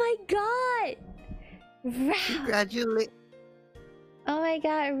dress? Oh my god! Rao! Congratulations. Oh my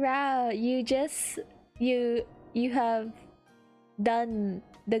god, Rao, you just... You have done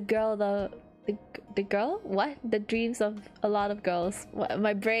the girl, the girl? What? The dreams of a lot of girls. What?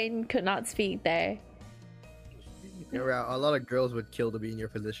 My brain could not speak there. Yeah, a lot of girls would kill to be in your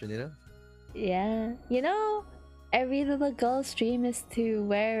position, you know? Yeah. You know, every little girl's dream is to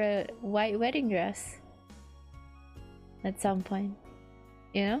wear a white wedding dress. At some point.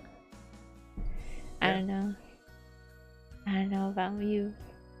 You know? I don't know. I don't know about you.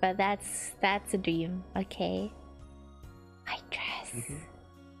 But that's a dream, okay? White dress.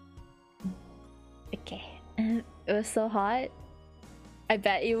 Okay. It was so hot. I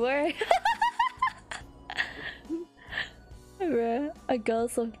bet you were. Bruh, a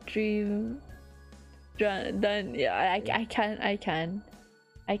girl's of dream done. Yeah,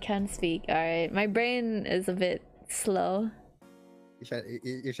 I can't speak. Alright, my brain is a bit slow.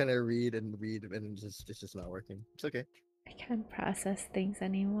 You're trying to read and it's just not working. It's okay. I can't process things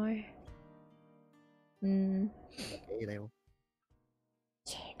anymore. Okay, you know.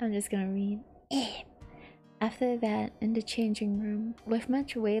 I'm just gonna read. After that, in the changing room, with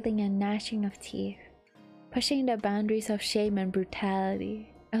much wailing and gnashing of teeth, pushing the boundaries of shame and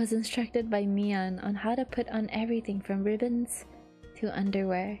brutality, I was instructed by Mion on how to put on everything from ribbons to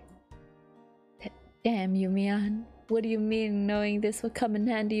underwear. Damn you, Mion. What do you mean knowing this will come in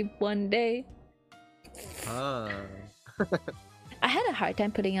handy one day? I had a hard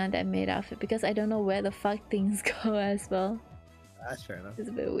time putting on that maid outfit because I don't know where the fuck things go as well. That's fair enough. It's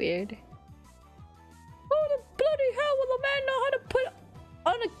a bit weird. Oh, the bloody hell will a man know how to put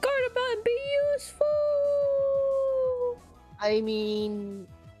on a garter belt and be useful? I mean...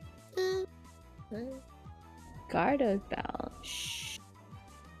 Garter belt. Shh.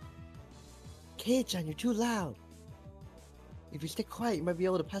 Kei-chan, you're too loud. If you stay quiet, you might be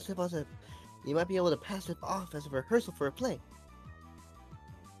able to pass it off as a rehearsal for a play.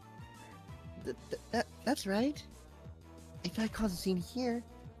 That's right. If I cause a scene here...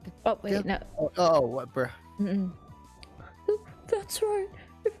 Oh, wait, no. Oh, what, bruh? That's right.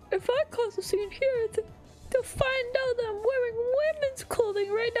 If I cause a scene here, they'll find out that I'm wearing women's clothing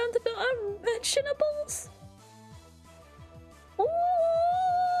right down to the unmentionables.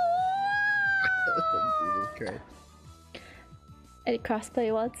 Jesus Christ. I did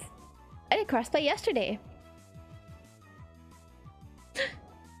crossplay once. I did crossplay yesterday.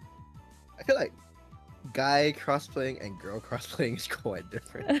 I feel like guy crosplaying and girl crosplaying is quite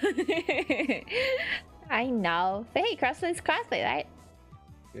different. I know. But hey, crossplay is crossplay, right?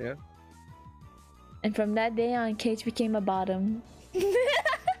 Yeah. And from that day on, Cage became a bottom.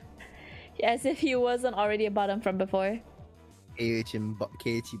 As if he wasn't already a bottom from before.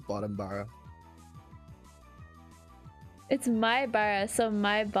 Keiichi bottom bara. It's my bara, so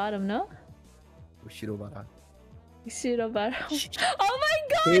my bottom, no? Ushiro bara. Ushiro bara. Oh my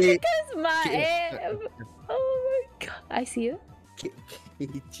god, because my... Oh my god. I see you.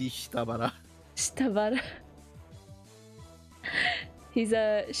 Keiichi shita bara. Shita bara. He's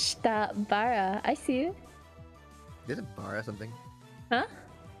a Shtabara. I see you. Isn't Bara something? Huh?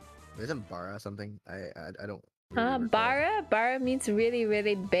 Isn't Bara something? I don't. Really recall. Bara? Bara means really,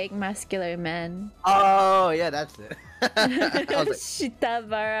 really big muscular man. Oh yeah, that's it. I was like,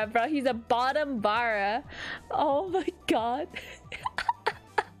 Shitabara, bro. He's a bottom bara. Oh my god.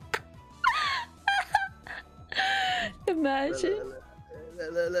 Imagine.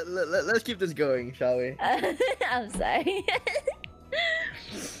 let's keep this going, shall we? I'm sorry.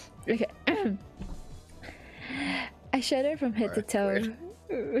 Okay. I shudder from head to toe,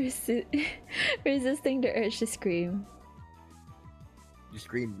 resisting the urge to scream. You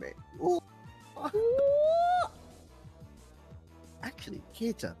screamed, mate. Ooh. Actually,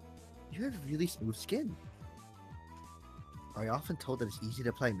 Keita, you have really smooth skin. Are you often told that it's easy to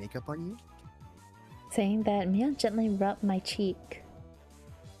apply makeup on you? Saying that, Mian gently rubbed my cheek.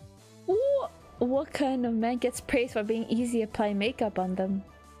 Ooh, what kind of man gets praised for being easy to apply makeup on them?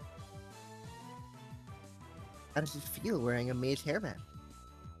 How does it feel wearing a maid's hairband?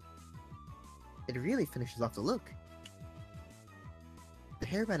 It really finishes off the look. The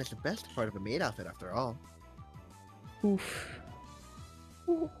hairband is the best part of a maid outfit after all. Oof.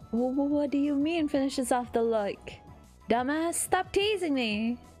 What do you mean finishes off the look? Dumbass, stop teasing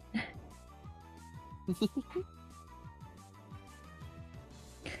me!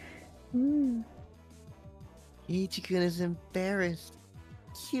 Ichikun is embarrassed.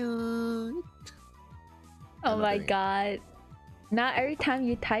 Cute. Oh my god. Not every time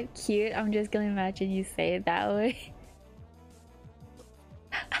you type cute, I'm just gonna imagine you say it that way.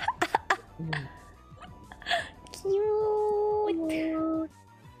 Cute.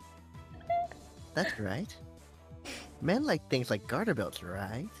 That's right. Men like things like garter belts,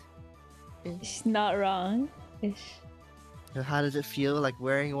 right? She's not wrong. Ish. So how does it feel like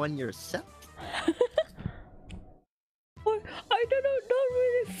wearing one yourself? I don't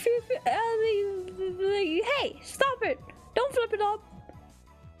really feel it. Hey, stop it! Don't flip it up!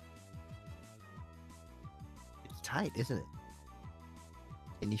 It's tight, isn't it?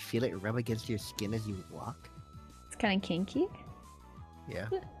 Can you feel it rub against your skin as you walk? It's kind of kinky. Yeah.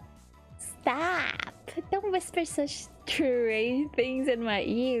 Stop! Don't whisper such strange things in my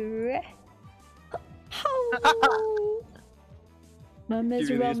ear. Oh. My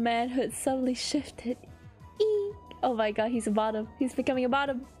miserable manhood suddenly shifted. Eek. Oh my god, he's a bottom. He's becoming a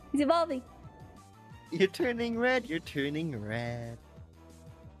bottom. He's evolving. You're turning red, you're turning red.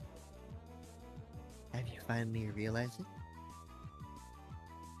 Have you finally realized it?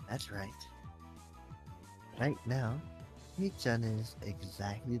 That's right. Right now, Michan is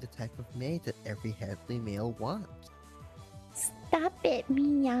exactly the type of maid that every healthy male wants. Stop it,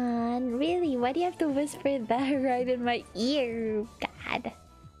 Mian. Really, why do you have to whisper that right in my ear? God. Have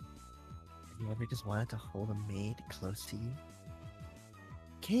you ever just wanted to hold a maid close to you?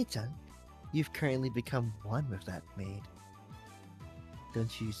 Kei-chan, you've currently become one with that maid.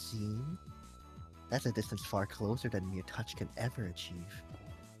 Don't you see? That's a distance far closer than mere touch can ever achieve.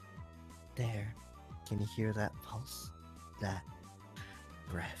 There, can you hear that pulse? That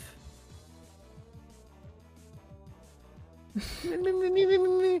breath?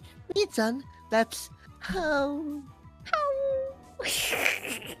 Michan, that's how.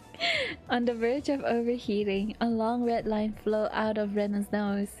 On the verge of overheating, a long red line flowed out of Rena's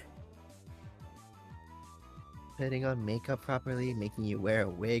nose. Putting on makeup properly, making you wear a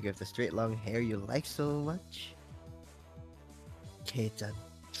wig with the straight long hair you like so much? Kei-chan,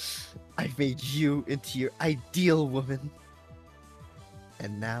 I've made you into your ideal woman.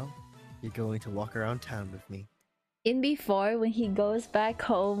 And now, you're going to walk around town with me. In before, when he goes back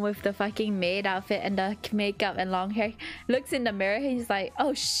home with the fucking maid outfit and the makeup and long hair, looks in the mirror and he's like,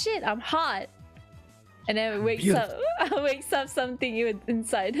 oh shit, I'm hot. And then wakes up something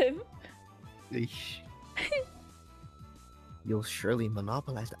inside him. Eesh. You'll surely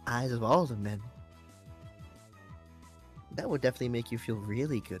monopolize the eyes of all the men. That would definitely make you feel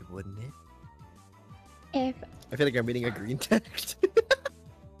really good, wouldn't it? I feel like I'm reading a green text.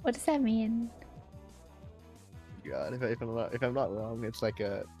 What does that mean? God, if I'm not wrong, it's like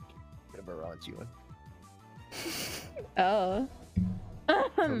a bit of a raunchy one. Oh.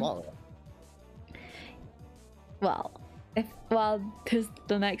 If I'm not wrong. Well,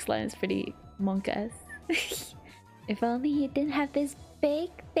 the next line is pretty monk-esque. If only you didn't have this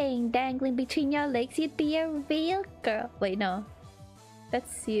big thing dangling between your legs, you'd be a real girl. Wait, no.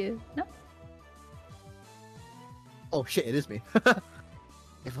 That's you. No? Oh shit, it is me.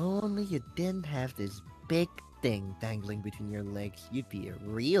 If only you didn't have this big thing dangling between your legs, you'd be a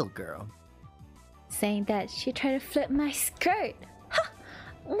real girl. Saying that, she tried to flip my skirt. Huh?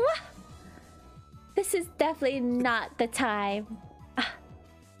 What? This is definitely not the time.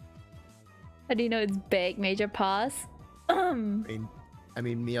 How do you know it's big? Major pause? I mean,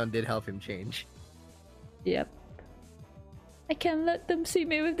 Mion did help him change. Yep. I can't let them see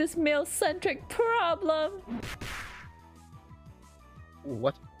me with this male-centric problem.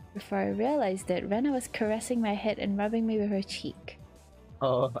 What? Before I realized it, Rena was caressing my head and rubbing me with her cheek.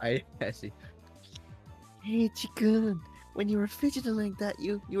 Oh, I see. Hey, Chikun, when you were fidgeting like that,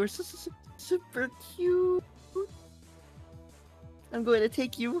 you were super cute. I'm going to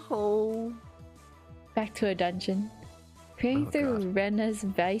take you home. Back to a dungeon. Peering through God. Rena's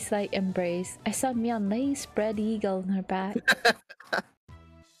vice-like embrace, I saw Mion laying spread eagle on her back.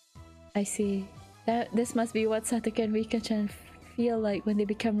 I see. This must be what Satoka and Rika-chan feel like when they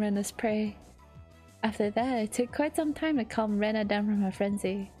become Rena's prey. After that, it took quite some time to calm Rena down from her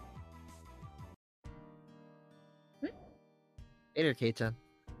frenzy. Hey there, Kei-chan.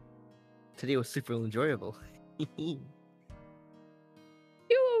 Today was super enjoyable. You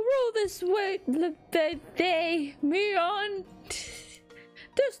will rule this way, the day, Mion.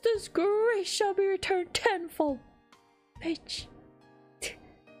 This disgrace shall be returned tenfold, bitch.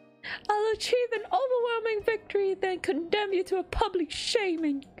 I'll achieve an overwhelming victory, then condemn you to a public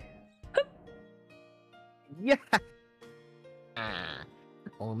shaming. Yeah.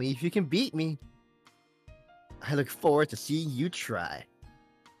 Only if you can beat me. I look forward to seeing you try.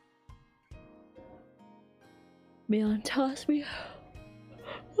 Mion tossed me.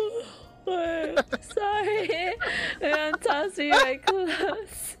 Sorry. Mion tossed me my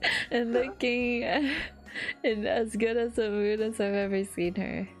clothes and looking in as good as a mood as I've ever seen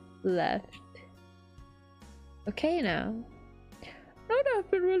her. Left. Okay now. Now that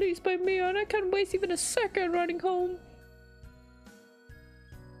I've been released by Mion, I can't waste even a second running home.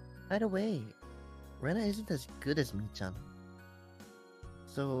 By the way, Rena isn't as good as Mi-chan.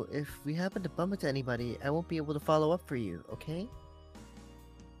 So if we happen to bump into anybody, I won't be able to follow up for you, okay?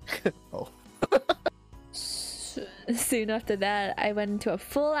 Oh. Soon after that, I went into a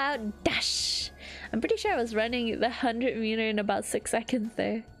full-out dash. I'm pretty sure I was running the 100-meter in about 6 seconds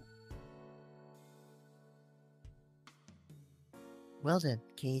there. Well then,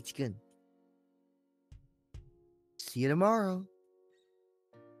 Keiichi-kun. See you tomorrow.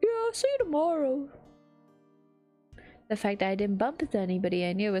 Yeah, I'll see you tomorrow. The fact that I didn't bump into anybody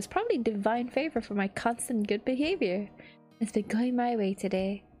I knew was probably divine favor for my constant good behavior. It's been going my way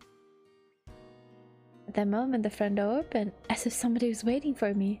today. At that moment, the front door opened, as if somebody was waiting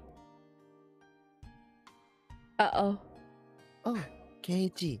for me. Uh-oh. Oh,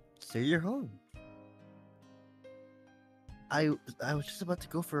 Keiichi, so you're home. I was just about to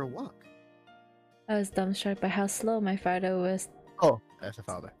go for a walk. I was dumbstruck by how slow my father was Oh, that's a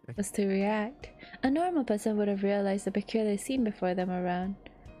father. to react. A normal person would have realized the peculiar scene before them around.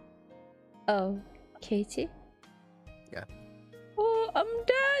 Oh, Keiichi? Yeah. Oh,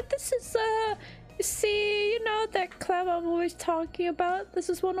 Dad, this is, you see, you know that club I'm always talking about? This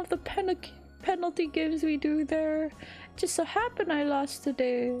is one of the penalty games we do there. It just so happened I lost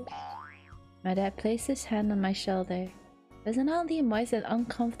today. My dad placed his hand on my shoulder. It was an oddly moist and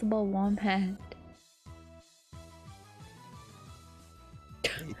uncomfortable warm hand.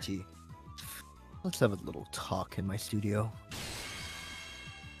 Keiichi, let's have a little talk in my studio.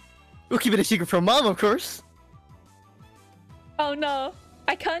 We'll keep it a secret from Mom, of course. Oh no,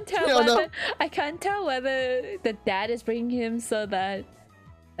 I can't tell I can't tell whether the dad is bringing him so that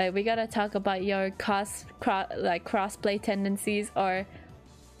like we gotta talk about your crossplay tendencies, or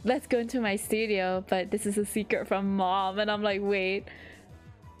let's go into my studio, but this is a secret from Mom, and I'm like, wait,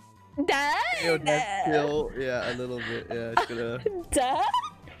 Dad? That's still, yeah, a little bit, yeah, it's gonna... Dad?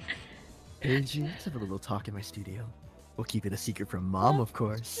 Keiichi, let's have a little talk in my studio. We'll keep it a secret from Mom, of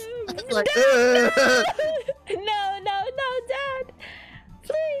course. Like, no, Dad!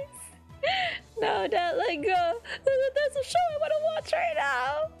 Please! No, Dad, let go! There's a show I want to watch right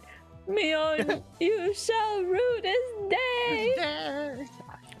now! Mion, you shall rue this day!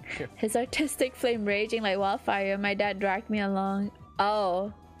 His artistic flame raging like wildfire, my dad dragged me along.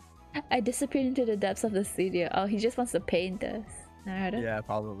 Oh. I disappeared into the depths of the studio. Oh, he just wants to paint us. Yeah,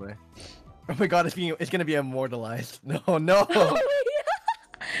 probably. Oh my god, it's gonna be immortalized. No, no!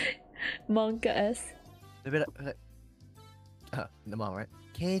 Monka-esque. The Mom, right?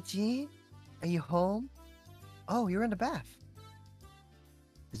 Keiichi, are you home? Oh, you're in the bath.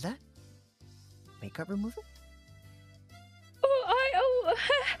 Is that makeup remover?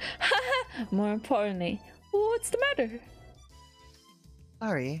 More importantly, what's the matter?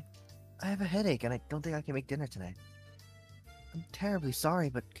 Sorry, I have a headache and I don't think I can make dinner tonight. I'm terribly sorry,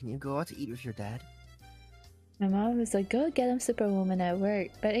 but can you go out to eat with your dad? My mom was a go-get-em superwoman at work,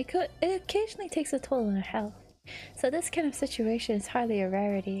 but it occasionally takes a toll on her health. So this kind of situation is hardly a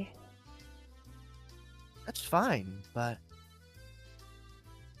rarity. That's fine, but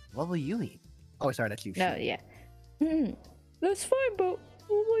what will you eat? Oh, sorry, that's you. No, Shoot. yeah. That's fine, but what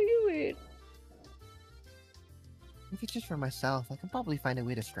will you eat? If it's just for myself, I can probably find a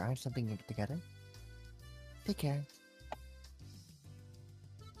way to scrounge something together. Take care.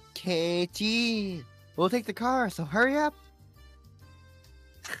 Katie! We'll take the car, so hurry up!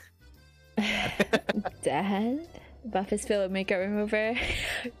 Dad? Buff is filled with makeup remover.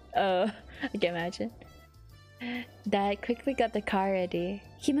 Oh, I can imagine. Dad quickly got the car ready.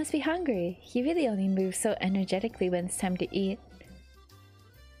 He must be hungry. He really only moves so energetically when it's time to eat.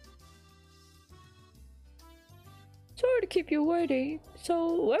 Sorry to keep you waiting.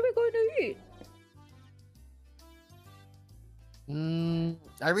 So, where are we going to eat?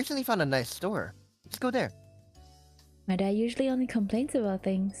 I recently found a nice store. Let's go there. My dad usually only complains about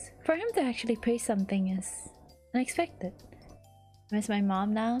things. For him to actually praise something is unexpected. Miss my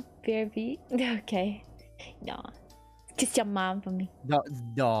mom now? BRB? Okay. No. Just your mom for me.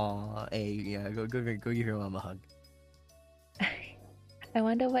 No. Hey, yeah, go give your mom a hug. I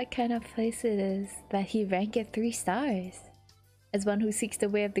wonder what kind of place it is that he ranked it 3 stars. As one who seeks the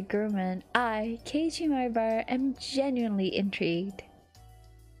way of the gourmand, I, Keiji Maribar, am genuinely intrigued.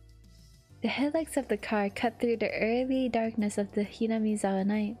 The headlights of the car cut through the early darkness of the Hinamizawa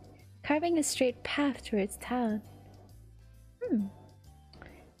night, carving a straight path towards town.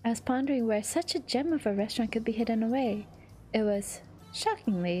 I was pondering where such a gem of a restaurant could be hidden away. It was,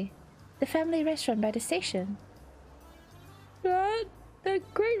 shockingly, the family restaurant by the station. Dad,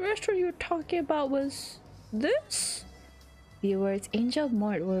 that great restaurant you were talking about was this? The words Angel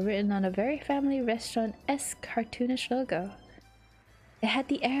Mort were written on a very family restaurant-esque cartoonish logo. It had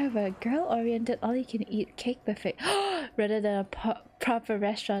the air of a girl-oriented all-you-can-eat cake buffet rather than a proper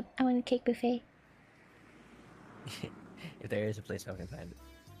restaurant. I want a cake buffet. If there is a place I can find it.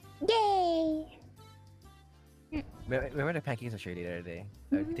 Yay! Remember the pancakes I showed you the other day?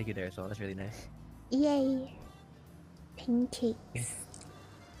 I can take you there as well. That's really nice. Yay! Pancakes.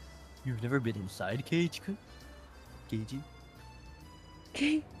 You've never been inside Keiji?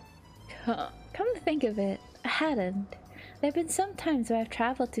 Come to think of it, I hadn't. There have been some times where I've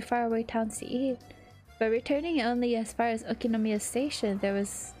traveled to faraway towns to eat, but returning only as far as Okinomiya Station, there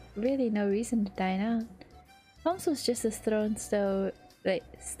was really no reason to dine out. Mom's was just a stone's throw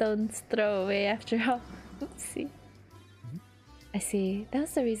away after all. Oopsie. I see.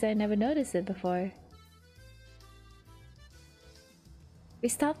 That's the reason I never noticed it before. We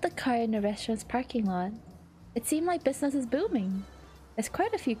stopped the car in the restaurant's parking lot. It seemed like business is booming. There's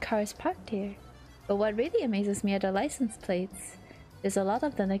quite a few cars parked here. But what really amazes me are the license plates. There's a lot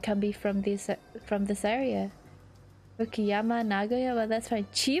of them that can be from this area. Okayama, Nagoya, well that's fine.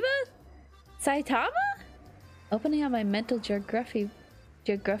 Chiba? Saitama? Opening up my mental geography?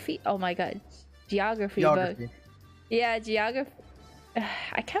 Oh my god. Geography book. Yeah, geography.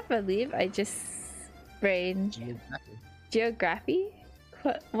 I can't believe I just brain. Geography?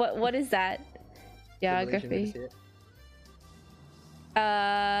 What is that? Geography.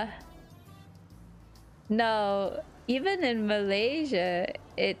 No, even in Malaysia,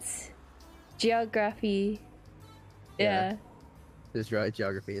 it's geography. Yeah. This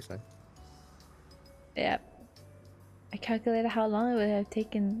geography is fine. Yep. I calculated how long it would have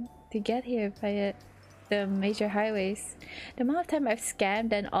taken to get here by the major highways. The amount of time I've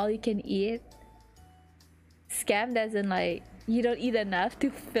scammed and all you can eat. Scammed as in like, you don't eat enough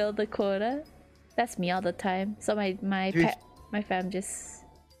to fill the quota. That's me all the time. So my fam just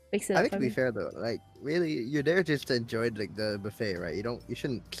makes it up. I think to be fair though, like really, you're there just to enjoy like the buffet, right? You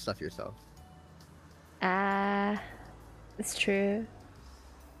shouldn't stuff yourself. It's true.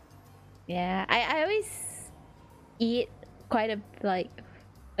 Yeah, I always eat quite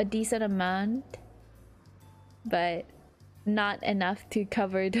a decent amount, but not enough to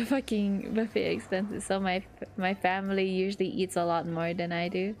cover the fucking buffet expenses. So my family usually eats a lot more than I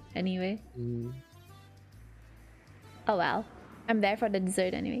do anyway. Oh well, I'm there for the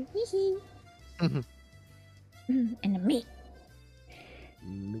dessert anyway. And the meat.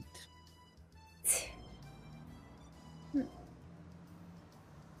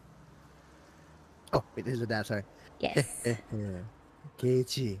 Oh wait, this is the dad. Sorry. Yes.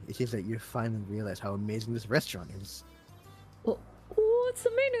 Keiichi, it seems like you finally realized how amazing this restaurant is. What's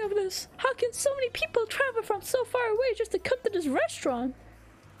the meaning of this? How can so many people travel from so far away just to come to this restaurant?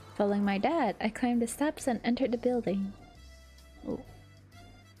 Following my dad, I climbed the steps and entered the building. Oh.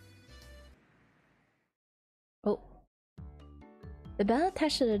 The bell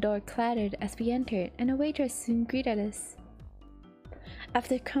attached to the door clattered as we entered, and a waitress soon greeted us.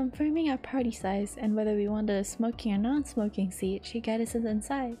 After confirming our party size and whether we wanted a smoking or non-smoking seat, she guided us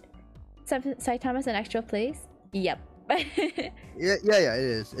inside. Saitama's an actual place? Yep. Yeah, it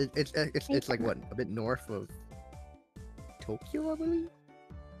is. It's like what, a bit north of Tokyo, I believe.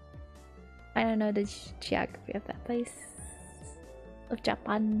 I don't know the geography of that place. Of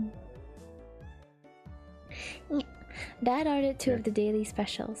Japan. Dad ordered two of the daily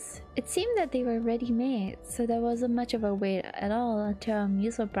specials. It seemed that they were ready-made, so there wasn't much of a wait at all until our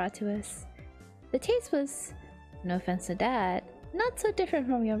meals were brought to us. The taste was, no offense to Dad, not so different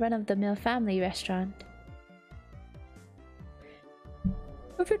from your run-of-the-mill family restaurant.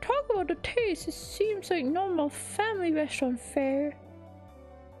 If you talk about the taste, it seems like normal family restaurant fare.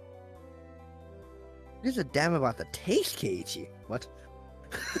 There's a damn about the taste, Keiichi. What?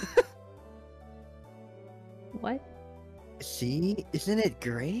 What? See? Isn't it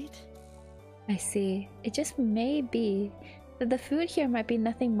great? I see. It just may be that the food here might be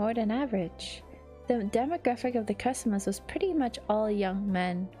nothing more than average. The demographic of the customers was pretty much all young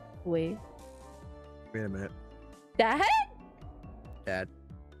men. Wait a minute. Dad? Dad?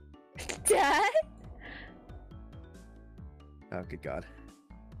 Dad? Oh, good God.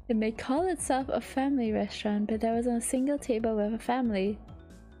 It may call itself a family restaurant, but there wasn't a single table with a family.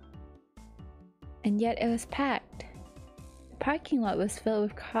 And yet it was packed. The parking lot was filled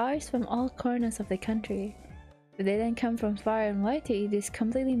with cars from all corners of the country. If they didn't come from far and wide to eat this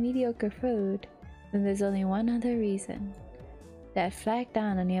completely mediocre food, then there's only one other reason. Dad flagged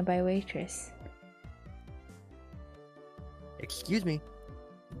down a nearby waitress. Excuse me.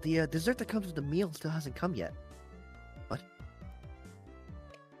 The dessert that comes with the meal still hasn't come yet. What?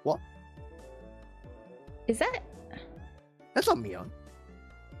 What? Is that? That's not Mion.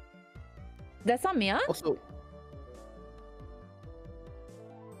 That's not Mia?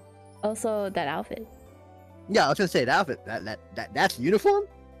 Also, that outfit. Yeah, I was gonna say the outfit. That's uniform.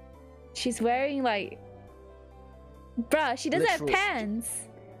 She's wearing like, bruh, she doesn't have Literal- pants.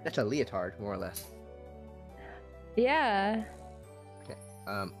 That's a leotard, more or less. Yeah. Okay.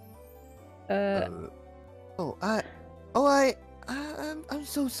 I'm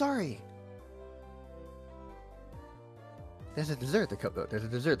so sorry. There's a dessert that comes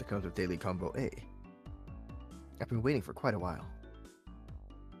with daily combo A. I've been waiting for quite a while.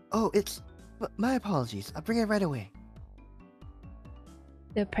 Oh, my apologies. I'll bring it right away.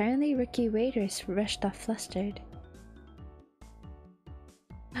 The apparently rookie waiters rushed off flustered.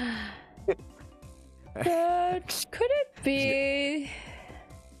 Could it be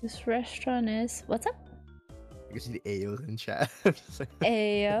this restaurant is... What's up? You can see the Aos in chat.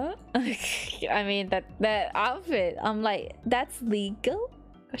 Ayo? I mean, that outfit, I'm like, that's legal?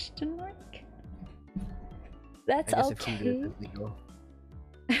 Question mark? That's okay.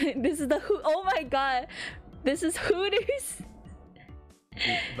 This is the oh my god, this is Hooters.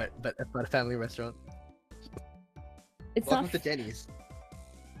 but it's not a family restaurant. It's Welcome not to Denny's.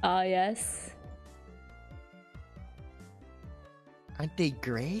 Oh yes. Aren't they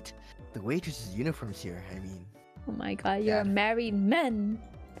great? The waitress's uniforms here, I mean. Oh my god, you're a married man.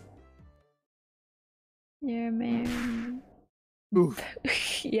 You're a married. Oof.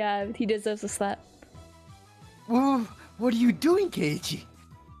 Yeah, he deserves a slap. Ooh, what are you doing, Keiichi?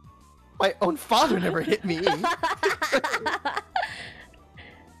 My own father never hit me.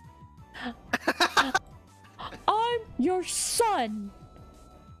 I'm your son.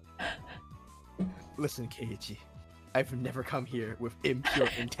 Listen, Keiichi. I've never come here with impure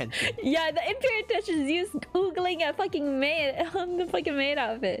intention. Yeah, the impure intention is you googling a fucking maid on the fucking maid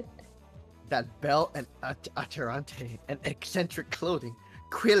outfit. That belt and attirante and eccentric clothing,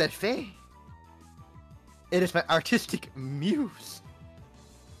 quelle fait? It is my artistic muse.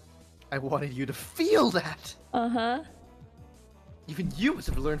 I wanted you to feel that. Uh-huh. Even you must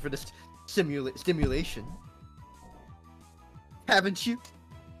have learned for this stimulation. Haven't you?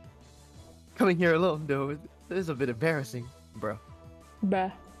 Coming here alone, though, is a bit embarrassing, bro.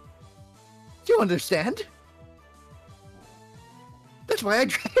 Bruh. Do you understand? That's why I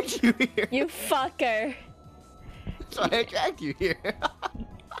dragged you here. You fucker. That's why I dragged you here.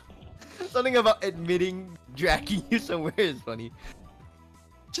 Something about admitting dragging you somewhere is funny.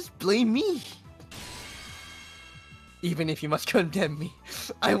 Just blame me. Even if you must condemn me,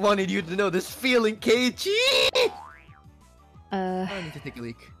 I wanted you to know this feeling, Keiichi! I need to take a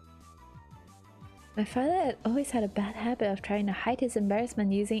leak. My father had always had a bad habit of trying to hide his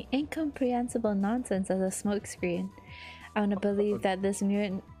embarrassment using incomprehensible nonsense as a smokescreen. I want to believe that this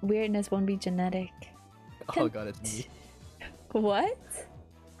weirdness won't be genetic. Oh god, it's me. What?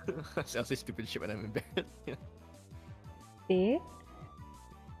 I'll say stupid shit when I'm embarrassed. Yeah. See?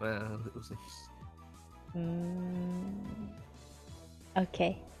 Well, it was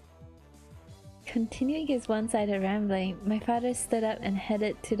Okay. Continuing his one-sided rambling, my father stood up and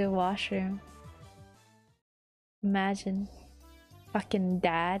headed to the washroom. Imagine. Fucking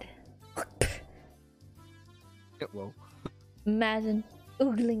dad. Whoa. Imagine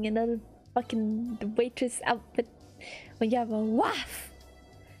oogling in a fucking waitress outfit when you have a waff.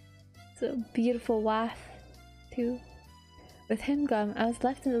 It's a beautiful waff, too. With him gone, I was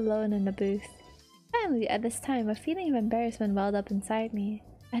left alone in the booth. Finally, at this time, a feeling of embarrassment welled up inside me.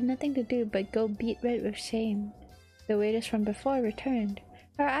 I had nothing to do but go beat red with shame. The waitress from before returned,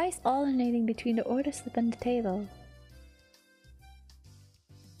 her eyes alternating between the order slip and the table.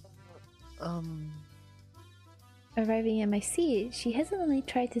 Arriving at my seat, she hesitantly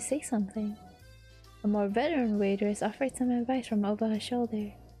tried to say something. A more veteran waitress offered some advice from over her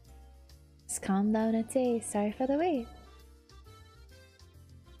shoulder. Just calm down and say, sorry for the wait.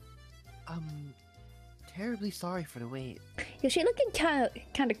 Terribly sorry for the wait. Yo, she looking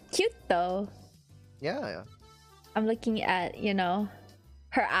kind of cute though. Yeah. I'm looking at, you know,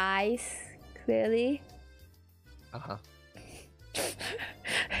 her eyes, clearly. Uh-huh.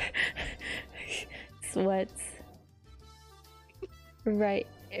 Sweats. Right,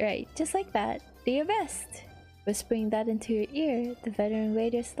 just like that. Do your best. Whispering that into her ear, the veteran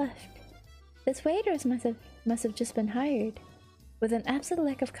waitress left. This waitress must have just been hired. With an absolute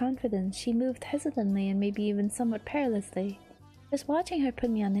lack of confidence, she moved hesitantly and maybe even somewhat perilously. Just watching her put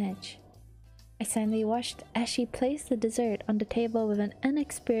me on edge. I silently watched as she placed the dessert on the table with an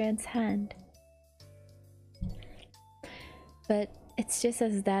inexperienced hand. But it's just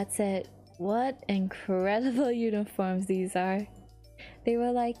as Dad said, what incredible uniforms these are. They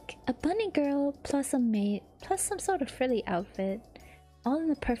were like a bunny girl plus a maid plus some sort of frilly outfit, all in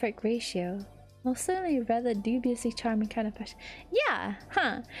the perfect ratio. Most certainly a rather dubiously charming kind of fashion. Yeah,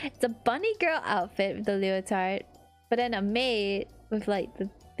 huh? It's a bunny girl outfit with the leotard, but then a maid with like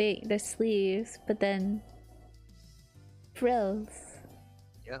the sleeves, but then frills.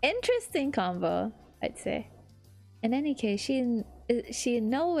 Yeah. Interesting combo, I'd say. In any case, she in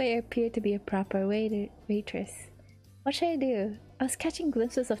no way appeared to be a proper waitress. What should I do? I was catching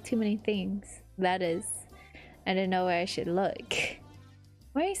glimpses of too many things. That is, I didn't know where I should look.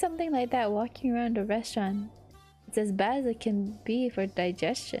 Wearing something like that walking around a restaurant, it's as bad as it can be for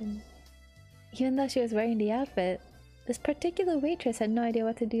digestion. Even though she was wearing the outfit, this particular waitress had no idea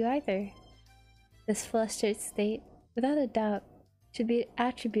what to do either. This flustered state, without a doubt, should be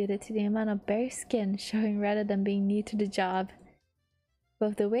attributed to the amount of bare skin showing rather than being new to the job.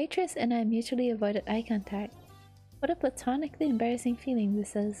 Both the waitress and I mutually avoided eye contact. What a platonically embarrassing feeling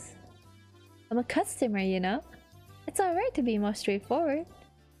this is. I'm a customer, you know? It's alright to be more straightforward.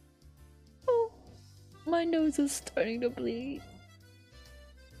 Oh, my nose is starting to bleed.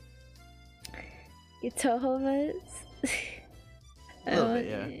 You Tohovas? A little bit,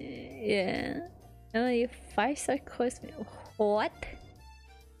 yeah. Yeah. Only 5-star course. What?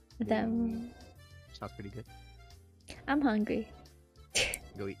 Sounds pretty good. I'm hungry.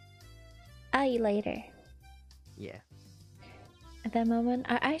 Go eat. I'll eat later. Yeah. At that moment,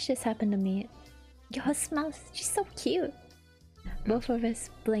 our eyes just happened to meet. Yo, her smells. She's so cute. Both of us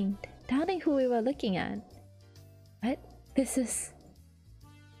blinked, doubting who we were looking at. What? This is...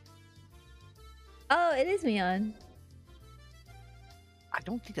 Oh, it is Mion. I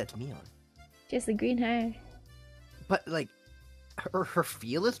don't think that's Mion. She has the green hair. But, like, her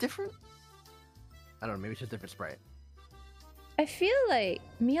feel is different? I don't know, maybe it's just a different sprite. I feel like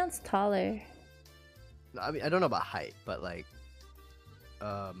Mion's taller. No, I mean, I don't know about height, but, like,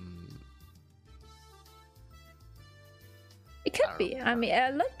 It could be. I mean,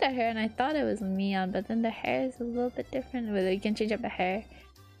 I looked at her and I thought it was Mion, but then the hair is a little bit different. Whether you can change up the hair,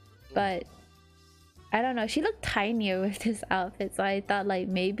 but I don't know. She looked tinier with this outfit, so I thought like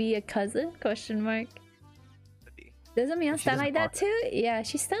maybe a cousin? Question mark. Doesn't Mion stand like that too? Yeah,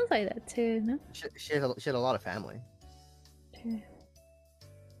 she stands like that too. No. She had a lot of family. True.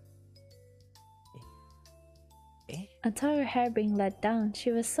 Until her hair being let down,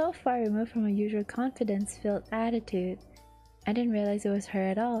 she was so far removed from her usual confidence-filled attitude. I didn't realize it was her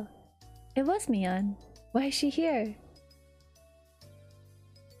at all. It was Mion. Why is she here?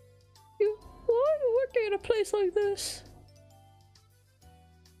 Why are you working in a place like this?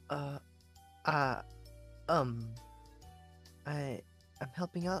 I'm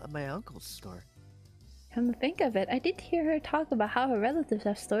helping out at my uncle's store. Come to think of it, I did hear her talk about how her relatives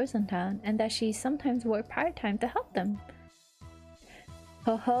have stores in town and that she sometimes worked part-time to help them.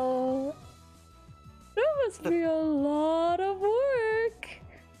 Ho ho! That must be a lot of work!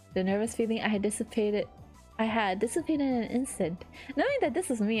 The nervous feeling I had dissipated in an instant. Knowing that this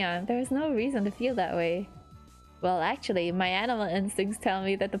was Mion, there was no reason to feel that way. Well, actually, my animal instincts tell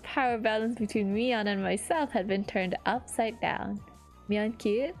me that the power balance between Mion and myself had been turned upside down. Mion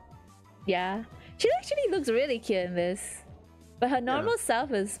cute? Yeah. She actually looks really cute in this. But her normal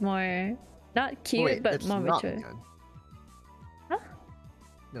self is more... not cute, Wait, but it's more not mature. Mion. Huh?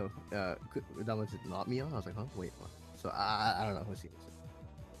 No, that was not Mion? I was like, huh? Wait, what? So, I don't know who's he.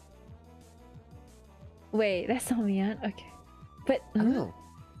 Wait, that's not Mion? Okay. But... I don't know.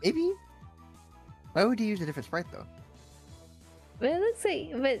 Maybe? Why would you use a different sprite, though? But it looks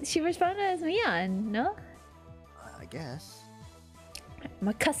like... But she responded as Mion, no? I guess. I'm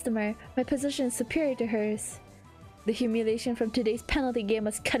a customer. My position is superior to hers. The humiliation from today's penalty game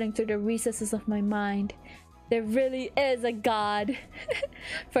was cutting through the recesses of my mind. There really is a god.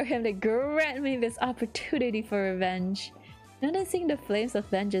 For him to grant me this opportunity for revenge. Noticing the flames of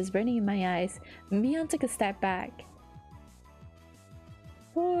vengeance burning in my eyes, Mion took a step back.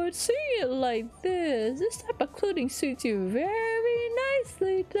 But seeing it like this type of clothing suits you very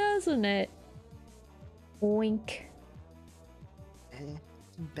nicely, doesn't it? Wink.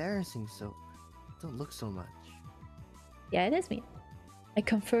 It's embarrassing, so don't look so much. Yeah, it is me. I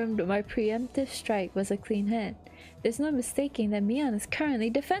confirmed my preemptive strike was a clean hit. There's no mistaking that Mion is currently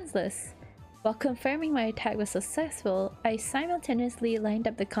defenseless. While confirming my attack was successful, I simultaneously lined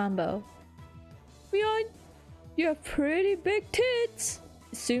up the combo. Mion, you have pretty big tits!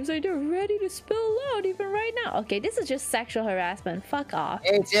 It seems like they're ready to spill out even right now. Okay, this is just sexual harassment. Fuck off.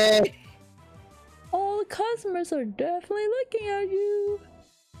 AJ! All the customers are definitely looking at you.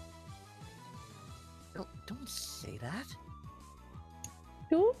 Don't say that.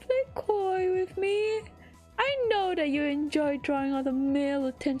 Don't play coy with me. I know that you enjoy drawing all the male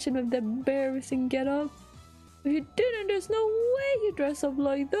attention with that embarrassing getup. If you didn't, there's no way you dress up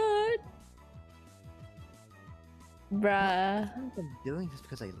like that. Bruh. I'm doing this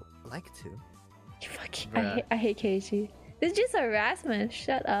because I like to. You fucking, Bruh. I hate Keiichi. This is just harassment.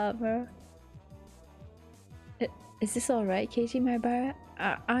 Shut up, bro. Is this alright, Keiichi Maribara?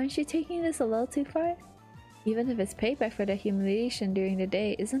 Aren't you taking this a little too far? Even if it's payback for the humiliation during the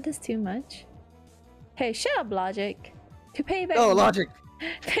day, isn't this too much? Hey, shut up, Logic. To pay back. Oh, Logic!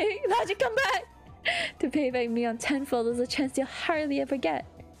 Logic, come back! To pay back Mion tenfold is a chance you'll hardly ever get.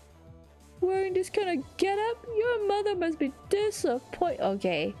 Wearing this kind of getup, your mother must be disappointed.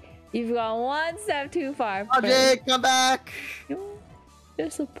 Okay, you've gone one step too far. Logic, come back!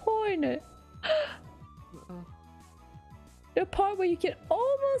 Disappointed. The part where you can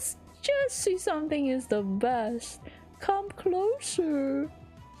almost just see something is the best. Come closer.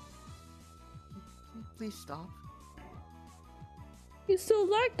 Please stop. You still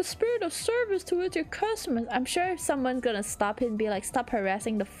lack the spirit of service towards your customers. I'm sure if someone's gonna stop it and be like, stop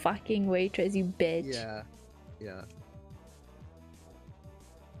harassing the fucking waitress, you bitch. Yeah.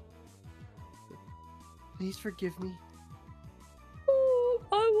 Please forgive me. Oh,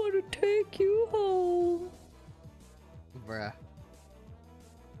 I want to take you home. Bruh.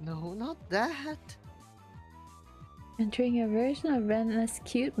 No, not that. Entering a version of Ren's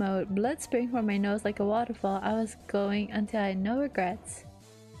cute mode, blood spraying from my nose like a waterfall, I was going until I had no regrets.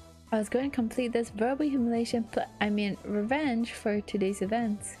 I was going to complete this verbal humiliation, revenge for today's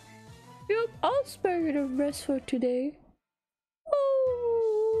events. Yep, I'll spare you the rest for today.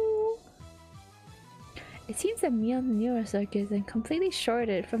 Oh. It seems that Mion's neurocircuits are completely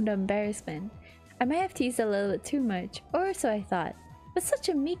shorted from the embarrassment. I might have teased a little bit too much, or so I thought. But such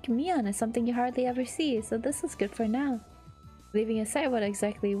a meek Mion is something you hardly ever see, so this was good for now. Leaving aside what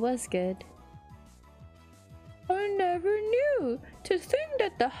exactly was good. I never knew! To think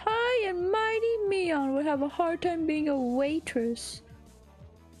that the high and mighty Mion would have a hard time being a waitress.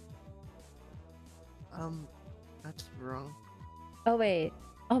 That's wrong. Oh wait.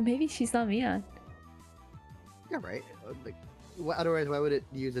 Oh, maybe she's not Mion. You're right. Like, otherwise, why would it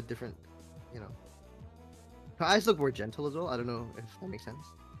use a different, Her eyes look more gentle as well. I don't know if that makes sense.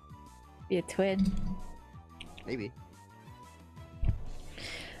 Be a twin. Maybe.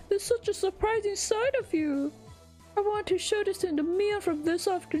 There's such a surprising side of you. I want to show this to Mion from this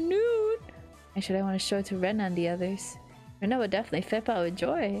afternoon. Actually, I want to show it to Rena and the others. Rena would definitely flip out with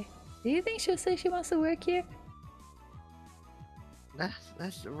joy. Do you think she'll say she wants to work here?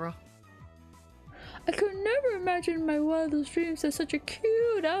 That's wrong. I could never imagine in my wildest dreams that such a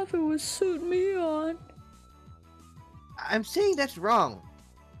cute outfit would suit Mion. I'm saying that's wrong.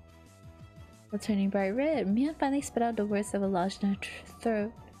 While turning bright red, Mion finally spit out the words that were lodged in her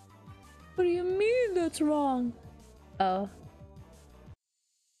throat. What do you mean that's wrong? Oh.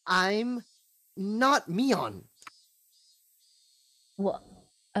 I'm not Mion. What?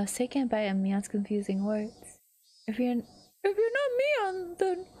 I was taken by Mion's confusing words. If you're not Mion,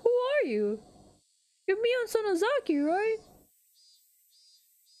 then who are you? You're Mion Sonozaki, right?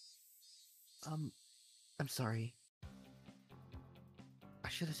 I'm sorry. I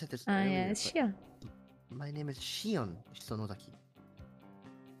should have said this Ah, earlier, yeah, it's but Shion. my name is Shion Sonozaki.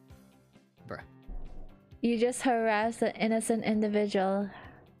 Bruh. You just harassed an innocent individual.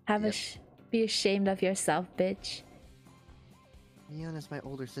 Have Yep. be ashamed of yourself, bitch. Mion is my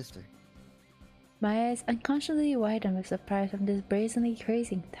older sister. My eyes unconsciously widen with surprise from this brazenly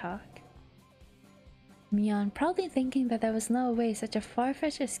crazy talk. Mion, probably thinking that there was no way such a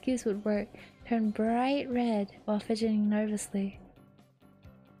far-fetched excuse would work, turned bright red while fidgeting nervously.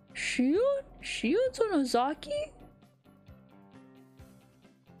 Shion? Shion Sonozaki?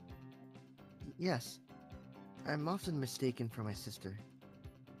 Yes. I'm often mistaken for my sister.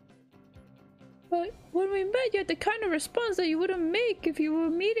 But when we met, you had the kind of response that you wouldn't make if you were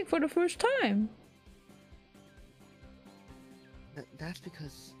meeting for the first time. That's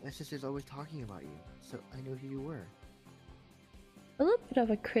because my sister's always talking about you, so I knew who you were. A little bit of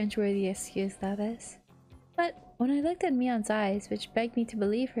a cringeworthy excuse, that is. But when I looked at Mion's eyes, which begged me to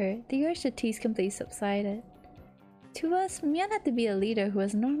believe her, the urge to tease completely subsided. To us, Mion had to be a leader who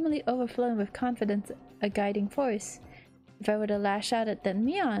was normally overflowing with confidence, a guiding force. If I were to lash out at that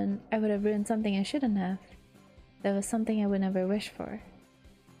Mion, I would have ruined something I shouldn't have. That was something I would never wish for.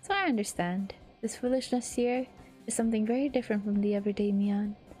 So I understand. This foolishness here is something very different from the everyday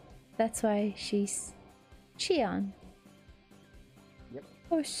Mion. That's why she's Shion. Yep.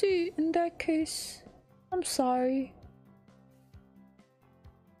 I see. In that case, I'm sorry.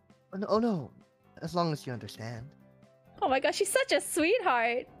 Oh no. As long as you understand. Oh my gosh, she's such a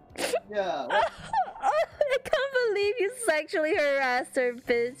sweetheart. Yeah. I can't believe you sexually harassed her,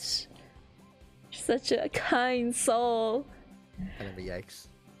 bitch. She's such a kind soul. Kind of a yikes.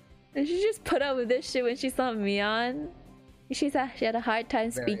 And she just put up with this shit when she saw Mion. She had a hard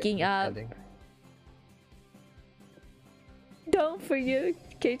time Very speaking up. understanding. Don't for you,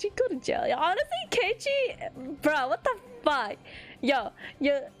 Keiichi, go to jail. Yo, honestly, Keiichi, bro, what the fuck? Yo,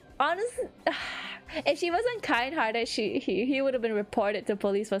 honestly, if she wasn't kind-hearted, he would have been reported to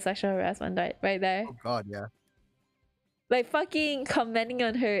police for sexual harassment, right there. Oh god, yeah. Like fucking commenting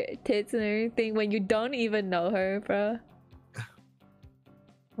on her tits and everything when you don't even know her, bro.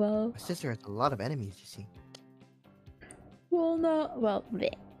 Well, My sister has a lot of enemies, you see. well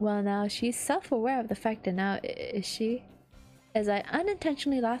now she's self-aware of the fact that now is she? As I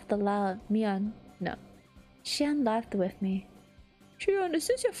unintentionally laughed aloud, Mion, no, Xian laughed with me. Shion, is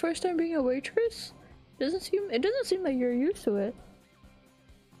this your first time being a waitress? It doesn't seem like you're used to it.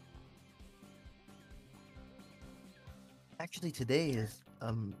 Actually, today is,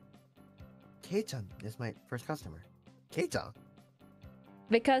 Kei-chan is my first customer. Kei-chan?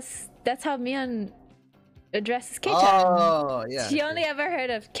 Because that's how Mion addresses Kei-chan. Oh, yeah. She only ever heard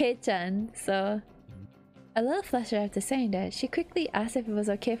of Kei-chan, so... A little flushed after saying that, she quickly asked if it was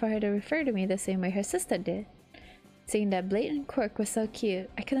okay for her to refer to me the same way her sister did. Seeing that blatant quirk was so cute,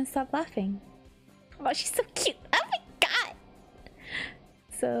 I couldn't stop laughing. Oh, she's so cute! Oh my god!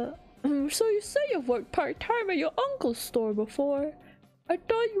 So you say you've worked part-time at your uncle's store before. I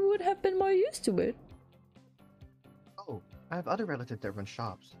thought you would have been more used to it. Oh, I have other relatives that run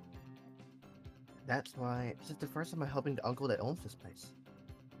shops. That's why this is the first time I'm helping the uncle that owns this place.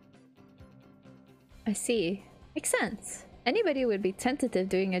 I see. Makes sense. Anybody would be tentative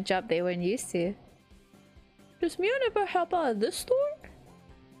doing a job they weren't used to. Does Mion ever help out at this store?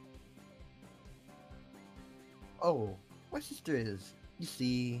 Oh, my sister is, you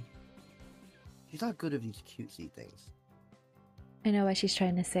see, she's not good at these cutesy things. I know what she's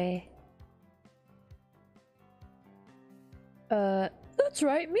trying to say. That's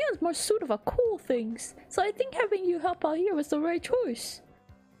right. Mion's more suited for cool things. So I think having you help out here was the right choice.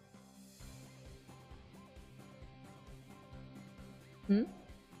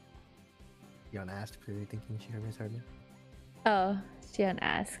 Yon asked, clearly thinking she misheard me. Oh, Xian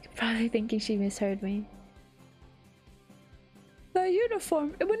asked, probably thinking she misheard me. That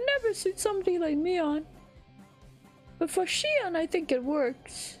uniform, it would never suit somebody like Mion. But for Xian, I think it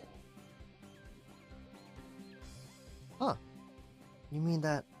works. Huh. You mean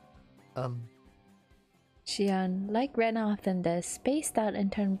that, Xian, like Ren often does, spaced out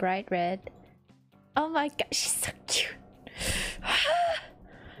and turned bright red. Oh my god, she's so cute.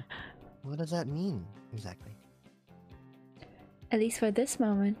 what does that mean, exactly? At least for this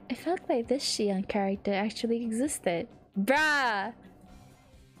moment, it felt like this Xian character actually existed. Bruh!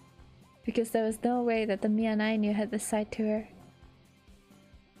 Because there was no way that the Mion I knew had this side to her.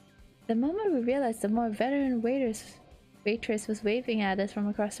 The moment we realized the more veteran waitress was waving at us from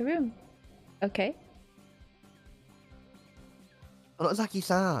across the room. Okay.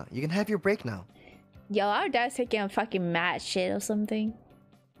 Onozaki-san, you can have your break now. Yo, our dad's taking a fucking mad shit or something.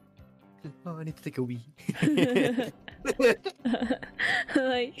 Oh, I need to take a wee.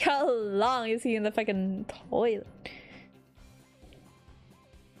 Like, how long is he in the fucking toilet?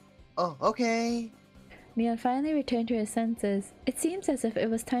 Oh, okay. Mion finally returned to her senses. It seems as if it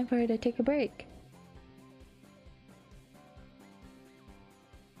was time for her to take a break.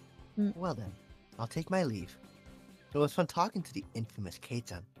 Well then, I'll take my leave. It was fun talking to the infamous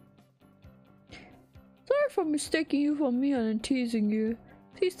Keitan. Sorry for mistaking you for Mion and teasing you.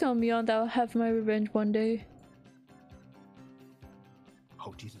 Please tell Mion that I'll have my revenge one day.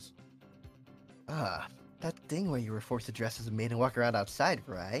 Oh, Jesus. That thing where you were forced to dress as a maid and walk around outside,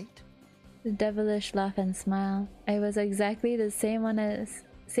 right? The devilish laugh and smile. I was exactly the same as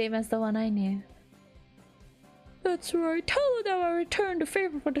the one I knew. That's right. Tell her that I returned the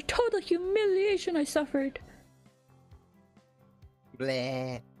favor for the total humiliation I suffered.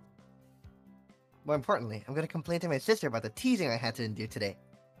 Bleh. More importantly, I'm gonna complain to my sister about the teasing I had to endure today.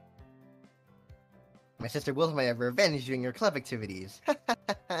 My sister will have my revenge during your club activities.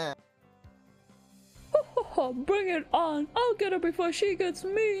 Bring it on. I'll get her before she gets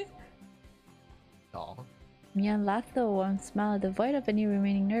me. Aw. Mian laughed with a warm smile, devoid of any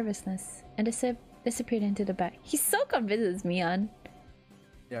remaining nervousness, and disappeared into the back. He's so convinced it's Mian.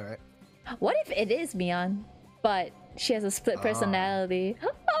 Yeah, right. What if it is Mian, but she has a split personality?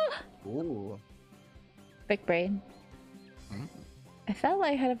 Ooh. Big brain. Hmm? I felt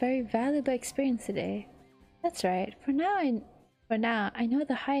like I had a very valuable experience today. That's right. For now, I know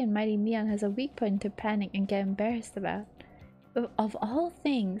the high and mighty Mian has a weak point to panic and get embarrassed about. Of all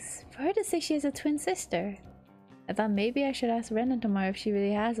things, for her to say she has a twin sister. I thought maybe I should ask Renan tomorrow if she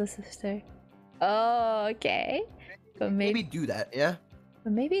really has a sister. Oh, okay. But maybe do that, yeah?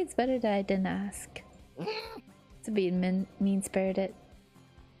 But maybe it's better that I didn't ask. To be mean-spirited.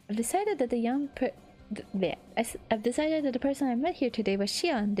 I've decided that I've decided that the person I met here today was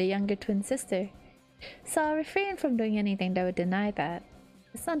Shion, the younger twin sister. So I'll refrain from doing anything that would deny that.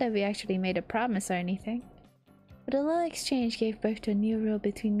 It's not that we actually made a promise or anything. But a little exchange gave birth to a new rule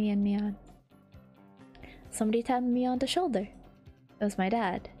between me and Mion. Somebody tapped me on the shoulder. It was my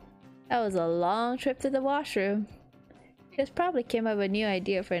dad. That was a long trip to the washroom. He just probably came up with a new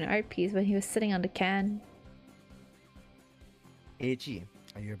idea for an art piece when he was sitting on the can. Eiichi,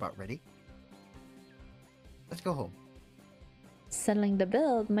 are you about ready? Let's go home. Settling the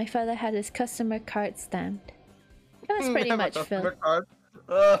bill, my father had his customer card stamped. It was pretty much filled.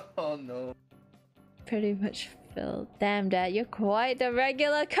 Oh no. Pretty much filled. Damn, Dad, you're quite the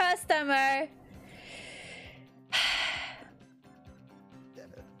regular customer!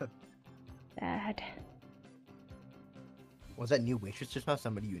 Dad. Was that new waitress just now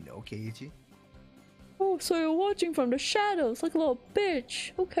somebody you know, Keiichi? Oh, so you're watching from the shadows like a little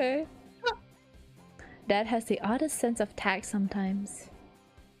bitch. Okay. Dad has the oddest sense of tact sometimes.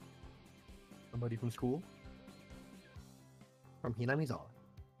 Somebody from school? From Hinamizawa.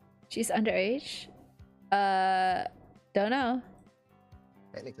 She's underage? Don't know.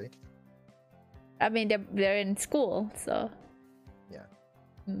 Technically. I mean, they're in school, so. Yeah.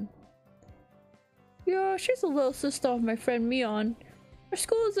 Yeah, she's a little sister of my friend Mion. Her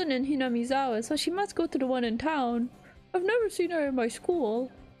school isn't in Hinamizawa, so she must go to the one in town. I've never seen her in my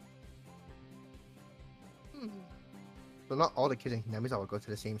school. So not all the kids in Hinamizawa go to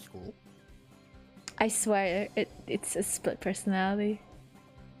the same school? I swear, it's a split personality.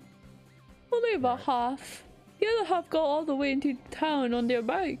 Only about half. The other half go all the way into town on their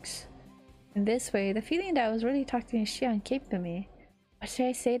bikes. In this way, the feeling that I was really talking to Shion came to me. What should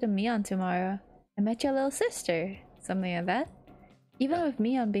I say to Mion tomorrow? I met your little sister. Something like that. Even with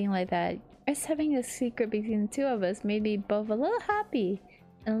Mion being like that, us having a secret between the two of us made me both a little happy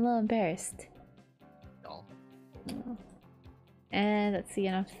and a little embarrassed. Oh. And let's see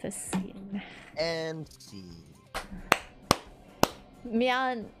enough this scene. And see.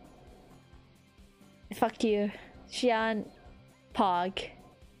 Mion. Fuck you. Shion. Pog.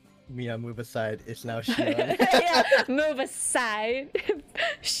 Mia, move aside. It's now Shion. Yeah, move aside.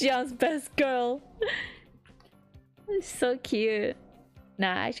 Shion's best girl. So cute. Nah,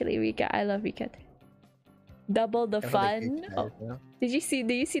 actually, Rika. I love Rika. Double the fun. Oh. Did you see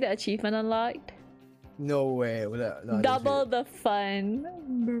the achievement unlocked? No way. No, Double the fun.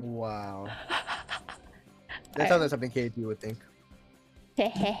 Wow. That sounds like something KG would think.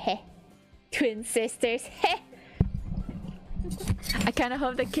 Hehehe. Twin sisters. Heh. I kind of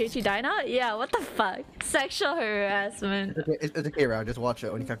hope that Keiichi die now. Yeah, what the fuck? Sexual harassment. It's okay, Rao. Just watch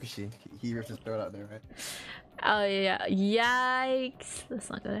it. Onikakushi. He rips his throat out there, right? Oh yeah. Yikes. Let's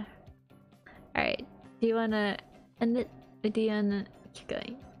not go there. Alright. Do you wanna end it? Or do you wanna keep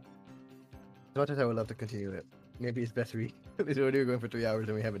going? As much as I would love to continue it, maybe it's best we're already going for 3 hours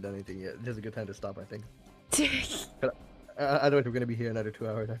and we haven't done anything yet. This is a good time to stop, I think. Otherwise, we're gonna be here another 2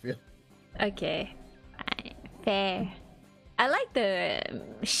 hours. I feel. Okay, fair. I like the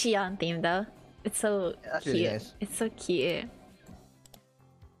Shion theme though. It's so That's cute. really nice. It's so cute.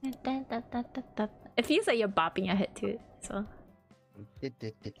 It feels like you're bopping your head to it. So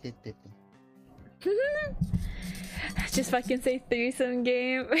just fucking say threesome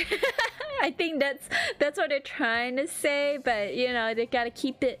game. I think that's what they're trying to say, but you know they gotta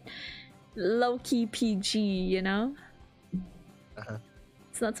keep it low-key PG. You know.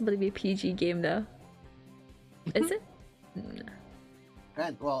 It's not supposed to be a PG game though. Is it?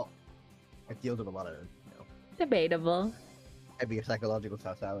 And well, it deals with a lot of Debatable. heavy psychological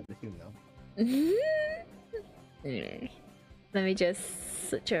stuff. I would assume though. Let me just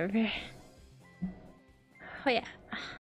switch over. Oh yeah.